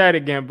be in the chat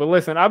again, but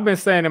listen, I've been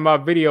saying in my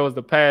videos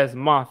the past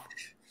month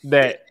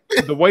that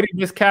the way that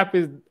this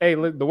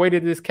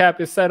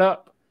cap is set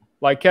up,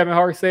 like Kevin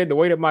Hart said, the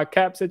way that my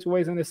cap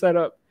situation is set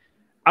up,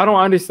 I don't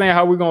understand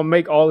how we're gonna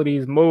make all of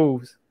these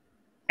moves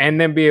and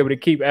then be able to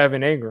keep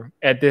Evan Ingram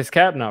at this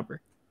cap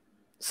number.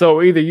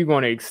 So either you're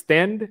going to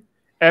extend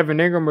Evan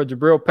Ingram or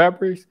Jabril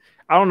Peppers,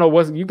 I don't know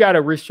what you got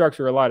to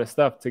restructure a lot of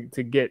stuff to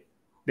get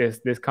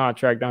this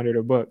contract under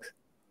the books.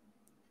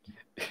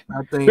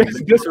 I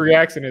think this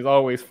reaction is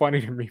always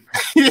funny to me.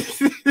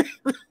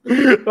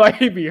 Like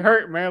he be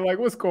hurt, man. Like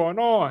what's going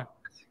on?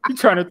 You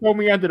trying to throw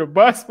me under the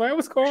bus, man?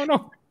 What's going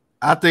on?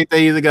 I think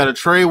they either got to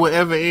trade with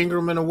Evan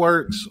Ingram in the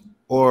works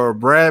or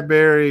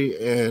Bradbury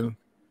and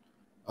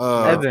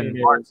Evan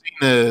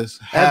Martinez.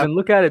 Evan,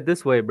 look at it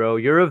this way, bro.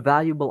 You're a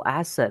valuable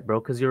asset, bro,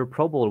 because you're a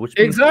Pro Bowl, which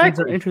means teams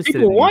are interested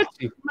People in want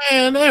you.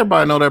 Man,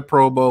 everybody know that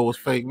Pro Bowl was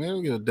fake, man. I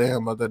don't give a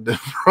damn about that damn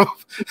Pro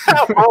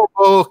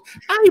Bowl.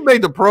 How you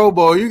make the Pro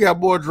Bowl? You got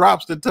more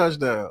drops than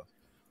touchdowns.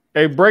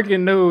 Hey,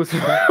 breaking news.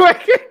 I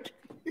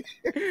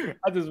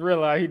just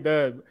realized he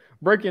does.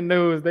 Breaking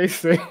news, they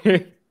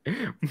say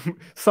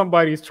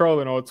somebody's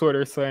trolling on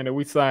Twitter saying that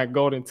we signed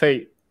Golden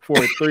Tate for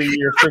a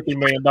 3-year, $50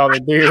 million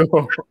deal.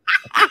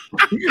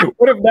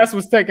 What if that's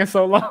what's taking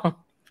so long?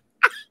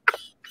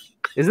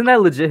 Isn't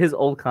that legit his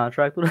old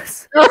contract with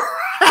us?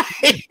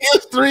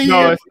 It's 3 years.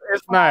 No,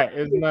 it's not.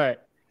 It's not.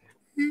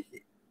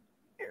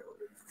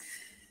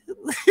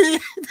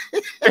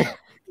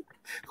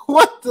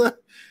 What the?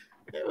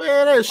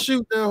 Man, they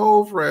shoot that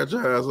whole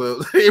franchise up.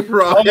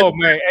 Oh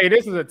man, hey,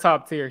 this is a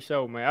top tier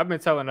show, man. I've been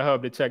telling the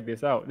hub to check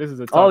this out. This is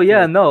a top Oh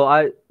yeah, tier.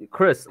 no,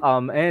 Chris,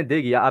 and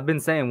Diggy, I've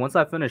been saying once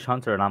I finish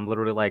Hunter and I'm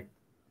literally like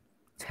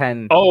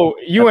 10. Oh,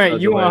 you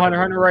ain't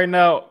Hunter right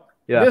now.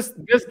 Yeah. This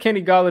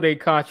Kenny Golladay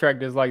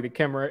contract is like the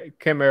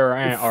Chimera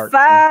Ant arc.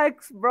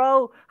 Facts,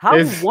 bro. How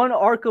does one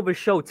arc of a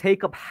show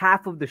take up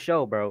half of the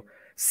show, bro?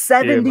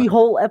 70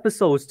 whole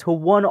episodes to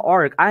one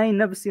arc. I ain't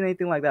never seen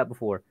anything like that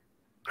before.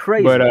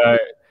 Crazy. But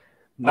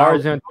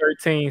Argent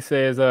 13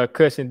 says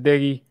Cushion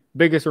Diggy,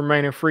 biggest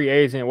remaining free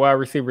agent wide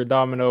receiver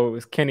domino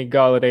is Kenny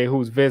Golladay,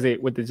 whose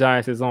visit with the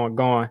Giants is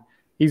ongoing.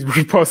 He's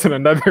reposting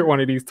another one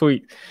of these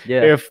tweets.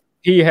 Yeah. If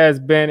he has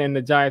been in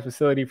the Giants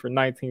facility for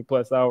 19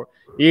 plus hours,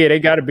 yeah, they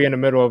got to be in the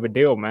middle of a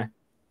deal, man.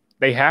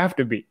 They have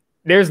to be.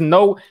 There's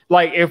no,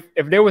 like, if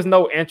there was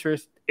no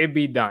interest, it'd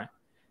be done.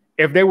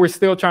 If they were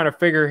still trying to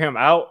figure him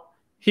out,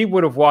 he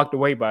would have walked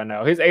away by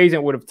now. His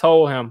agent would have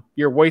told him,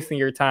 you're wasting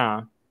your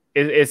time.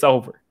 It's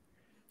over.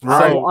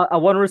 Right. So I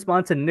want to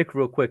respond to Nick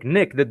real quick.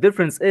 Nick, the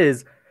difference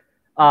is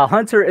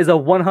Hunter is a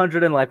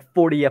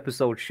 140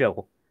 episode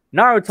show.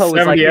 Naruto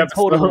is like in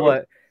total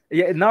what?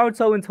 Yeah,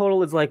 Naruto in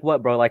total is like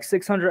what, bro? Like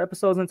 600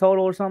 episodes in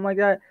total or something like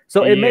that.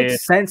 So it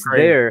makes sense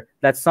there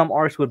that some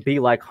arcs would be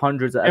like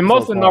hundreds of episodes. And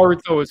most of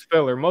Naruto is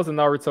filler. Most of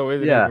Naruto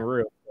isn't even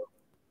real.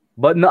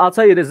 But no, I'll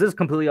tell you this is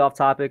completely off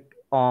topic.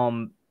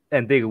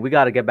 And Digga, we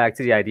got to get back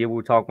to the idea we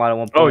were talking about at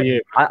one point. Oh, yeah.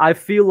 I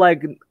feel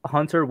like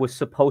Hunter was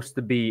supposed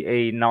to be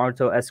a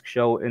Naruto-esque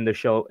show in the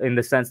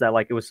sense that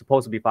like it was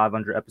supposed to be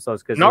 500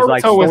 episodes because there's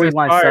like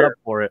storyline set up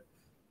for it.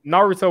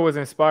 Naruto was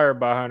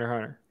inspired by Hunter x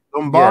Hunter.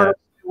 Lombardo,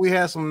 we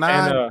had some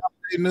 9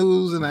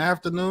 news in the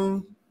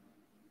afternoon.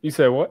 You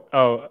said what?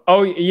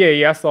 Oh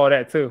yeah, I saw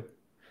that too.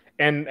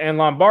 And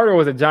Lombardo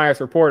was a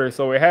Giants reporter,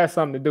 so it has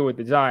something to do with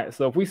the Giants.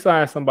 So if we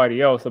sign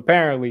somebody else,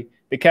 apparently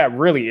the cap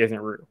really isn't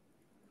real.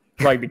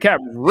 Like the cap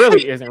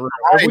really isn't real.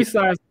 If we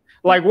sign,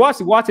 like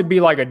watch it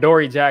be like a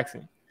Dory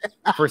Jackson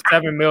for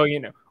 $7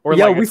 million, or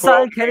yeah, like we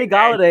signed Kenny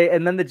Golladay,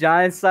 and then the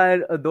Giants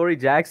signed Dory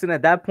Jackson.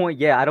 At that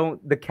point, I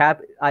don't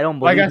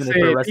believe like I in it said, for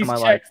the rest of my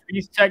life.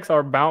 These checks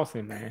are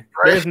bouncing, man.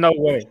 There's no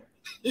way.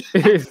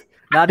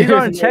 Now these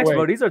aren't checks,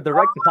 bro. These are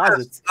direct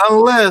deposits.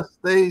 Unless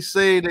they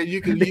say that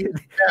you can use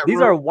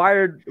these are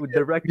wired with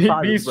direct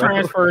deposits. These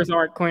transfers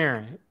aren't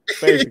clearing,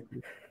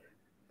 basically.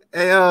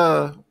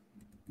 Hey,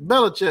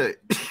 Belichick.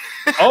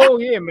 Oh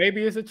yeah,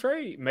 maybe it's a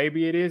trade.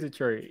 Maybe it is a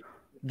trade.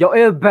 Yo,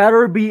 it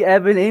better be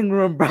Evan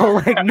Ingram, bro.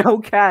 Like no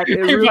cap. It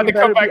really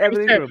better be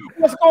Evan Ingram.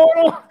 What's going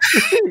on?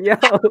 Yo,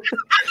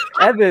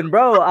 Evan,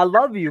 bro, I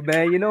love you,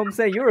 man. You know what I'm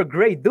saying? You're a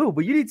great dude,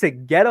 but you need to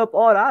get up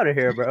on out of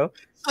here, bro.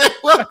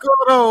 What's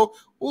going on?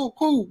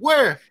 Who?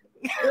 Where?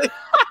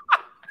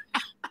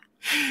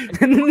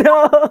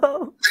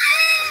 No.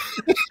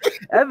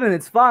 Evan,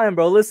 it's fine,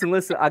 bro. Listen.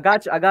 I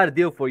got a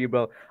deal for you,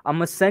 bro. I'm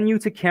gonna send you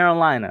to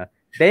Carolina.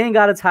 They ain't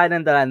got a tight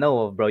end that I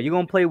know of, bro. You're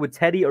going to play with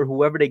Teddy or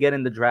whoever they get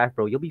in the draft,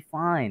 bro. You'll be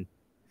fine.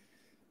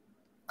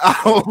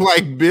 I don't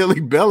like Billy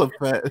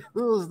Belafat.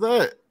 Who's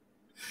that?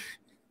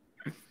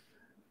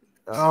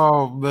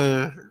 Oh,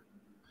 man.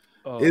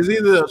 It's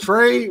either a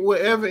trade with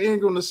Evan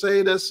Ingram to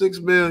say that's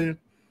 $6 million.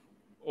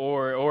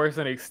 Or it's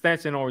an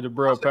extension or the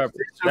Jabril Peppers.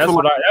 That's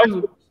what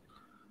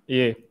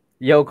yeah.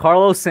 Yo,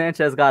 Carlos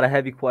Sanchez got a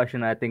heavy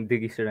question I think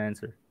Diggy should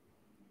answer.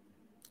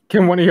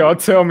 Can one of y'all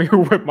tell me who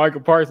with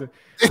Michael Parsons?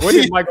 What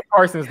did Michael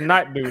Parsons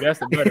not do? That's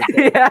the better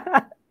question.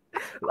 Yeah.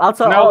 I'll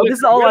tell you. This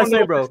is all I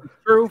say, bro.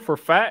 True for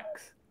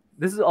facts.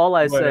 This is all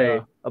I say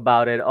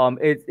about it.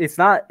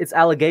 It's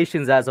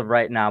allegations as of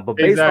right now, but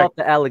based off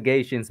the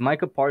allegations,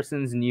 Michael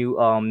Parsons' new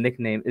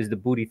nickname is the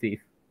Booty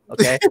Thief.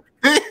 Okay.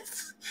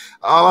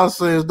 All I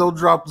say is don't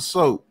drop the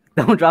soap.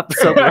 Don't drop the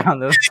soap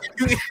around them.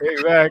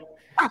 Exactly.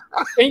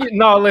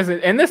 No, listen,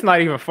 and this is not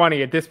even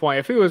funny at this point.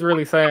 If he was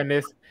really saying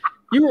this,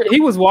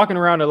 He was walking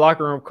around the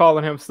locker room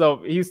calling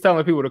himself. He was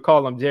telling people to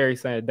call him Jerry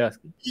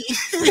Sandusky.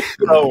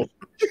 So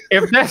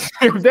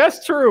if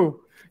that's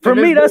true, for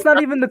me, that's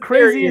not even the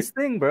craziest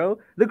thing, bro.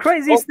 The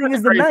craziest thing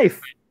is the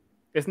knife.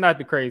 It's not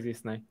the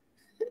craziest thing.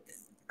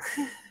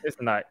 It's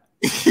not.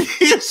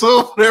 He's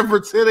over there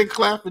pretending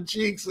clapping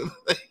cheeks.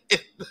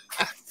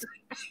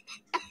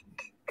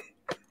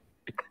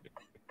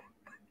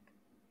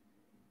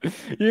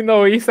 You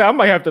know, he said I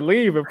might have to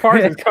leave if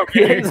Parsons comes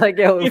in. He's like,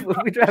 yo, if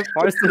we draft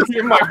Parsons,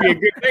 it might be a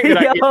good thing.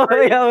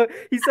 Yo,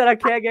 he said I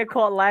can't get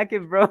caught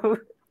lacking, bro.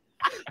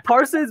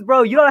 Parsons,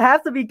 bro, you don't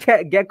have to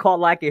get caught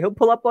lacking. He'll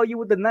pull up on you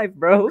with the knife,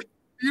 bro.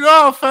 You know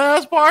how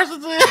fast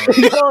Parsons is?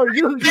 Yo,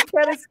 you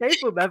can't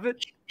escape him, Evan.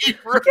 You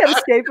can't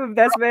escape him.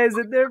 That man's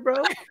in there, bro.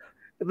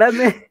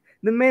 The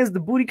man's the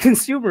booty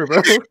consumer,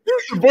 bro. The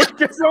booty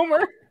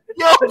consumer?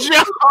 Yo,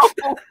 Joe.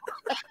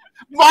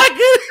 Bro,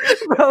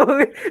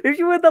 if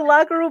you in the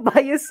locker room by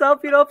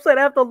yourself, you know what I'm saying,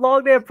 after a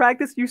long day of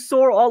practice, you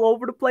sore all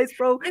over the place,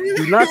 bro.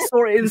 Do not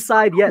sore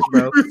inside yet,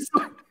 bro.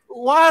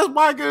 Why is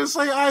Mike gonna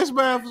say ice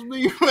bath is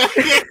me, man?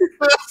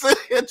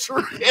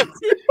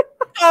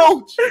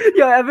 Coach.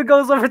 Yo, Evan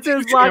goes over to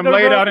his locker room.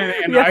 Laid out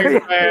in the ice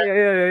bath.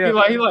 Yeah.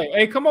 He like,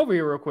 hey, come over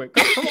here real quick.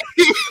 Come on.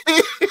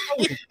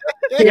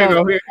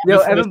 Yo,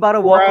 Evan about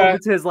to walk over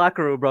to his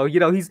locker room, bro. You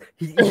know, he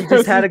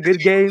just had a good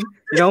game.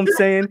 You know what I'm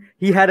saying?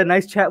 He had a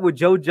nice chat with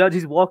Joe Judge.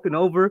 He's walking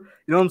over.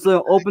 You know what I'm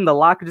saying? Open the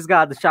locker, just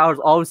got out the showers.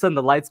 All of a sudden,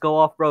 the lights go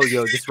off, bro.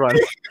 Yo, just run.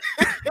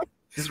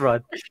 Just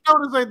run. You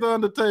know this ain't the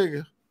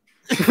Undertaker.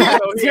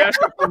 He asked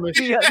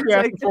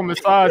for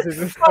massages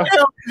and stuff.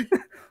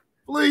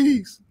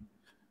 Please.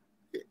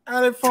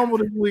 I didn't fumble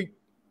this week.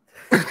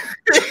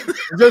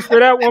 Just for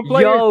that one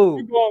player, yo,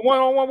 you going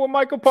one-on-one with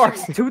Michael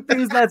Parsons. Two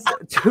things that's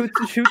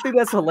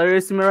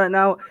hilarious to me right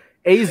now.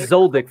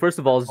 Zoldyck. First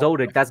of all,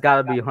 Zoldyck, that's got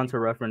to be a Hunter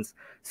reference.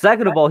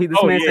 Second of all, this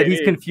man said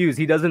he's confused.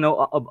 He doesn't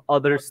know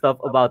other stuff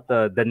about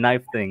the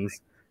knife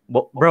things.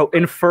 Bro,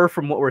 infer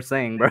from what we're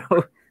saying, bro.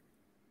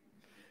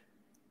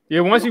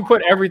 Yeah, once you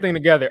put everything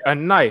together, a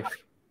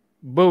knife,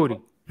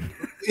 booty,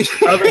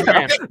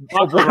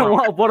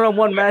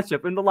 one-on-one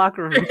matchup in the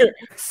locker room.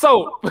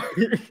 Soap.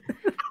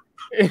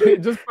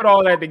 Just put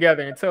all that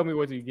together and tell me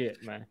what you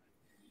get, man.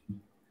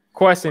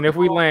 Question: if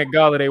we land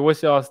Golladay,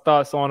 what's y'all's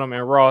thoughts on him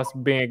and Ross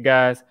being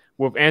guys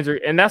with injury?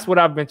 And that's what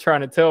I've been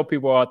trying to tell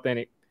people.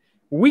 Authentic.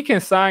 We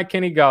can sign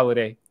Kenny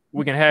Golladay.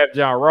 We can have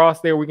John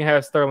Ross there. We can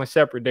have Sterling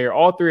Shepard there.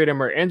 All three of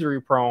them are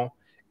injury prone.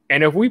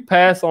 And if we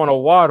pass on a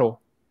Waddle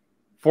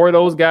for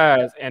those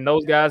guys and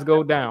those guys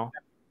go down,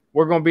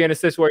 we're going to be in a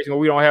situation where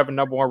we don't have a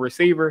number one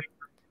receiver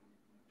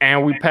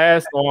and we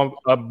pass on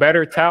a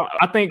better talent.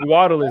 I think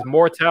Waddle is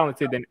more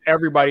talented than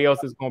everybody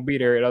else is going to be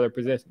there at other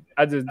positions.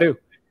 I just do.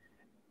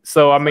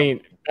 So, I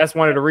mean, that's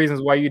one of the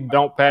reasons why you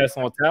don't pass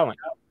on talent,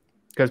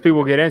 because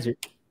people get injured.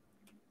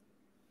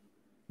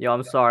 Yo,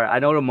 I'm sorry. I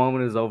know the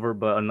moment is over,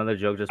 but another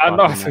joke just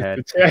popped in my head.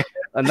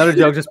 Another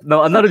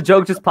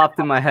joke just popped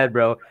in my head,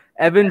 bro.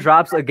 Evan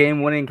drops a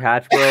game-winning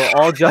catch, bro.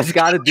 All Judge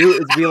got to do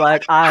is be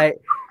like,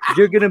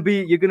 you're gonna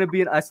be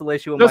in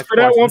isolation with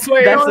Michael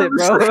Parsons. That's it,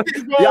 bro.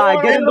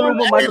 Yeah, get in the room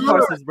with Michael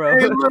Parsons, bro.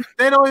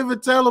 They don't even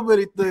tell him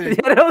anything. Yeah,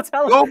 they don't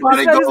tell him.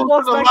 Nobody goes to the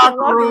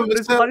locker room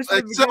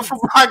except for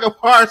Michael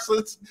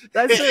Parsons.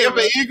 That's it. If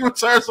an Eagle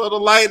turns on the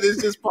light, it's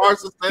just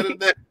Parsons standing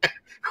there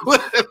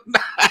with a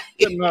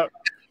knife.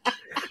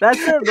 That's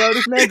it, bro.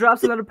 This man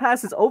drops another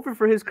pass. It's over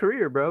for his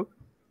career, bro.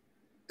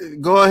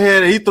 Go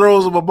ahead. He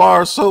throws him a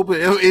bar of soap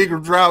and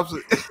Ingram drops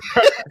it.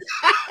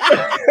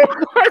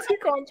 Why is he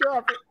gonna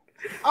drop it?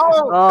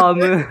 Oh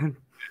man.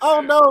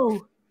 Oh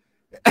no.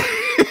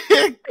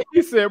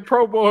 He said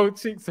Pro Bowl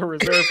cheeks are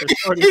reserved for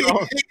shorty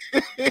dogs.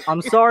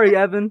 I'm sorry,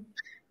 Evan.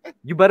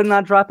 You better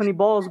not drop any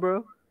balls,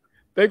 bro.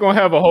 They're gonna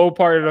have a whole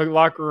part of the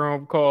locker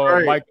room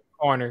called Mike's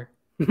Corner.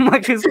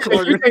 Mike's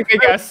Corner. You think they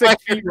got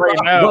 6 feet right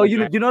now? Bro,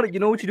 you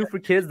know what you do for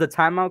kids? The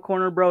timeout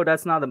corner, bro.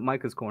 That's not the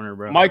Mike's Corner,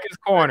 bro. Mike's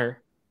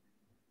Corner.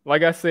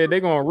 Like I said,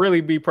 they're gonna really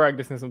be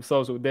practicing some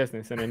social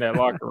distancing in that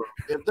locker room.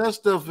 If that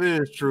stuff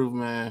is true,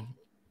 man,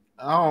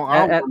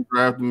 I don't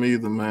draft him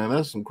either, man.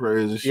 That's some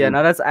crazy shit. Yeah,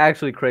 no, that's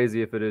actually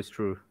crazy if it is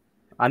true.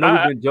 I know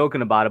we've been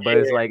joking about it, but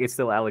it's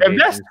still allegations. If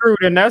that's true,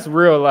 then that's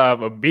real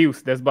live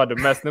abuse that's about to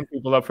mess them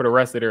people up for the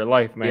rest of their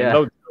life, man. Yeah.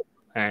 No joke,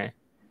 man.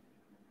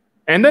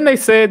 And then they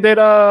said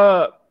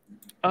that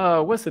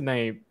what's the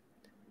name?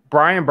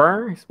 Brian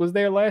Burns was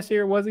there last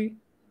year, was he?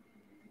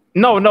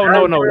 No.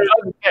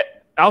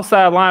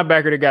 Outside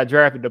linebacker that got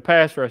drafted, the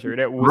pass rusher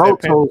that was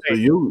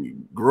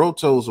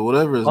Grotos or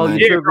whatever his name.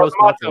 Yeah,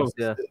 Grotos.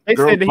 Yeah. They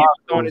said that he was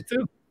on it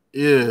too.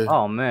 Yeah.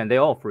 Oh man, they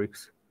all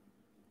freaks.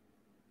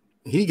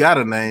 He got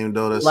a name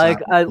though. That's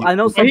like I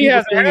know some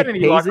people saying it's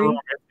hazing.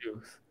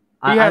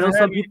 I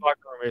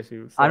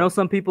know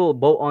some people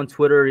both on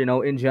Twitter,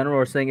 in general,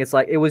 are saying it's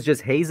like it was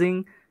just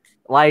hazing.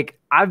 Like,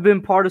 I've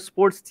been part of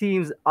sports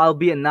teams,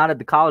 albeit not at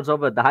the college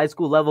level, at the high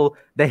school level.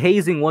 The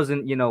hazing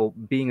wasn't,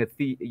 being a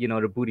thief,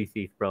 the booty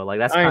thief, bro. Like,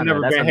 that's another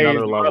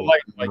level.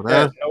 Like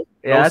that. Nope.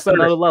 Yeah, that's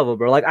another level,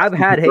 bro. Like, I've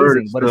had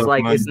hazing, but it's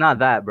like, it's not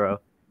that, bro.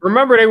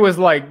 Remember, they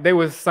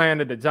was saying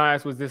that the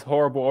Giants was this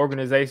horrible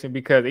organization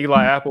because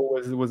Eli Apple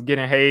was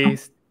getting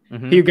hazed.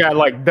 He got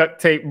like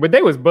duct tape, but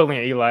they was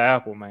bullying Eli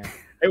Apple, man.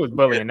 They was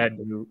bullying that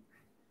dude.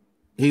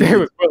 They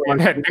was bullying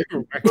that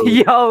dude, man.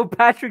 Yo,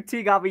 Patrick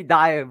T got me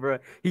dying, bro.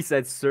 He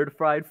said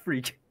certified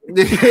freak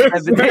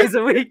 7 days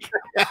a week.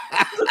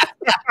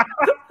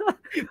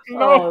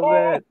 No, oh,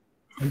 man.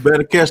 You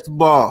better catch the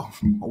ball.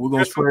 We're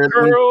gonna spread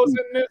girls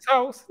in this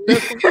house.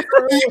 There's some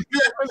girls in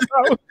this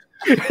house.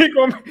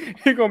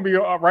 He gonna be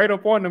right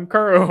up on them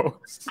curls.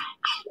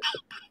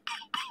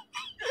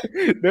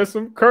 There's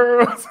some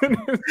curls in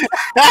this.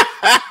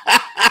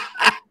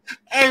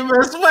 Hey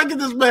man, somebody get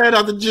this man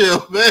out the gym,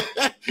 man.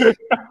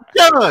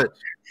 God.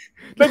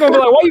 They're gonna be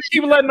like, why you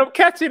keep letting them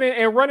catch it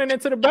and running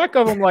into the back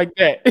of them like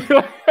that?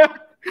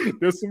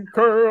 There's some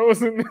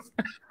curls in this.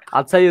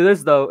 I'll tell you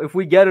this though, if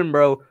we get him,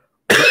 bro,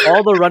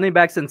 all the running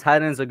backs and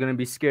tight ends are gonna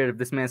be scared if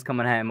this man's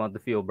coming at him on the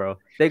field, bro.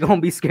 They're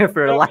gonna be scared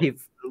for their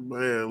life.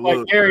 Man,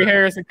 like Gary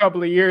Harris a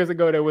couple of years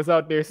ago that was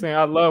out there saying,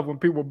 I love when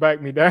people back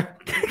me down.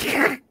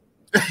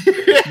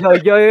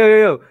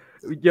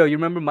 Yo, you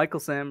remember Michael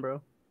Sam,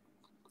 bro?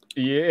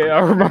 Yeah, I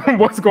remember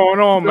what's going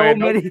on, man.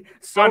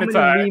 So many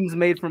memes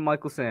made from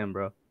Michael Sam,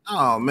 bro.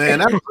 Oh man,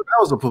 that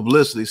was a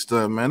publicity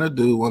stunt, man. That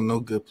dude wasn't no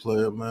good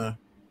player, man.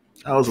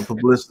 That was a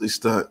publicity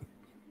stunt.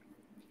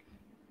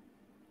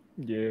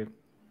 Yeah.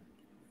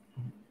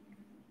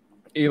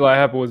 Eli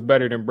Apple was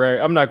better than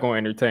Brad. I'm not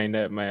going to entertain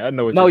that, man. I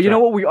know what. No, you know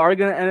what we are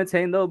going to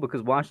entertain though,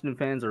 because Washington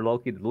fans are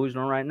low-key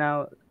delusional right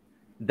now.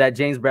 That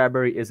James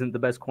Bradbury isn't the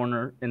best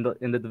corner in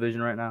the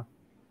division right now.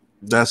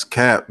 That's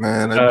cap,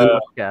 man.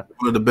 Cap.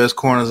 One of the best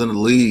corners in the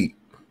league.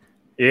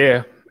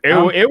 Yeah,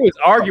 it was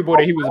arguable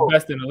that he was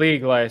best in the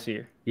league last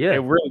year. Yeah, it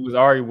really was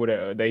arguable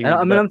that he was.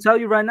 I mean, I'm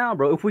telling you right now,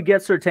 bro. If we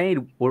get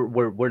Surtain,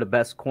 we're the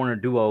best corner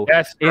duo.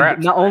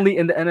 Not only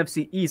in the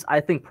NFC East, I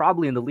think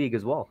probably in the league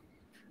as well.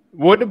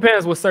 Well, it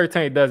depends what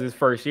Surtain does his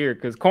first year,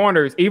 because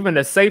corners, even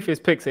the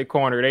safest picks at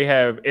corner, they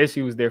have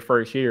issues their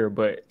first year.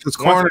 But because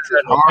corner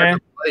is hard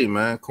to play,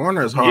 man.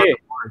 Corner is hard. Yeah.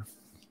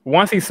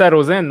 Once he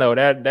settles in, though,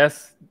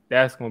 that's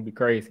gonna be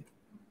crazy.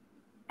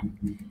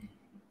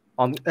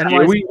 And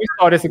we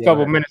saw this a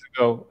couple minutes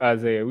ago,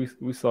 Isaiah.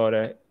 We saw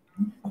that.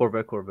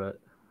 Corvette.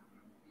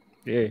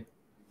 Yeah. And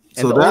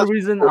so the only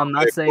reason I'm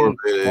not saying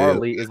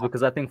Farley is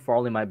because I think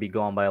Farley might be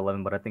gone by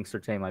 11, but I think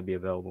Surtain might be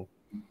available.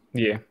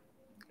 Yeah.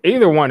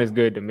 Either one is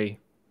good to me.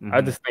 I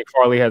just think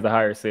Farley has a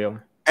higher ceiling.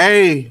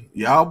 Hey,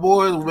 y'all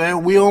boys,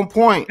 man, we on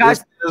point.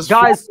 Guys,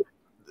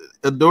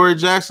 Adoree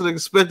Jackson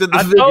expected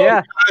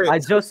to I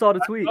just saw the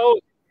tweet.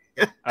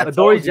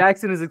 Adoree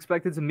Jackson is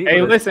expected to meet.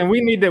 Hey, listen,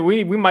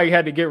 we might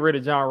have to get rid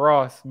of John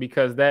Ross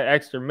because that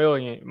extra $1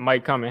 million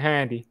might come in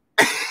handy.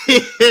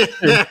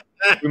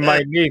 We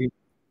might need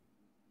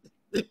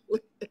it.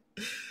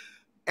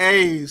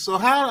 Hey, so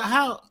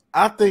how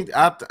I think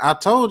I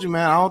told you,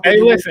 man. I don't think.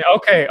 Hey, listen.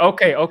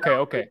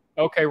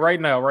 Okay. Right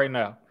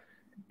now,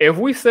 if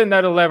we send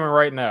that 11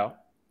 right now,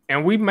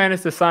 and we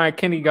manage to sign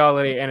Kenny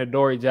Golladay and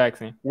Adoree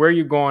Jackson, where are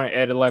you going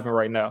at 11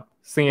 right now?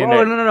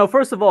 No.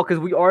 First of all, because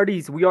we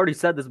already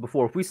said this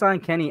before. If we sign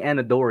Kenny and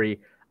Adoree,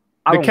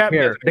 I don't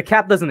care. The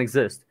cap doesn't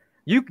exist.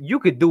 You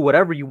could do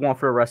whatever you want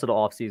for the rest of the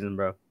offseason,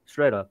 bro.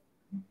 Straight up.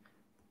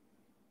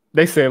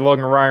 They said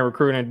Logan Ryan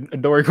recruiting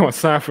Adoree going to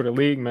sign for the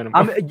league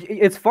minimum.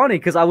 It's funny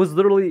because that was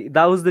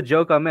the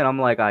joke I made. I'm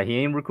like, he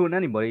ain't recruiting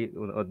anybody.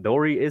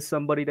 Adoree is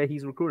somebody that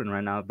he's recruiting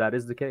right now, if that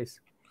is the case.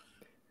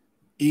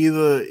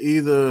 Either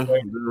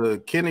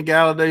the Kenny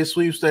Golladay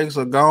sweepstakes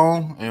are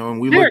gone,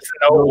 and there's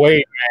no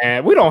way,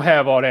 man. We don't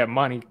have all that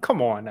money.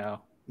 Come on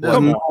now. There's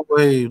no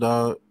way,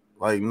 dog.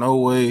 Like no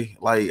way.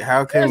 Like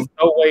how can? There's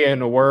no way in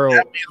the world.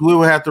 We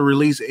would have to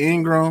release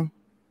Ingram.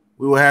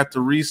 We would have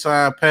to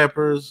re-sign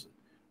Peppers,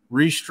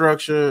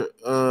 restructure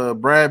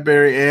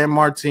Bradbury and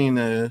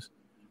Martinez,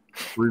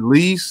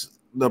 release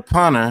the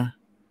punter,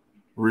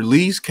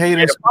 release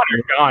Caden. The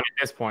punter's gone at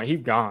this point.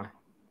 He's gone.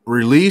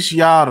 Release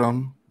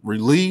Yadam.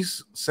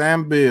 Release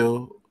Sam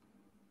Bill.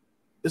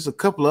 There's a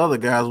couple of other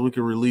guys we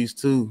could release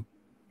too.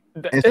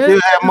 And still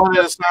have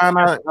money to sign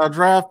our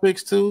draft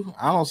picks too.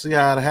 I don't see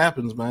how it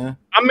happens, man.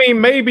 I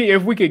mean, maybe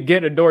if we could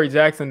get Adoree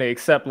Jackson to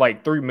accept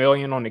like $3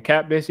 million on the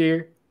cap this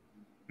year,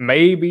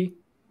 maybe.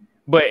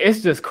 But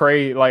it's just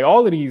crazy. Like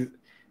all of these,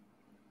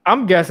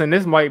 I'm guessing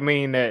this might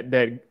mean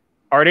that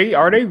are they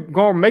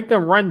going to make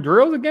them run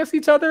drills against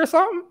each other or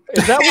something?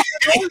 Is that what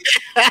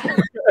they're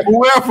doing?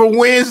 Whoever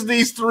wins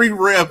these 3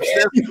 reps,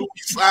 that's who we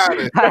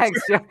signing.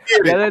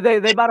 Yeah,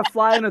 they about to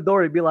fly in the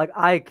door and be like,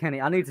 "All right,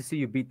 Kenny, I need to see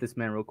you beat this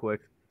man real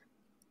quick."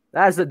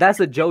 That's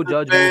a Joe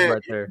Judge move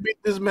right there. Beat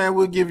this man,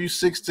 we'll give you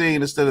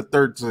 16 instead of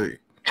 13.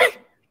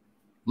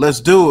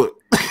 Let's do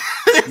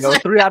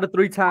it. 3 out of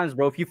 3 times,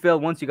 bro. If you fail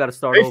once, you got to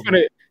start over.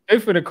 They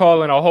finna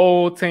call in a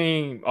whole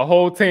team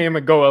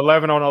and go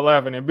 11 on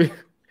 11 and be.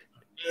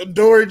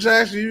 Adoree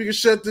Jackson, you can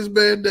shut this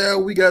man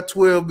down. We got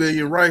 $12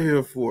 million right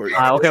here for you.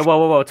 Okay,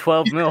 whoa,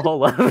 12 mil.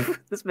 Hold up,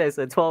 this man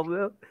said 12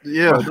 mil.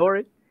 Yeah,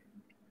 Adoree.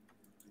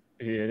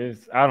 Yeah, it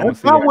is. I don't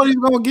see not what he's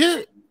gonna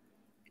get.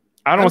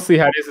 I don't see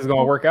how this is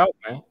gonna work out,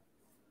 man.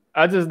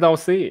 I just don't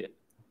see it.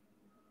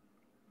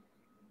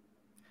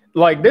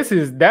 Like that's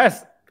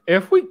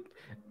if we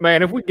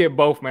get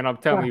both, man, I'm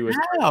telling you, it's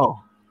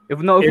how? If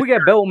we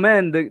get both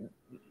men,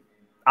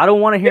 I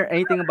don't want to hear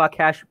anything about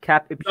cap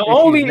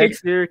issues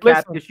next year,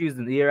 cap issues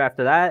in the year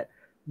after that.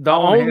 The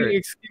only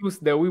excuse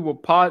that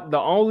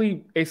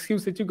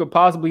you could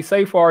possibly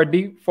say for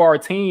our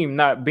team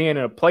not being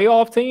a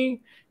playoff team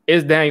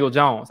is Daniel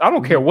Jones. I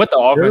don't care what the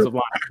offensive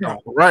line is doing.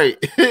 Right.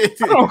 I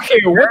don't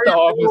care what the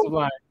offensive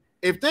line.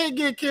 If they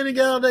get Kenny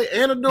Golladay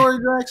and Adoree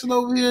Jackson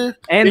over here,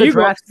 and the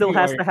draft still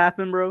has to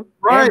happen, bro.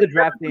 Right. And the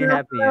draft ain't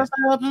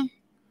happening.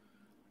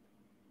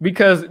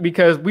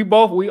 Because we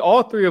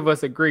all three of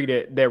us agree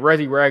that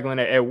Reggie Ragland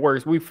at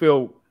worst, we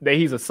feel that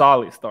he's a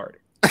solid starter.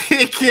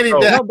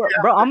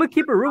 Bro, I'm gonna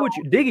keep it real with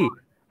you, Diggy.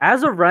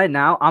 As of right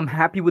now, I'm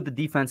happy with the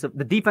defensive.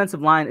 The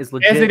defensive line is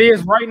legit. As it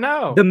is right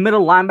now. The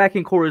middle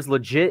linebacking core is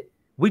legit.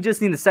 We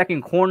just need the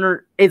second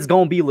corner. It's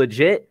gonna be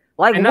legit.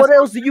 Like, what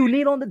else do you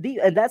need on the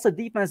defense? And that's a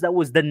defense that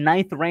was the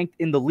 9th ranked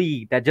in the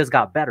league that just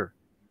got better.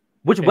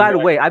 Which, by the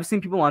way, I've seen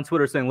people on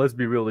Twitter saying, let's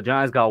be real, the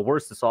Giants got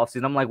worse this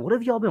offseason. I'm like, what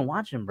have y'all been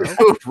watching, bro?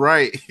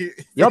 Right.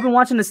 Y'all been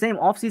watching the same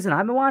offseason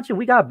I've been watching?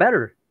 We got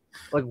better.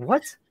 Like,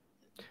 what?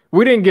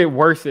 We didn't get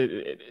worse.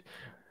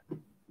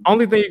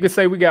 Only thing you could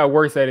say we got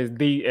worse at is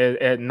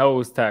at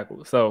nose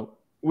tackle. So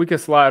we could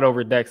slide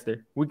over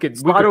Dexter. We could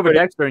slide over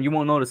Dexter and you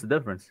won't notice the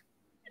difference.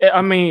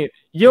 I mean,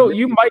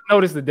 you might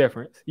notice the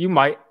difference. You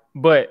might,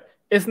 but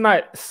it's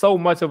not so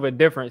much of a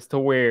difference to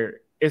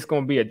where it's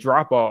going to be a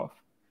drop off,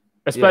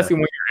 especially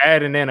when you're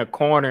adding in a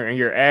corner and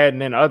you're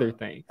adding in other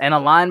things and a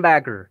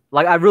linebacker.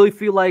 Like, I really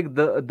feel like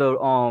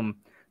the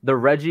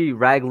Reggie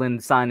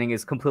Ragland signing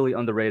is completely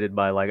underrated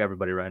by like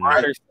everybody right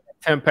now.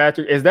 Tim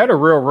Patrick, is that a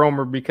real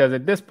rumor? Because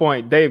at this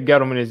point, Dave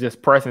Gettleman is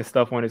just pressing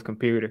stuff on his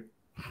computer.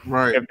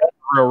 Right. If that's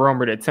a real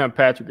rumor that Tim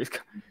Patrick is,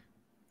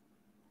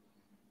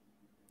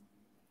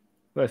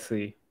 let's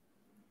see.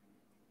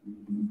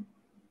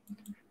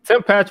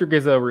 Tim Patrick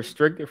is a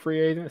restricted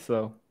free agent,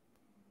 so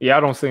yeah, I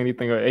don't see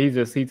anything. He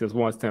just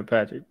wants Tim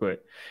Patrick.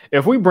 But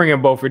if we bring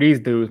in both of these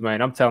dudes,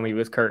 man, I'm telling you,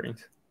 it's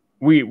curtains.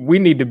 We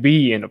need to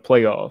be in the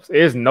playoffs.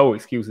 There's no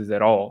excuses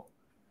at all.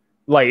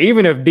 Like,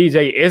 even if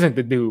DJ isn't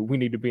the dude, we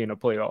need to be in the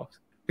playoffs.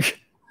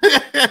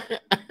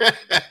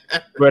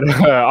 But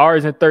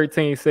Origin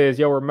 13 says,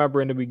 yo,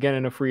 remember in the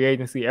beginning of free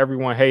agency,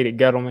 everyone hated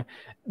Gettleman.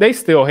 They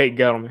still hate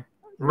Gettleman.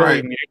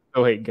 Right. They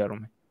still hate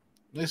Gettleman.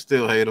 They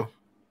still hate him.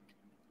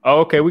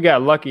 Oh, okay, we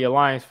got Lucky, a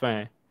Lions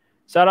fan.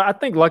 Shout out. I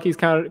think Lucky's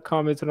kind of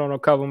commented on a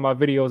couple of my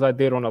videos I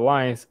did on the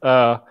Lions.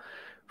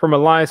 From a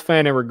Lions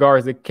fan in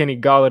regards to Kenny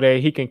Golladay,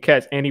 he can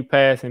catch any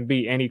pass and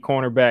beat any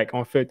cornerback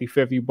on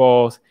 50-50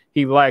 balls.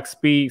 He lacks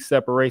speed,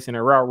 separation,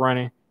 and route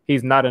running.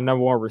 He's not a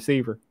number one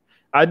receiver.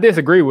 I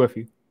disagree with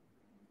you.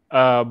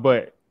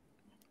 But,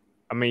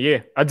 I mean,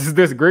 yeah, I just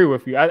disagree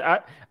with you.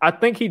 I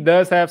think he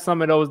does have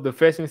some of those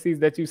deficiencies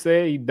that you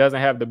said. He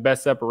doesn't have the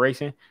best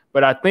separation.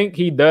 But I think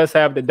he does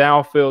have the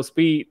downfield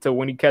speed to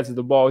when he catches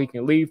the ball, he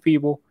can leave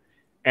people.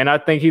 And I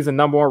think he's a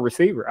number one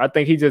receiver. I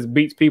think he just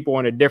beats people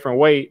in a different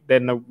way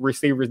than the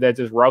receivers that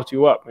just route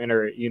you up and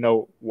are,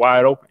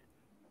 wide open.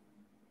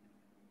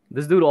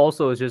 This dude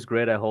also is just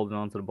great at holding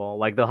on to the ball.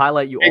 Like, the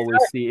highlight you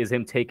always see is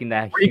him taking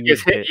that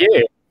huge hit.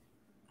 Yeah.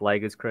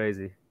 Like, it's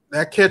crazy.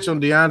 That catch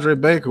on DeAndre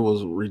Baker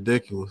was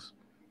ridiculous.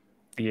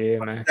 Yeah,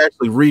 man. He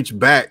actually reached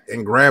back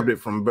and grabbed it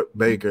from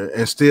Baker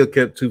and still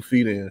kept 2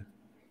 feet in.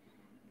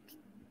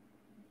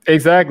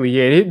 Exactly,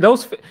 yeah.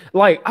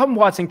 I'm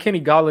watching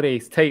Kenny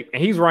Galladay's tape,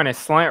 and he's running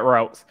slant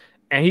routes,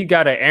 and he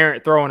got an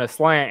errant throw in a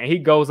slant, and he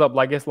goes up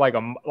like it's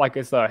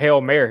a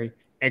Hail Mary,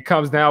 and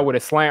comes down with a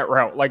slant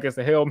route like it's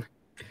a Hail.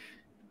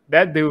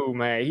 That dude,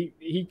 man,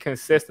 he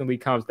consistently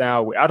comes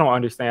down with. I don't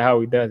understand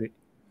how he does it.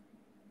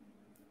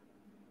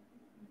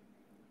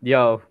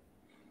 Yo,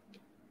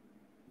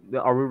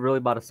 are we really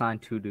about to sign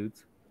 2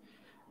 dudes?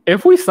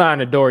 If we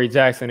sign Adoree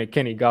Jackson and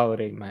Kenny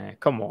Golladay, man,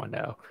 come on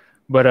now.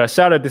 But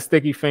shout out to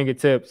Sticky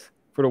Fingertips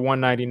for the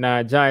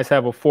 199. Giants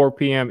have a 4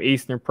 p.m.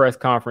 Eastern press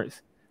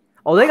conference.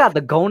 Oh, they got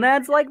the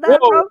gonads like that,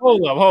 bro?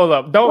 Hold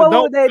up.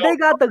 They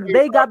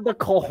got the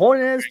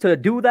cojones to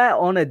do that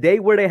on a day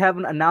where they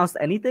haven't announced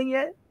anything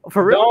yet?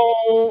 For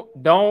real?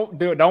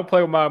 Don't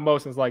play with my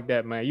emotions like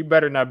that, man. You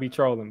better not be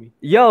trolling me.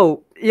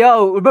 Yo,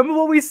 remember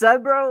what we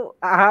said, bro?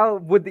 How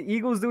with the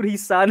Eagles dude he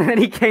signed and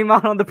he came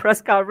out on the press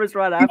conference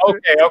right after?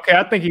 Okay.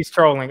 I think he's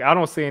trolling. I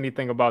don't see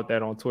anything about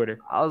that on Twitter.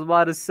 I was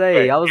about to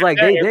say, I was like,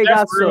 they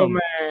got some,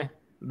 man.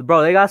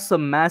 Bro, they got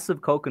some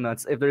massive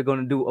coconuts if they're going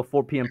to do a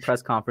 4 p.m.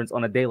 press conference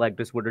on a day like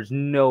this where there's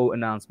no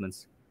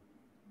announcements.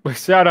 But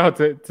shout out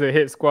to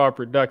Hit Squad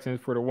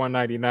Productions for the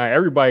 199.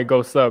 Everybody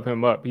go sub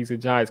him up. He's a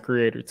Giants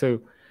creator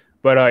too.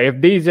 But if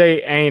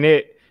DJ ain't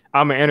it,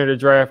 I'm gonna enter the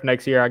draft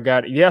next year. I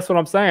got it. Yeah, that's what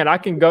I'm saying. I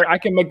can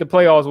make the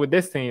playoffs with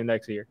this team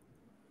next year.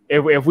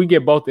 If we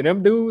get both of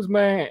them dudes,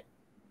 man.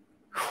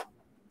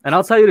 And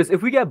I'll tell you this: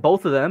 if we get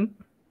both of them,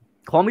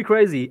 call me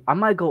crazy, I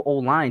might go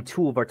O-line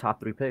 2 of our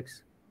top 3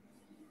 picks.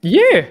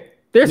 Yeah,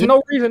 there's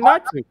no reason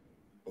not to.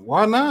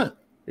 Why not?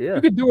 Yeah,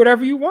 you can do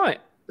whatever you want.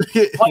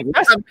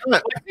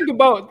 Like, think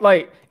about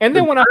and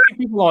then when I see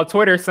people on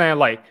Twitter saying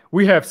like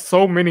we have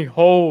so many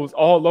holes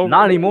all over.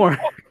 Not anymore.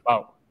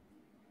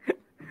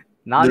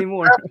 Not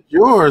anymore.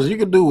 Yours. You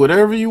can do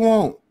whatever you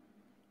want.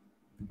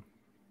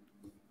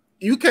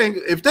 You can't.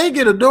 If they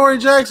get a Dory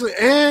Jackson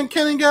and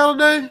Kenny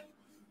Golladay,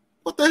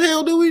 what the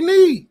hell do we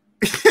need?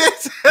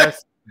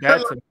 that's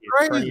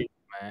crazy,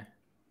 man.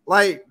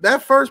 Like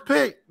that first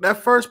pick,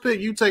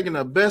 you taking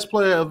the best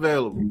player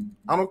available.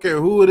 I don't care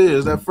who it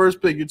is. That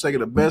first pick, you're taking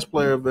the best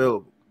player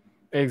available.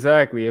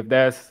 Exactly. If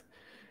that's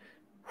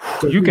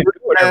you can do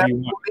whatever you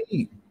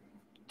want.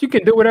 You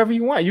can do whatever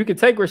you want. You could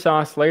take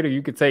Rashawn Slater.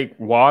 You could take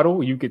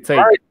Waddle. You could take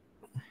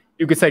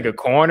a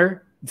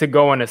corner to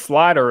go in a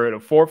slot or a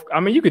fourth. I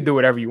mean, you could do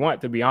whatever you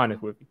want, to be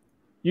honest with you.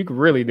 You could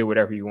really do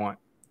whatever you want.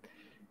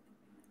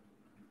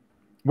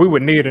 We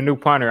would need a new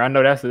punter. I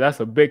know that's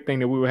a big thing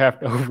that we would have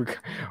to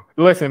overcome.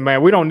 Listen,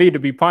 man, we don't need to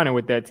be punting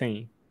with that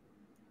team.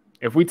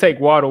 If we take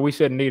Waddle, we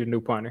shouldn't need a new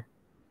punter.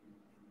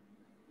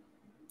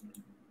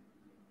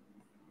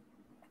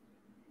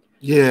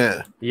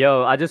 Yeah.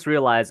 Yo, I just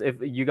realized if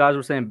you guys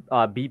were saying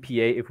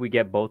BPA, if we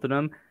get both of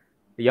them,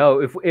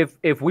 yo,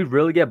 if we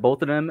really get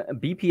both of them,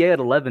 BPA at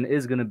 11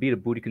 is gonna be the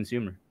booty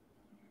consumer.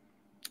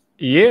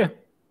 Yeah.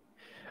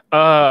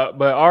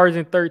 But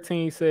Origin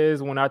 13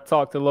 says when I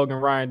talked to Logan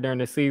Ryan during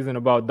the season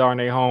about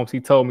Darnay Holmes,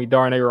 he told me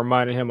Darnay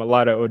reminded him a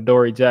lot of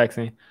Adoree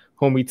Jackson,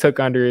 whom he took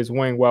under his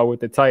wing while with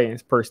the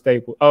Titans per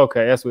Staples.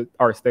 Okay, that's what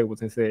Art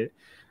Stapleton said.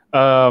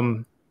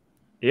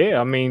 Yeah,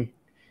 I mean,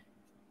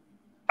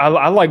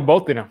 I like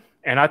both of them.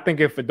 And I think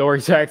if Adoree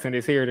Jackson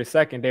is here, the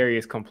secondary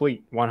is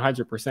complete,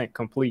 100%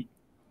 complete.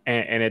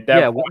 And at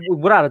that point,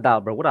 without a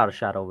doubt, bro, without a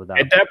shadow of a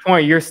doubt. At that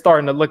point, you're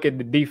starting to look at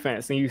the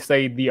defense and you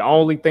say the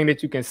only thing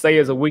that you can say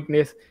is a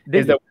weakness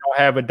is that we don't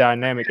have a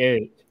dynamic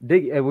edge.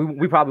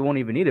 We probably won't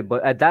even need it.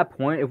 But at that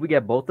point, if we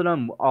get both of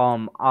them,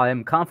 I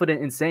am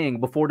confident in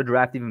saying before the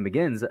draft even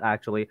begins,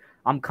 actually,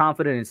 I'm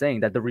confident in saying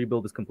that the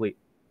rebuild is complete.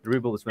 The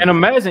rebuild is finished.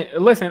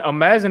 And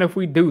imagine if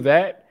we do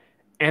that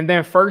and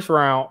then first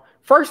round,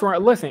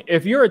 listen,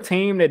 if you're a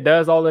team that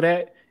does all of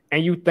that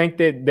and you think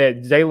that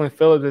Jalen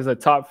Phillips is a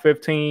top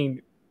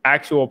 15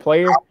 actual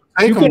player,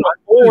 you can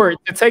afford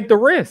to take the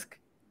risk.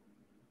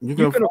 You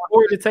can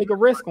afford to take a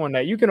risk on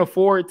that. You can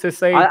afford to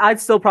say I'd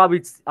still probably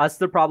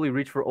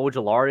reach for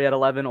Ojulari at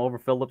 11 over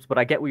Phillips, but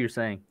I get what you're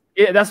saying.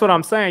 Yeah, that's what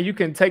I'm saying. You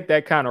can take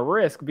that kind of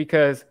risk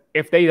because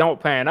if they don't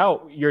pan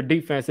out, your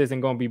defense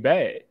isn't going to be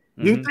bad.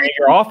 You think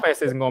your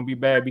offense isn't going to be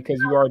bad because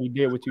you already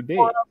did what you did.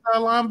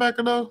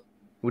 Linebacker though?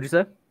 What'd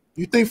you say?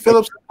 You think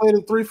Phillips can play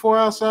the 3-4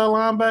 outside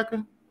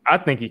linebacker? I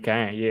think he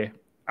can. Yeah,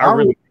 I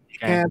really think he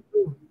can.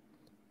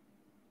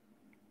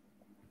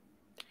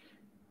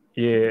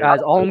 Yeah,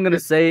 guys. All I'm gonna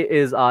say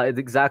is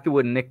exactly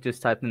what Nick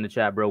just typed in the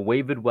chat, bro.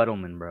 David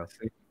Weddleman, bro.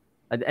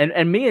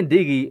 And me and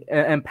Diggy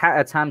and Pat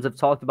at times have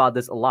talked about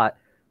this a lot.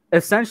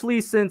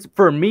 Essentially,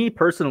 for me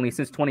personally,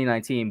 since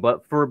 2019,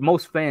 but for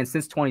most fans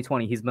since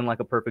 2020, he's been like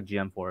a perfect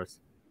GM for us.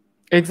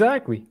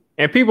 Exactly.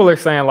 And people are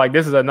saying like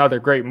this is another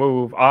great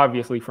move,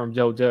 obviously from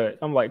Joe Judge.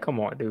 I'm like, come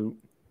on, dude.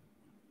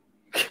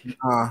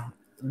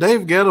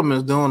 Dave Gettleman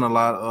is doing a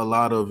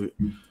lot of it.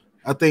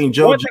 I think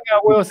Joe Judge I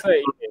will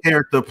say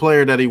character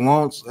player that he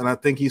wants, and I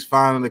think he's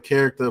finding the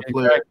character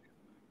player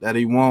that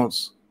he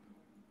wants.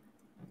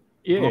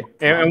 Yeah,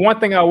 and one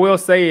thing I will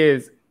say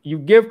is you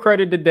give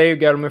credit to Dave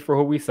Gettleman for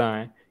who we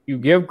signed. You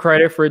give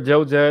credit for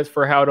Joe Judge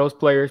for how those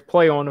players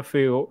play on the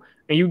field,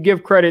 and you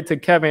give credit to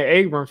Kevin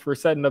Abrams for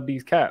setting up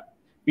these caps.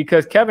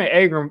 Because Kevin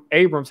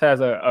Abrams has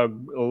a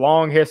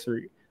long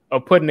history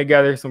of putting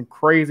together some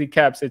crazy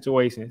cap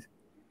situations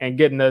and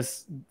getting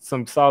us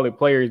some solid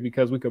players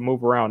because we could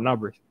move around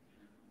numbers.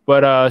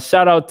 But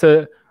shout out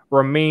to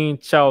Ramin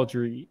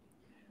Chowdhury.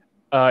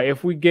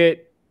 If we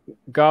get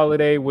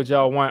Golladay, would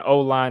y'all want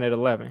O-line at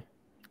 11?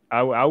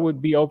 I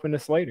would be open to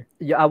Slater.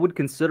 Yeah, I would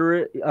consider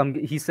it.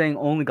 He's saying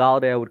only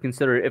Golladay. I would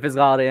consider it. If it's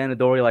Golladay and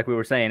Adoree, like we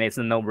were saying, it's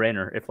a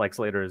no-brainer if like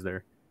Slater is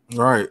there.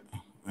 Right.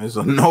 It's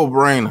a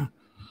no-brainer.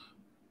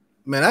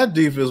 Man, that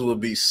defense would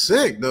be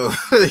sick, though.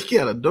 They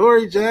got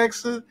Adoree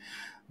Jackson,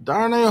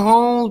 Darnay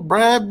Holmes,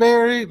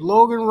 Bradbury,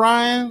 Logan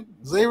Ryan,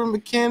 Xavier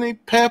McKinney,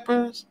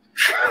 Peppers.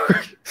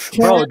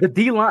 Bro, the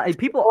D-line,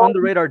 people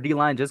underrate our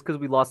D-line just because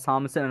we lost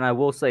Thomason, and I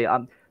will say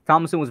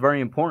Thomason was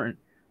very important,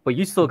 but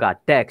you still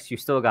got Dex, you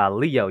still got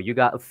Leo, you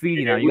got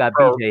Afidi now, you got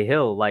BJ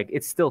Hill. Like,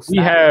 it's still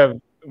stacked.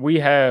 We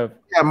have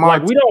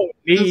like, we don't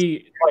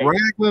need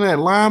Ragland at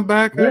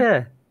linebacker.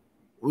 Yeah.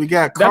 We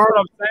got That's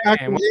what I'm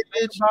saying.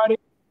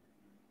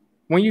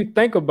 When you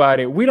think about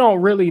it, we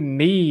don't really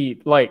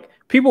need, like,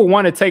 people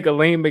want to take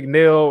Aleem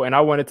McNeil and I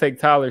want to take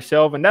Tyler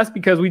Shelvin. That's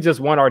because we just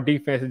want our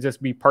defense to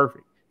just be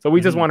perfect. So we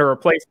just want to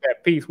replace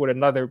that piece with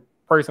another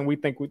person we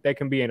think that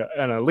can be an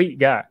elite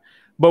guy.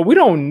 But we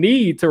don't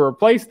need to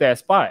replace that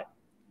spot.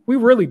 We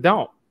really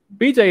don't.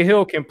 BJ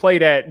Hill can play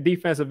that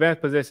defensive end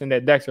position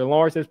that Dexter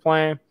Lawrence is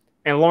playing,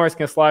 and Lawrence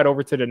can slide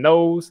over to the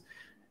nose.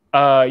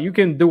 You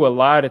can do a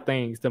lot of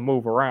things to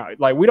move around.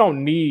 Like, we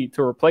don't need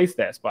to replace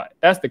that spot.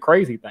 That's the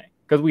crazy thing,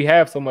 because we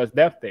have so much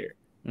depth there.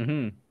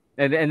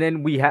 And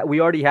then we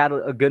already had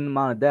a good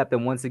amount of depth.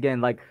 And once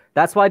again, like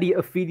that's why the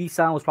Afidi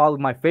sign was probably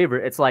my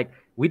favorite. It's like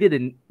we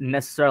didn't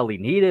necessarily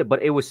need it,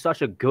 but it was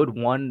such a good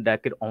one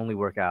that could only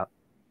work out.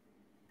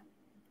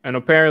 And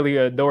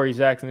apparently, Dory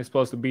Jackson is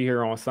supposed to be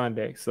here on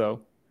Sunday.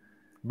 So,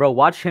 bro,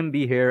 watch him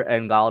be here,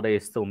 and Golladay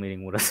is still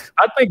meeting with us.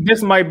 I think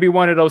this might be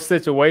one of those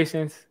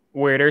situations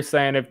where they're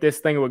saying if this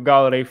thing with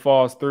Golladay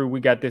falls through, we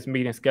got this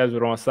meeting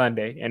scheduled on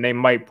Sunday, and they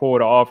might pull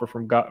the offer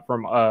from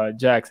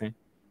Jackson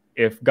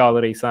if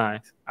Golladay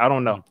signs. I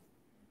don't know.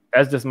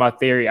 That's just my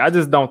theory. I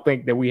just don't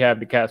think that we have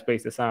the cap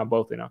space to sign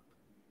both of them.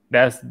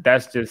 That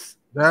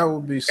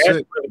would be sick.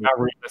 Really not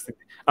realistic.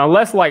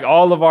 Unless like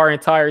all of our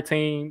entire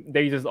team,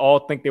 they just all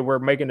think that we're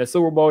making the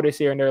Super Bowl this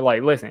year, and they're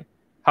like, "Listen,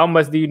 how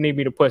much do you need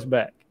me to push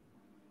back?"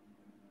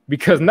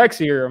 Because next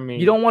year, I mean,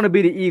 you don't want to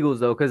be the Eagles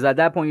though, because at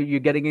that point you're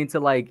getting into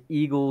like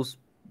Eagles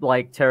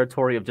like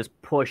territory of just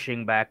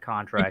pushing back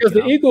contracts. Because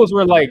the Eagles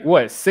were like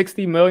what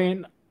 60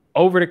 million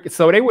over the,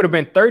 so they would have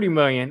been 30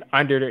 million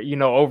under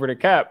the over the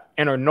cap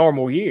in a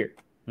normal year.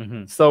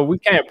 Mm-hmm. So we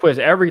can't push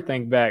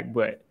everything back,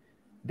 but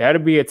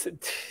that'll be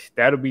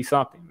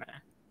something, man.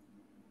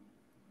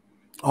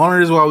 Only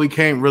reason why we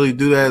can't really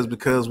do that is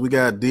because we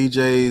got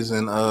DJs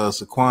and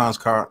Saquon's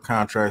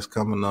contracts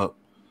coming up.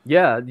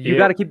 Yeah, you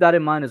got to keep that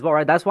in mind as well,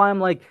 right? That's why I'm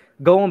like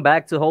going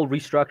back to whole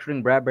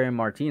restructuring Bradbury and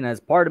Martinez.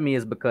 Part of me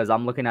is because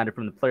I'm looking at it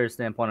from the player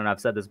standpoint, and I've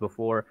said this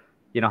before.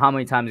 How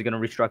many times you're going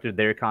to restructure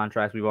their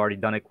contracts? We've already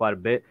done it quite a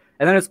bit.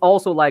 And then it's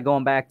also like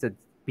going back to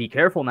be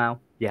careful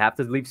now. You have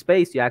to leave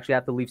space. You actually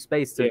have to leave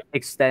space to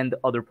extend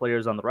other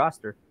players on the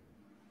roster.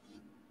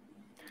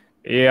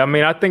 Yeah, I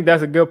mean, I think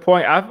that's a good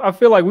point. I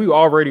feel like we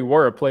already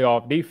were a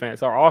playoff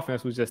defense. Our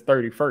offense was just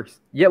 31st.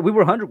 Yeah, we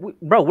were 100.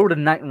 Bro, we were the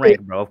 9th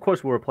ranked, bro. Of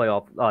course we were a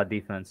playoff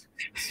defense.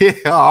 Yeah,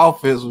 our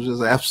offense was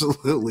just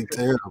absolutely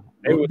terrible.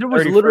 There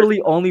was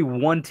literally only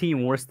one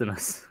team worse than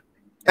us.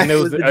 And it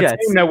was a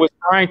team that was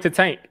trying to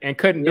tank and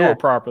couldn't do it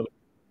properly.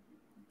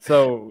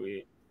 So,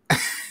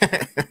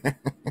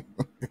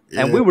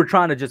 and we were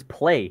trying to just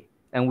play,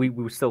 and we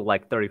were still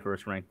like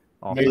 31st ranked.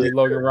 Maybe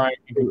Logan Ryan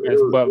can do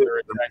against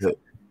Butler.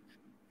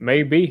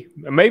 Maybe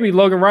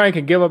Logan Ryan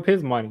can give up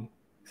his money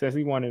since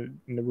he wanted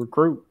to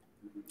recruit.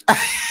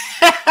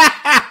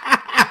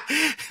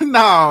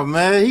 Nah,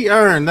 man, he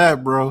earned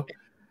that, bro.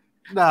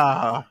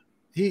 Nah,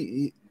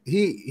 he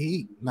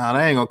nah,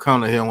 they ain't gonna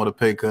come to him with a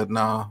pay cut.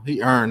 Nah,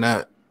 he earned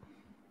that.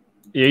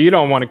 Yeah, you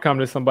don't want to come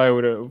to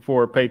somebody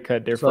for a pay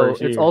cut their first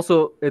year.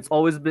 It's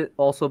always been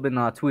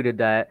tweeted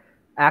that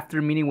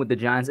after meeting with the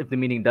Giants, if the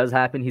meeting does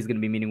happen, he's gonna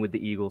be meeting with the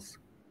Eagles.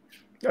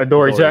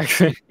 Adoree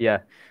Jackson.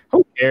 Yeah.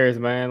 Who cares,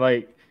 man?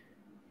 Like,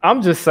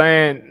 I'm just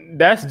saying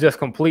that's just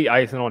complete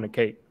icing on the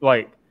cake.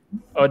 Like,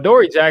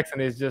 Adoree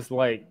Jackson is just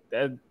like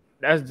that.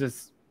 That's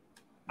just.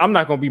 I'm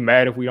not gonna be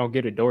mad if we don't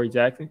get Adoree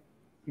Jackson.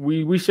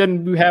 We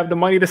shouldn't have the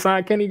money to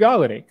sign Kenny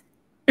Golladay.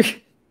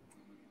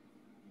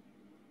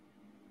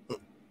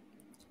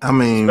 I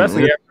mean,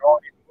 especially after all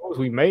these moves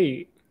we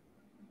made.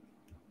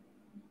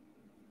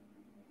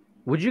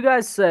 Would you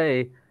guys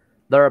say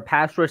that our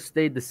pass rush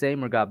stayed the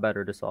same or got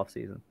better this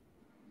offseason?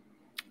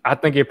 I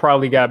think it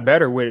probably got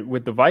better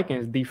with the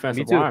Vikings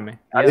defensive linemen.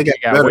 I think it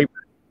got better.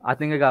 I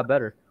think it got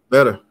better.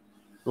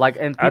 Like,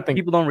 and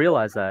people don't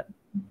realize that.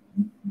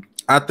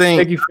 I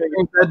think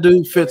that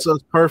dude fits us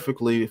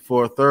perfectly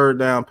for a third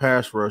down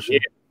pass rusher.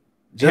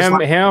 Yeah.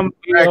 Him,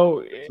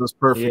 was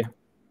perfect.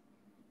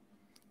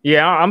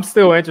 Yeah, I'm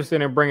still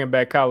interested in bringing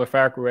back Kyler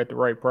Fackrell at the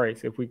right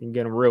price if we can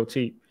get him real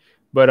cheap.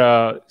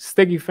 But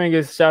Sticky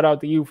Fingers, shout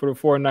out to you for the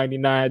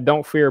 $4.99.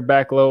 Don't fear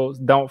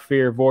backloads. Don't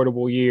fear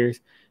avoidable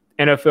years.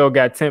 NFL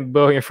got $10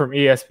 billion from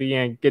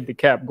ESPN. Get the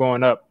cap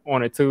going up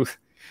on a Tuesday.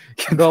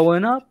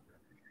 Going up?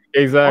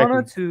 Exactly.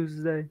 On a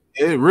Tuesday.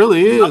 It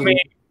really is. I mean,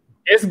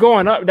 it's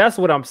going up. That's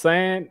what I'm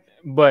saying.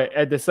 But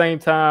at the same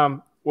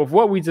time, with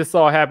what we just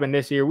saw happen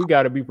this year, we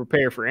got to be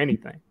prepared for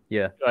anything.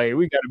 Yeah. Like,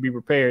 we got to be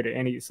prepared at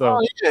any. So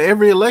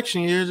every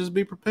election year, just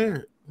be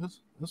prepared. That's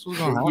what's going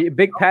to happen.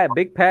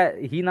 Big Pat,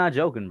 he not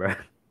joking, bro.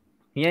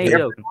 He ain't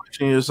joking.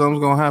 Election year,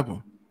 something's going to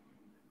happen.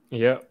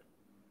 Yep.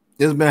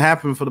 It's been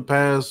happening for the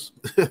past.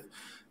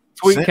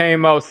 Tweet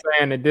came out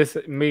saying that this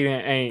meeting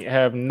ain't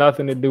have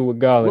nothing to do with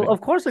Golladay. Well, of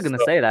course they're gonna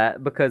say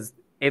that because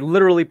it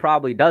literally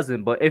probably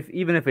doesn't. But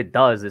even if it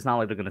does, it's not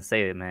like they're gonna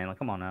say it, man. Like,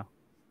 come on now.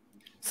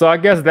 So I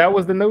guess that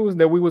was the news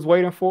that we was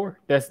waiting for.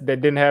 That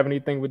didn't have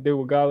anything to do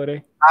with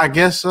Golladay. I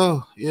guess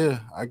so.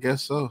 Yeah, I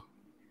guess so.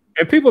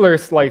 And people are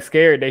like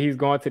scared that he's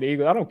going to the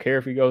Eagles. I don't care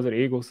if he goes to the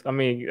Eagles. I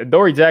mean,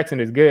 Adoree Jackson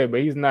is good,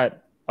 but he's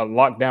not a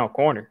lockdown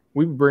corner.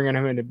 We were bringing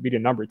him in to be the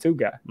number 2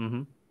 guy.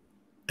 Mm-hmm.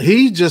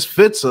 He just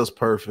fits us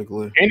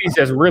perfectly. And he's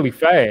just really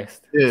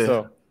fast. Yeah.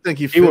 So I think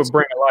he would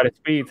bring a lot of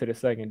speed to the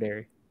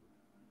secondary.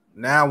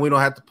 Now we don't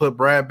have to put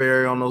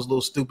Bradbury on those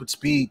little stupid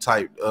speed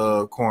type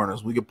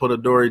corners. We could put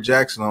Adoree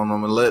Jackson on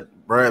them and let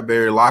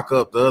Bradbury lock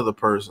up the other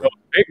person. Those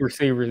big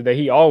receivers that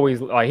he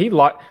always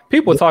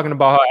people talking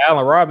about how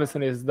Allen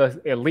Robinson is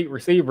the elite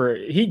receiver.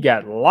 He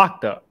got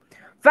locked up.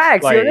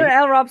 Facts. Like,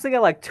 Allen Robinson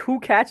got like 2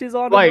 catches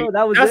on him.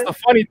 Bro. That's the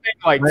funny thing.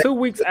 Like 2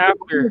 weeks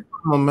after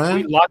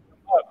we locked him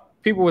up,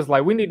 people was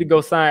like, we need to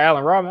go sign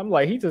Allen Robinson. I'm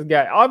like, he just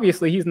got,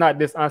 obviously he's not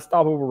this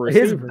unstoppable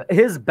receiver.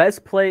 His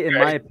best play, in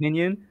my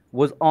opinion,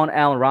 was on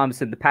Allen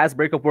Robinson. The pass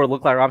breakup where it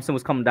looked like Robinson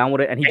was coming down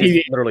with it, and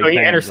he literally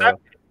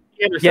intercepted.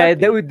 Yeah,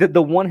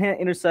 the one-hand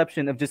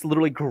interception of just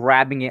literally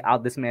grabbing it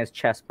out this man's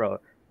chest, bro.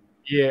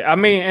 Yeah, I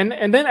mean,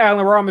 and then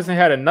Allen Robinson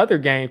had another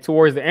game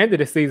towards the end of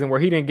the season where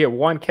he didn't get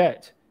one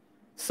catch.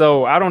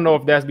 So I don't know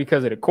if that's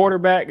because of the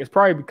quarterback. It's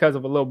probably because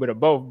of a little bit of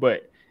both,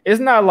 but it's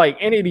not like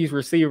any of these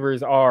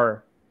receivers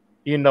are,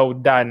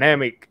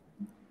 dynamic.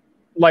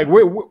 Like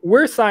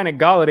we're signing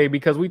Golladay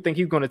because we think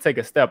he's going to take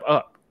a step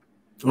up.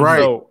 Right.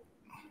 So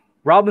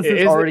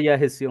Robinson's already at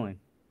his ceiling.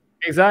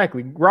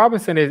 Exactly.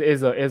 Robinson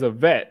is a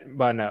vet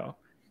by now.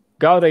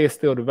 Golladay is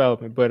still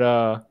developing, but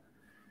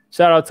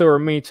shout out to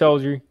Ramin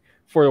Chaudhry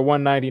for the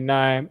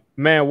 199.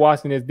 Man,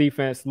 watching his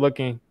defense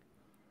looking,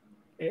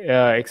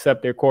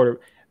 except their quarter.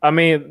 I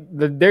mean,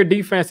 their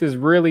defense is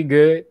really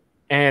good,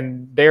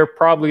 and they're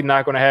probably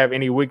not going to have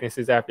any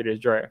weaknesses after this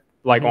draft,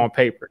 like on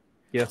paper.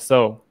 Yeah.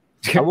 So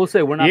I will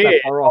say we're not that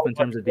far off in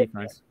terms of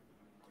defense.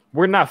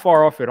 We're not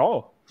far off at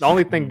all. The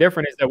only thing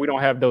different is that we don't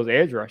have those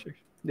edge rushers.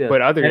 Yeah.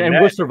 But other than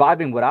that, we're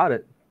surviving without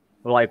it.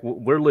 Like,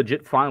 we're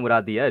legit fine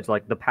without the edge.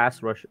 Like, the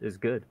pass rush is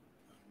good.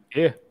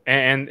 Yeah,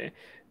 and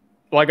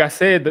like I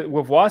said,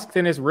 with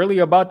Washington, it's really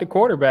about the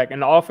quarterback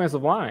and the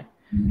offensive line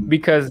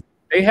because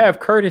they have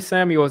Curtis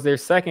Samuel as their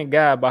second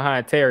guy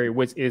behind Terry,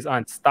 which is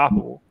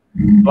unstoppable.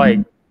 Like,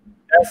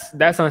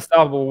 that's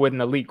unstoppable with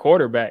an elite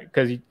quarterback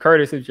because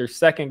Curtis is your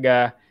second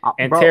guy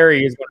and bro,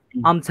 Terry is going to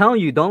be. I'm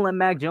telling you, don't let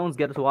Mac Jones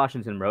get to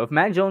Washington, bro. If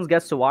Mac Jones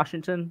gets to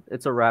Washington,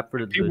 it's a wrap for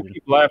the division. People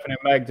keep laughing at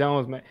Mac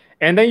Jones, man.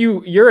 And then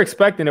you're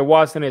expecting that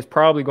Washington is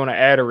probably going to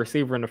add a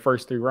receiver in the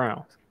first 3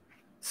 rounds.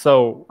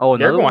 So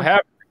they're going to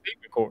have a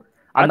receiving core.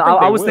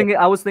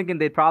 I was thinking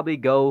they'd probably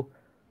go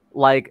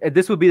like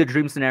this would be the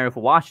dream scenario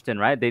for Washington,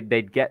 right?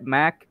 They'd get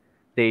Mac.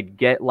 They'd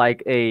get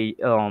like a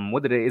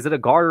is it a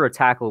guard or a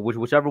tackle,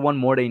 whichever one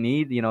more they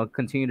need,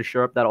 continue to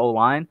shore up that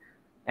O-line.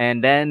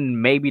 And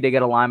then maybe they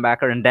get a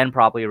linebacker and then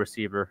probably a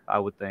receiver, I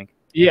would think.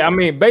 Yeah, I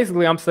mean,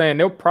 basically I'm saying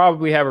they'll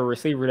probably have a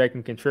receiver that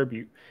can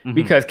contribute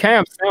because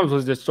Cam Sims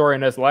was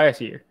destroying us last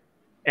year.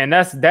 And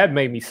that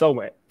made me so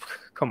mad.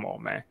 Come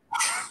on, man.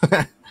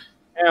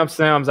 Cam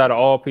Sims out of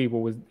all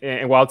people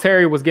and while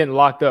Terry was getting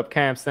locked up,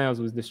 Cam Sims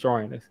was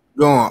destroying us.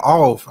 Going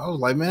off. I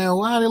was like, man,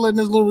 why are they letting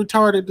this little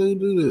retarded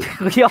dude do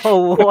this?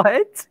 Yo,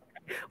 what?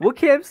 What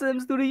Cam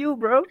Sims do to you,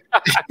 bro?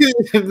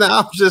 No,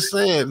 I'm just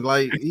saying,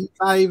 like, he's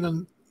not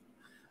even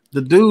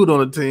the dude on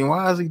the team.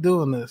 Why is he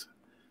doing this?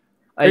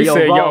 Hey,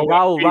 Raul,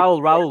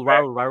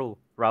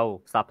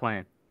 stop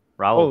playing.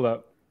 Raul. Hold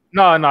up.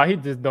 No,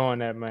 he's just doing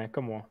that, man.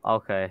 Come on.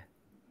 Okay.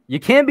 You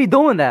can't be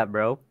doing that,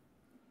 bro.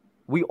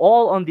 We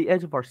all on the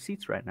edge of our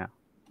seats right now.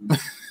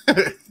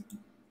 This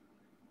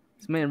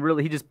man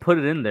really, he just put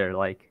it in there,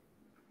 like.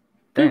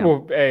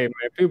 People, hey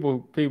man,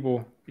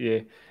 people, yeah.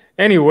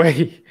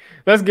 Anyway,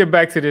 let's get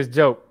back to this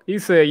joke. He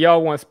said,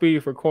 y'all want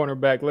speed for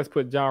cornerback. Let's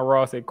put John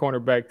Ross at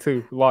cornerback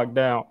 2, locked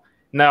down.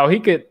 Now, he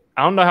could,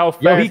 I don't know how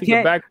fast he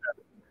could back.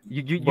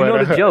 You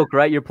know the joke,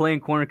 right? You're playing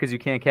corner because you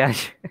can't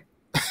catch.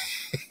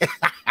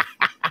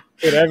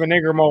 Put Evan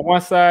Ingram on one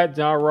side,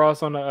 John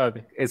Ross on the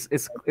other.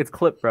 It's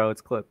clip, bro.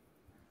 It's clip.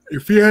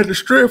 If he had the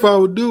strength, I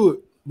would do it.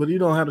 But he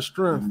don't have the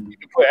strength. You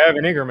can put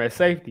Evan Ingram at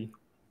safety.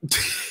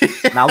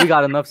 Now we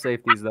got enough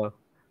safeties, though.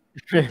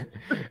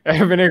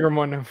 Evan Ingram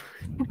on them.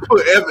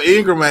 Put Evan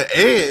Ingram at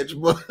edge,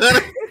 but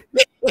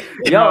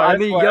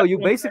you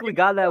basically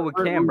got that with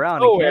Cam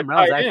Brown, and Cam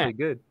Brown's actually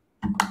good.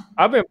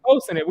 I've been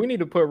posting it. We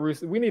need to put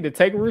Rousseau. We need to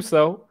take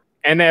Rousseau,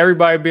 and then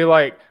everybody be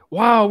like,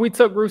 "Wow, we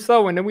took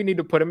Rousseau," and then we need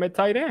to put him at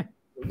tight end.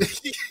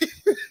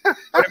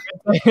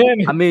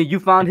 I mean, you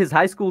found his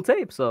high school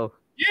tape, so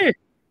yeah.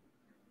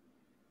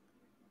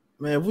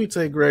 Man, if we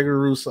take Gregory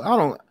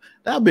Rousseau,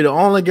 that'd be the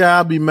only guy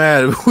I'd be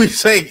mad if we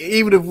take,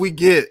 even if we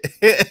get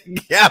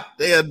out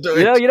there.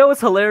 You know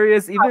what's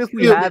hilarious? Even if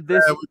we have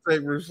this,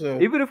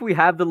 even if we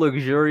have the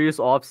luxurious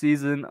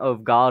offseason of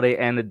Golladay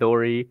and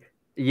Adoree',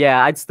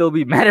 yeah, I'd still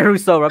be mad at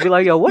Rousseau. I'd be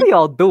like, yo, what are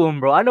y'all doing,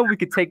 bro? I know we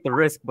could take the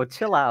risk, but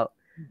chill out.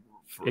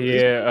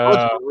 Yeah,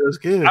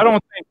 I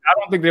don't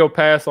think they'll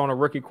pass on a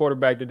rookie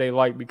quarterback that they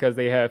like because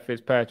they have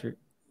Fitzpatrick.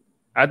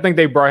 I think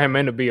they brought him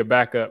in to be a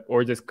backup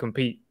or just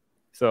compete.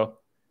 So.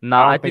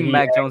 I think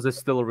Mac Jones is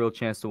still a real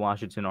chance to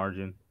Washington,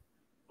 Arjun.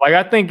 Like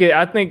I think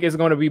it's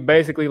going to be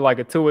basically like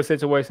a Tua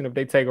situation if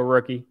they take a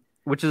rookie,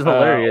 which is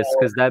hilarious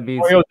because that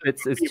means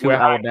it's 2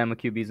 Alabama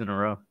QBs in a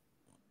row.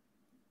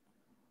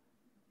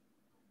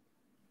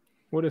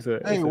 What is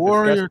it? Hey,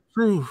 Warrior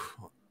Truth,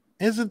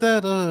 isn't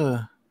that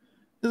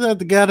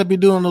the guy that be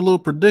doing the little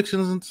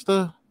predictions and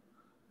stuff?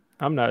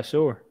 I'm not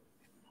sure.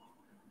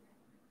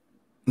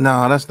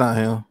 No, that's not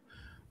him.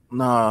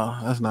 No,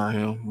 that's not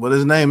him. But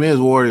his name is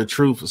Warrior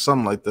Truth or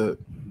something like that.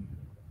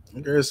 I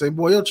gotta say,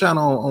 boy, your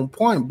channel on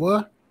point,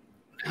 boy.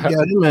 You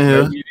got him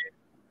in here.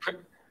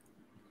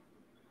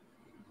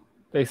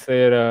 They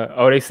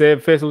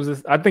said Fitz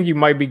was I think you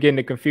might be getting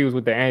it confused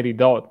with the Andy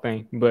Dalton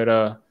thing, but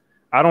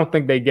I don't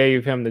think they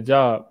gave him the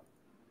job.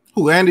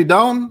 Who, Andy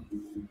Dalton?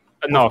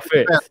 No,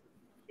 Fitz.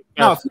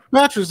 No,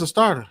 Fitzpatrick's the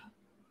starter.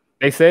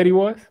 They said he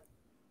was.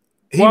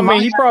 He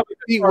probably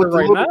with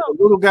the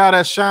little guy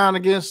that shined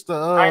against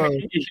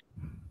the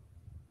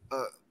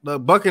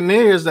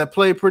Buccaneers that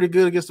played pretty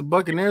good against the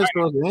Buccaneers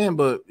towards the end,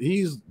 but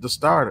he's the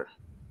starter.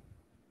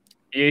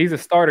 Yeah, he's a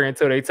starter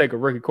until they take a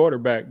rookie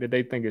quarterback that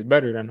they think is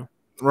better than him.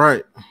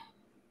 Right.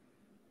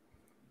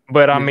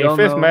 But I mean,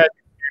 Fitzmagic,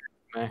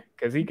 man,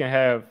 because he can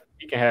have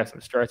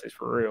some stretches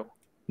for real.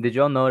 Did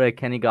y'all know that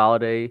Kenny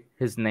Golladay,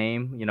 his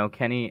name,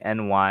 Kenny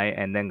NY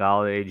and then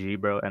Golladay G,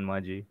 bro,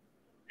 NYG.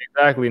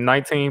 Exactly,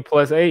 19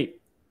 plus 8.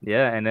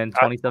 Yeah, and then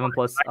 27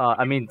 plus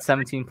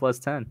 17 plus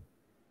 10.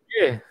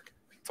 Yeah,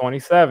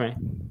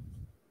 27.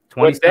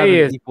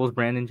 27 equals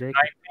Brandon Jacobs.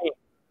 19.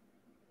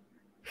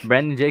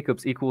 Brandon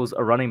Jacobs equals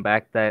a running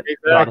back that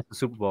brought us the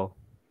Super Bowl.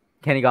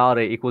 Kenny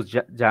Golladay equals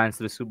Giants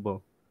to the Super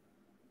Bowl.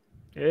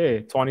 Yeah,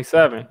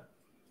 27.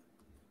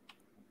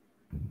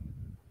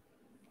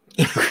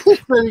 He's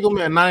gonna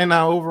be a 99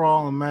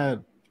 overall and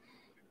mad.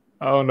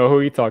 I don't know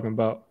who you talking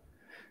about.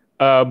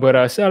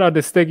 But shout out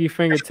to Sticky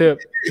Fingertip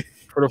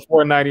for the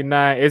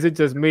 $4.99. Is it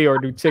just me or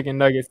do chicken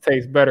nuggets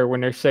taste better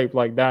when they're shaped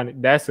like Donnie?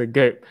 That's a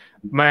good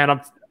man.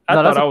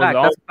 That's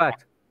a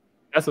fact.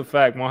 That's a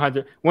fact.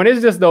 100. When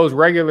it's just those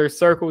regular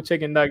circle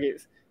chicken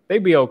nuggets, they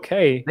be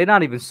okay. They're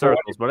not even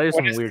circles, but they're just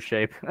some weird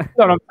shape. You know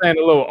what I'm saying?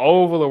 A little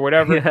oval or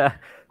whatever. Yeah.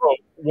 Bro,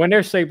 when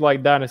they're shaped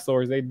like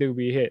dinosaurs, they do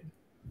be hit.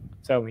 I'm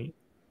telling you.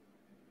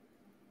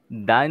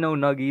 Dino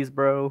nuggies,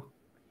 bro,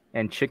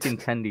 and chicken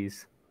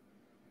tendies.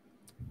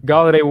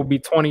 Golladay will be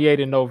 28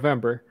 in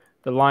November.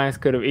 The Lions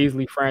could have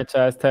easily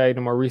franchise tagged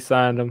him or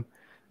re-signed him.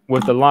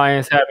 With the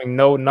Lions having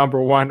no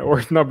number 1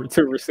 or number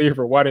 2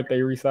 receiver, why did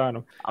they re-sign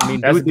him? I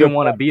mean, dude didn't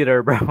want to be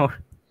there, bro.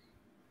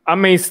 I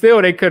mean,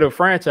 still, they could have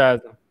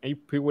franchised him.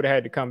 He would have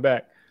had to come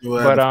back.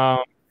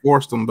 But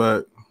forced him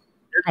back.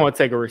 They're going to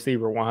take a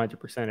receiver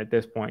 100% at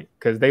this point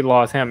because they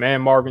lost him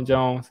and Marvin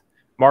Jones.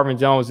 Marvin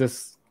Jones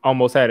just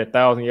almost had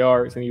 1,000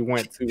 yards, and he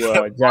went to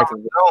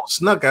Jacksonville.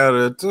 Snuck out of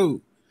there, too.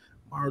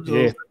 Marvin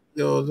Jones,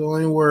 yo,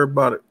 don't even worry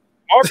about it.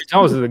 Marvin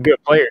Jones is a good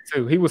player,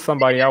 too. He was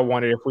somebody I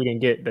wanted if we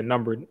didn't get the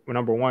number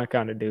 1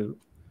 kind of dude.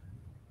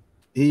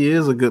 He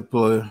is a good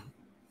player.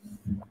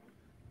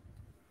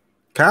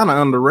 Kind of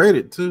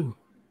underrated, too.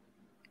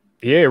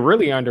 Yeah,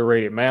 really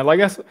underrated, man.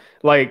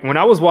 Like when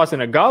I was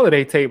watching a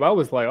Golladay tape, I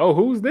was like, oh,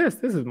 who's this?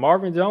 This is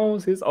Marvin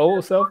Jones. His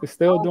old self is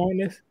still doing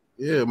this.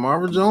 Yeah,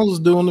 Marvin Jones was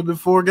doing it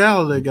before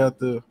Golladay got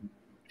there.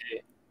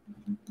 Yeah.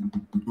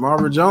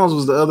 Marvin Jones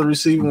was the other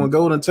receiver when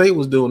Golden Tate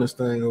was doing his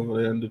thing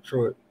over there in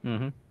Detroit.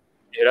 Mm-hmm.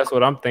 Yeah, that's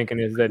what I'm thinking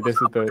is that this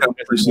is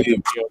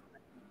the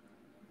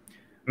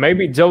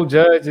maybe Joe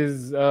Judge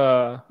is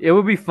it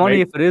would be funny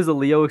if it is a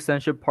Leo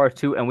extension part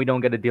 2 and we don't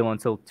get a deal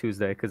until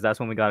Tuesday because that's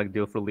when we got a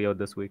deal for Leo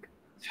this week.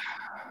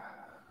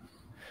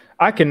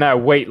 I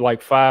cannot wait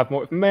like 5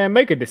 more. Man,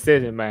 make a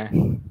decision,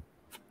 man.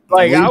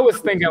 Like I was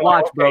thinking,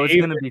 bro, it's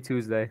gonna be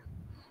Tuesday.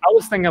 I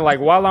was thinking like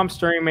while I'm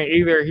streaming,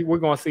 either we're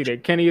gonna see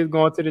that Kenny is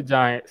going to the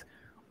Giants,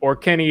 or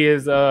Kenny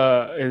is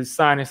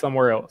signing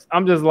somewhere else.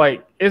 I'm just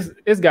like,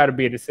 it's got to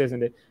be a decision.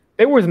 That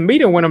they was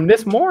meeting with him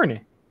this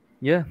morning.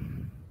 Yeah,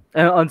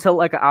 and until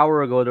like an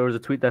hour ago, there was a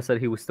tweet that said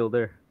he was still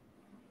there.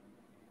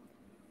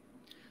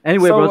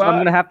 Anyway, bro, I'm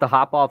gonna have to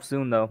hop off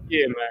soon, though.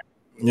 Yeah, man.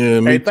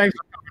 Yeah, hey, thanks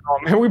for coming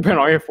on, man. We've been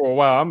on here for a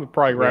while. I'm gonna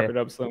probably wrap it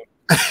up soon.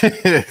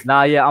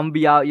 Nah, yeah, I'm gonna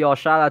be out, y'all.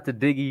 Shout out to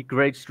Diggy,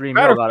 great stream.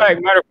 Matter of fact,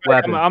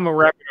 I'm gonna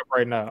wrap it up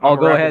right now.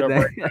 Go ahead then.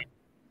 Right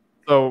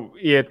so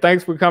yeah,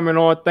 thanks for coming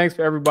on. Thanks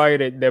for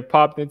everybody that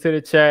popped into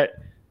the chat.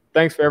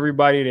 Thanks for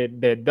everybody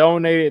that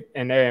donated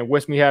and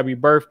wished me happy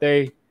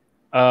birthday.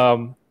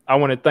 I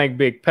want to thank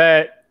Big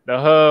Pat, the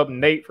Hub,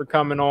 Nate for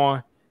coming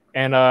on.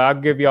 And I'll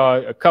give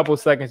y'all a couple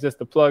seconds just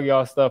to plug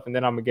y'all stuff, and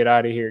then I'm going to get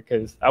out of here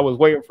because I was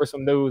waiting for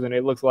some news, and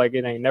it looks like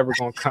it ain't never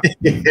going to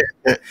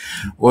come.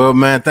 Well,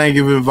 man, thank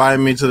you for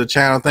inviting me to the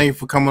channel. Thank you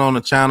for coming on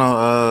the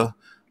channel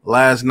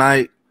last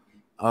night.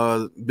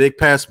 Big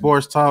Pat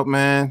Sports Talk,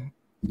 man.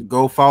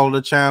 Go follow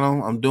the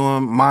channel. I'm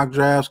doing mock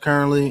drafts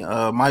currently.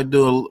 Might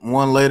do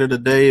one later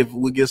today if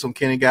we get some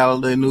Kenny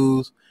Golladay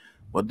news,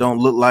 but don't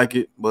look like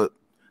it. But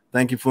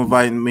thank you for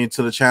inviting me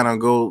to the channel.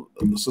 Go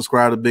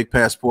subscribe to Big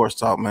Pat Sports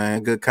Talk,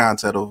 man. Good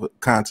content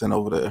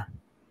over there.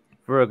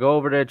 Go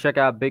over there, check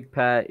out Big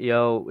Pat.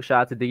 Yo,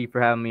 shout out to Diggy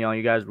for having me on.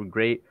 You guys were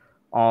great.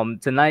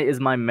 Tonight is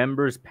my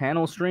members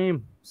panel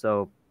stream.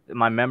 So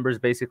my members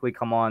basically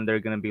come on. They're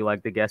gonna be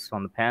like the guests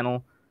on the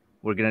panel.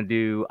 We're gonna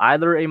do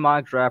either a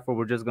mock draft or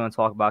we're just gonna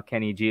talk about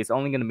Kenny G. It's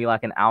only gonna be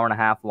like an hour and a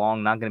half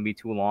long, not gonna be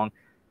too long.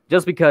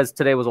 Just because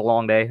today was a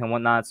long day and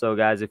whatnot. So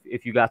guys,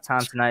 if you got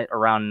time tonight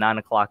around 9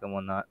 o'clock and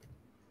whatnot.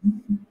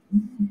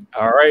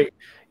 All right,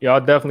 y'all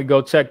definitely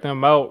go check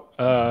them out.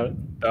 The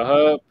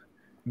Hub,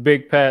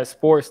 Big Pat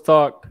Sports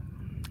Talk,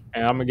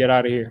 and I'm gonna get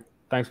out of here.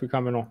 Thanks for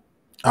coming on.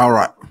 All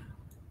right.